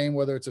is the same,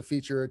 whether it's a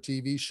feature or a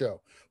TV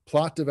show.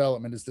 Plot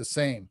development is the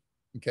same.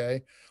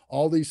 Okay.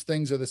 All these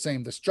things are the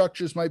same. The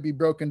structures might be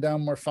broken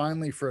down more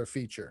finely for a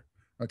feature.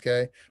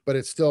 Okay. But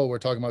it's still, we're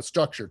talking about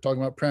structure,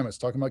 talking about premise,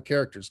 talking about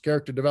characters,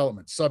 character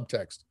development,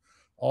 subtext,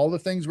 all the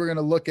things we're going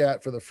to look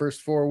at for the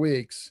first 4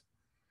 weeks,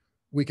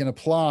 we can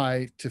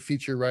apply to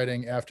feature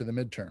writing after the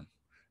midterm.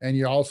 And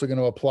you're also going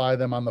to apply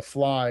them on the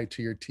fly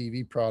to your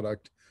TV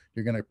product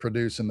you're going to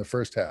produce in the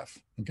first half.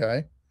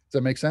 Okay. Does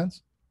that make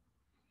sense?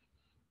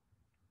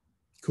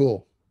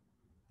 Cool.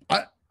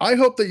 I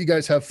hope that you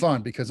guys have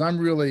fun, because I'm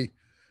really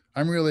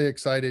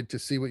excited to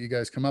see what you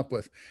guys come up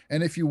with.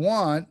 And if you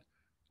want,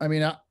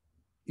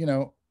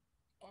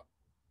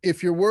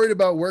 if you're worried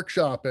about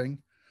workshopping,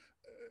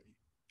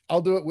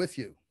 I'll do it with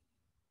you.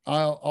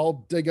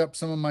 I'll dig up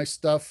some of my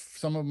stuff,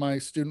 some of my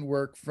student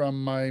work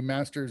from my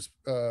master's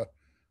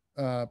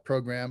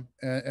program,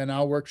 and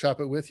I'll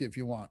workshop it with you if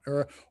you want,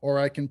 or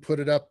I can put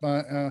it up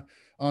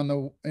on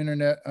the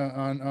internet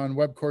on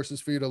web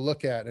courses for you to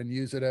look at and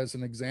use it as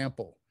an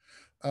example.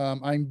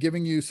 I'm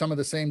giving you some of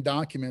the same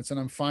documents, and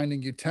I'm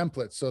finding you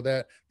templates, so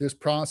that this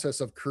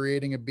process of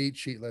creating a beat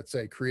sheet, let's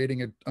say,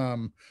 creating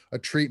a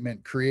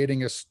treatment,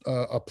 creating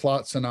a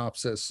plot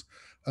synopsis,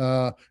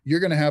 you're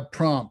going to have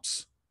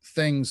prompts,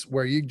 things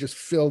where you just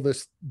fill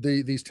these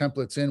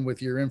templates in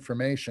with your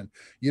information.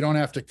 You don't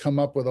have to come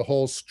up with a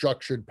whole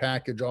structured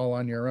package all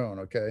on your own.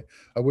 Okay.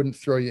 I wouldn't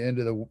throw you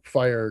into the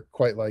fire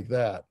quite like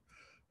that.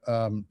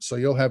 So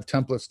you'll have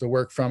templates to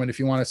work from. And if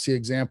you want to see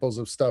examples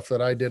of stuff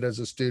that I did as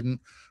a student,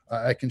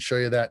 I can show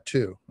you that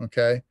too.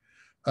 Okay.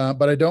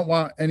 But I don't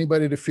want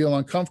anybody to feel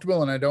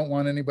uncomfortable, and I don't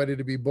want anybody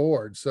to be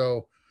bored.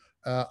 So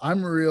I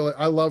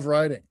love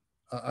writing.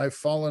 I've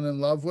fallen in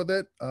love with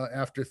it.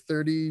 After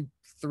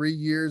 33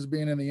 years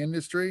being in the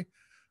industry,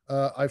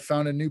 I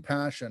found a new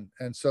passion.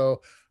 And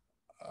so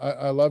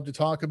I love to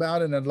talk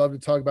about it, and I'd love to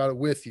talk about it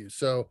with you.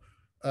 So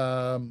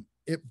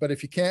But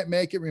if you can't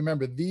make it,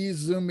 remember, these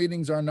Zoom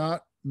meetings are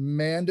not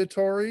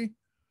mandatory,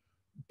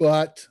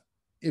 but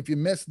if you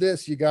miss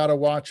this, you got to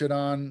watch it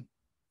on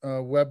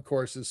web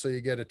courses so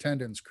you get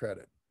attendance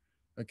credit.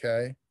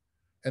 Okay.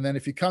 And then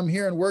if you come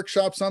here and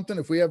workshop something,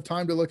 if we have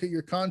time to look at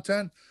your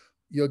content,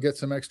 you'll get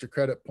some extra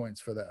credit points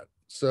for that.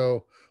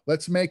 So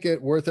let's make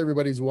it worth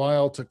everybody's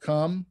while to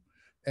come,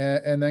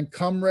 and then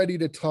come ready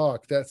to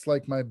talk. That's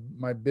like my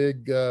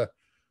big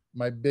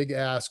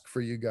ask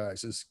for you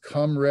guys is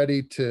come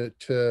ready to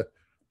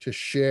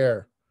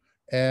share,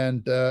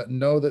 and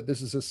know that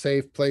this is a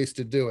safe place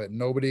to do it.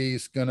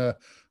 Nobody's gonna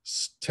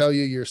tell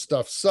you your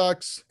stuff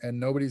sucks, and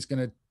nobody's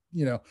gonna,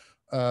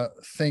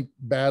 think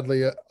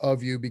badly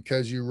of you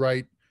because you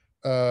write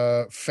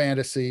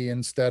fantasy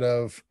instead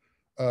of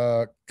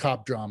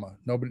cop drama.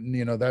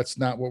 Nobody, that's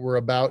not what we're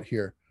about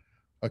here.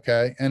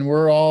 Okay. And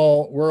we're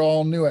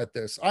all new at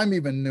this. I'm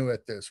even new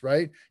at this,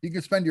 right? You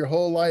can spend your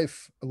whole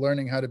life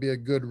learning how to be a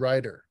good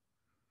writer.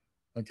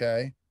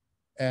 Okay.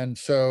 And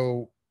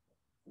so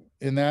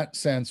in that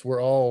sense,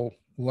 we're all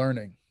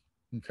learning.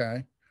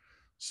 Okay.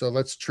 So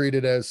let's treat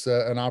it as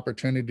an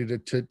opportunity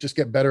to just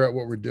get better at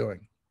what we're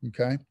doing.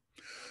 Okay.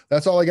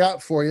 That's all I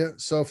got for you.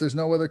 So if there's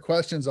no other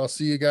questions, I'll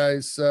see you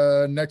guys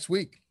next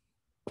week.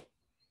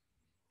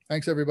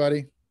 Thanks,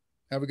 everybody.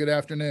 Have a good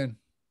afternoon.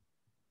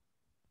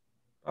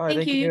 All right,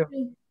 thank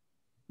you.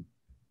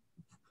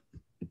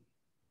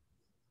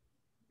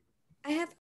 I have